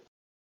December.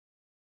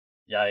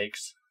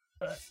 Yikes.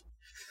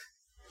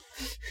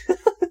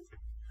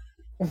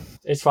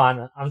 It's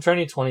fine. I'm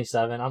turning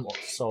 27.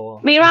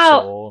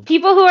 Meanwhile,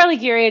 people who are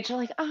like your age are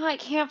like, oh, I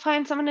can't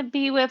find someone to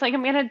be with. Like,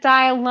 I'm gonna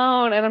die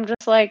alone, and I'm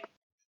just like,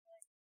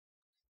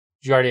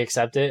 did you already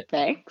accept it?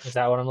 Thanks. Is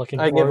that what I'm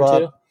looking I forward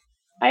to?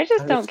 I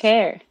just don't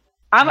care.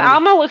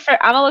 I'm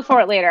gonna look for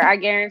it later. I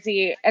guarantee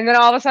you. And then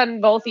all of a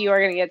sudden, both of you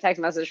are gonna get a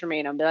text message from me,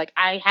 and I'll be like,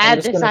 "I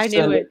had this. I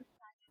knew it."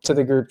 To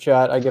the group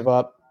chat, I give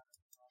up.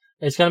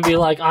 It's gonna be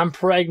like, I'm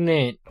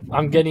pregnant.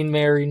 I'm getting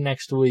married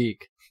next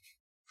week.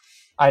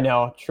 I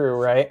know, true,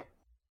 right?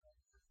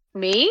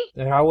 Me?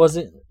 And I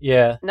wasn't.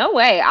 Yeah. No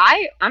way.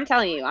 I'm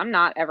telling you, I'm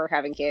not ever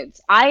having kids.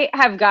 I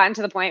have gotten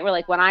to the point where,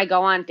 like, when I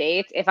go on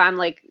dates, if I'm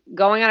like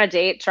going on a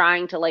date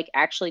trying to like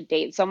actually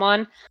date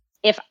someone,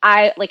 if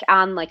I like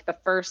on like the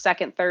first,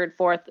 second, third,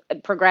 fourth,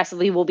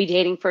 progressively we'll be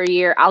dating for a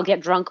year, I'll get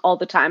drunk all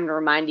the time to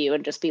remind you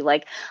and just be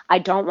like, I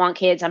don't want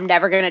kids. I'm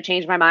never going to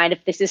change my mind.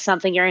 If this is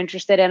something you're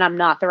interested in, I'm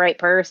not the right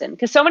person.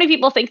 Because so many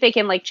people think they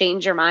can like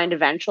change your mind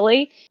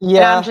eventually.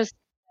 Yeah. And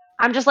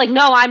I'm just like,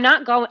 no, I'm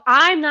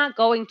not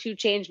going to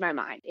change my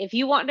mind. If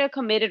you want a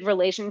committed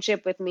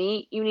relationship with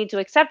me, you need to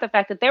accept the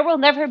fact that there will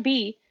never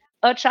be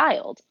a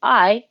child.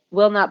 I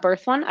will not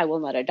birth one. I will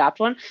not adopt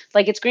one.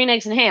 Like, it's green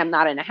eggs and ham,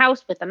 not in a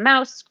house with a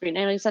mouse. Green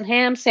eggs and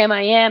ham, Sam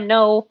I am.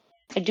 No,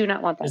 I do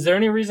not want that. Is there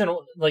any reason,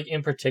 like,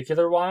 in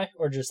particular why?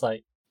 Or just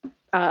like...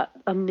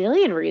 A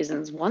million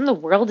reasons. One, the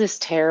world is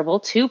terrible.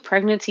 Two,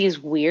 pregnancy is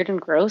weird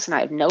and gross, and I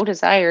have no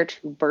desire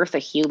to birth a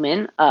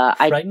human.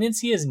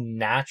 Pregnancy is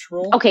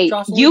natural. Okay,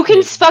 Jocelyn? you can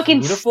It's fucking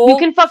beautiful. you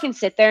can fucking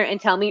sit there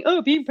and tell me,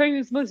 oh, being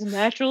pregnant is the most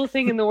natural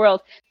thing in the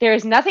world. There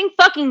is nothing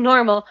fucking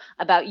normal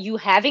about you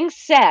having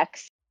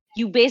sex.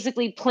 You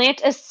basically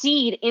plant a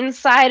seed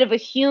inside of a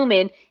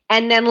human,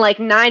 and then like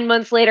 9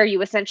 months later,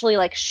 you essentially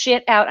like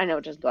shit out. I know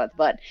it just got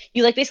but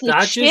you like basically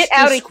That shit just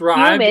out a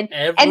described human,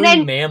 every and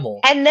then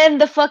mammal. and then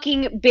the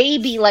fucking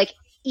baby like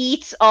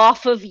eats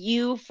off of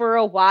you for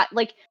a while.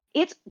 Like,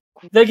 it's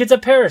Like, it's a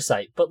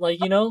parasite, but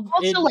like, you know,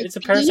 Also, like, it's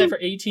a parasite for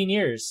 18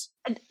 years.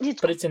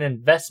 But it's an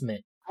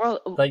investment.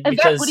 Like,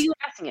 because what are you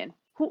investing in?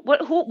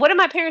 What are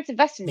my parents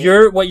investing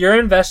in? what you're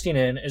investing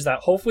in is that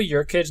hopefully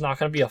your kid's not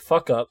going to be a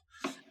fuck up,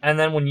 and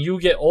then when you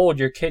get old,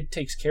 your kid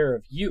takes care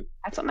of you.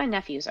 That's what my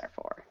nephews are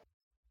for.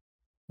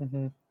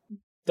 Mm-hmm.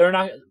 They're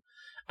not.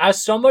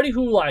 As somebody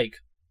who like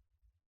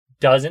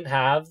doesn't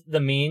have the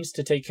means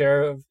to take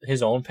care of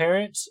his own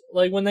parents,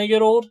 like when they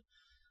get old,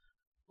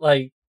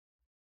 like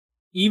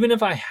even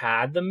if I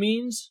had the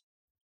means,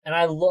 and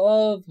I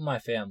love my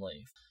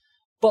family,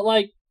 but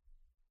like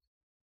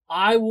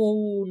I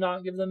will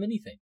not give them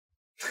anything.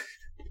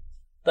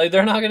 Like,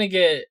 they're not going to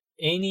get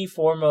any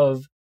form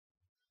of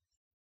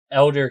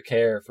elder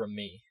care from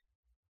me.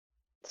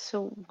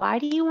 So why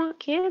do you want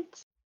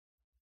kids?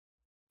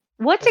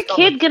 What's a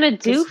kid gonna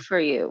do for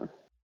you?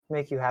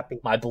 Make you happy.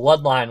 My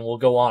bloodline will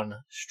go on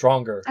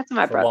stronger That's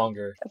my for brother.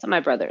 longer. That's what my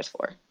brother is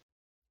for.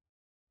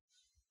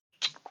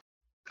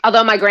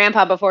 Although my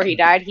grandpa, before he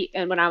died,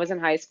 and when I was in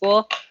high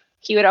school,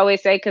 he would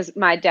always say, because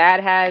my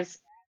dad's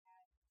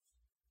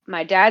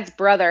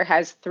brother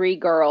has 3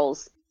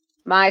 girls.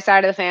 My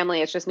side of the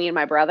family, it's just me and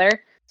my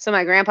brother. So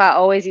my grandpa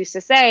always used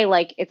to say,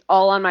 like, it's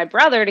all on my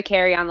brother to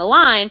carry on the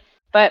line.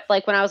 But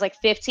like when I was like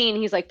 15,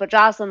 he's like, but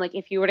Jocelyn, like,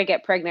 if you were to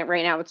get pregnant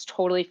right now, it's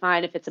totally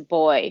fine if it's a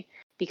boy,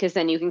 because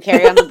then you can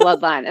carry on the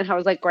bloodline. And I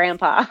was like,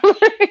 Grandpa,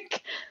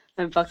 like,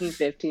 I'm fucking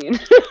 15.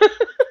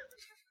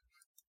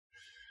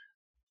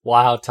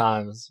 Wild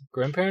times.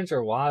 Grandparents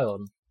are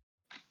wild.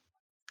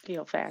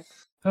 Feel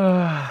facts.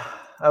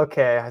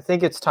 Okay, I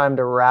think it's time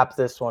to wrap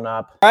this one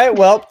up. All right,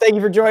 well, thank you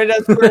for joining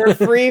us for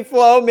Free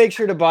Flow. Make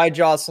sure to buy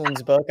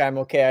Jocelyn's book, I'm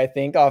Okay, I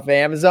Think, off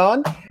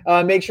Amazon.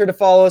 Make sure to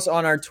follow us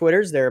on our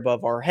Twitters. They're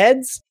above our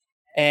heads.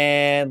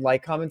 And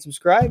like, comment,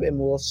 subscribe, and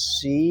we'll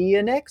see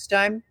you next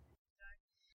time.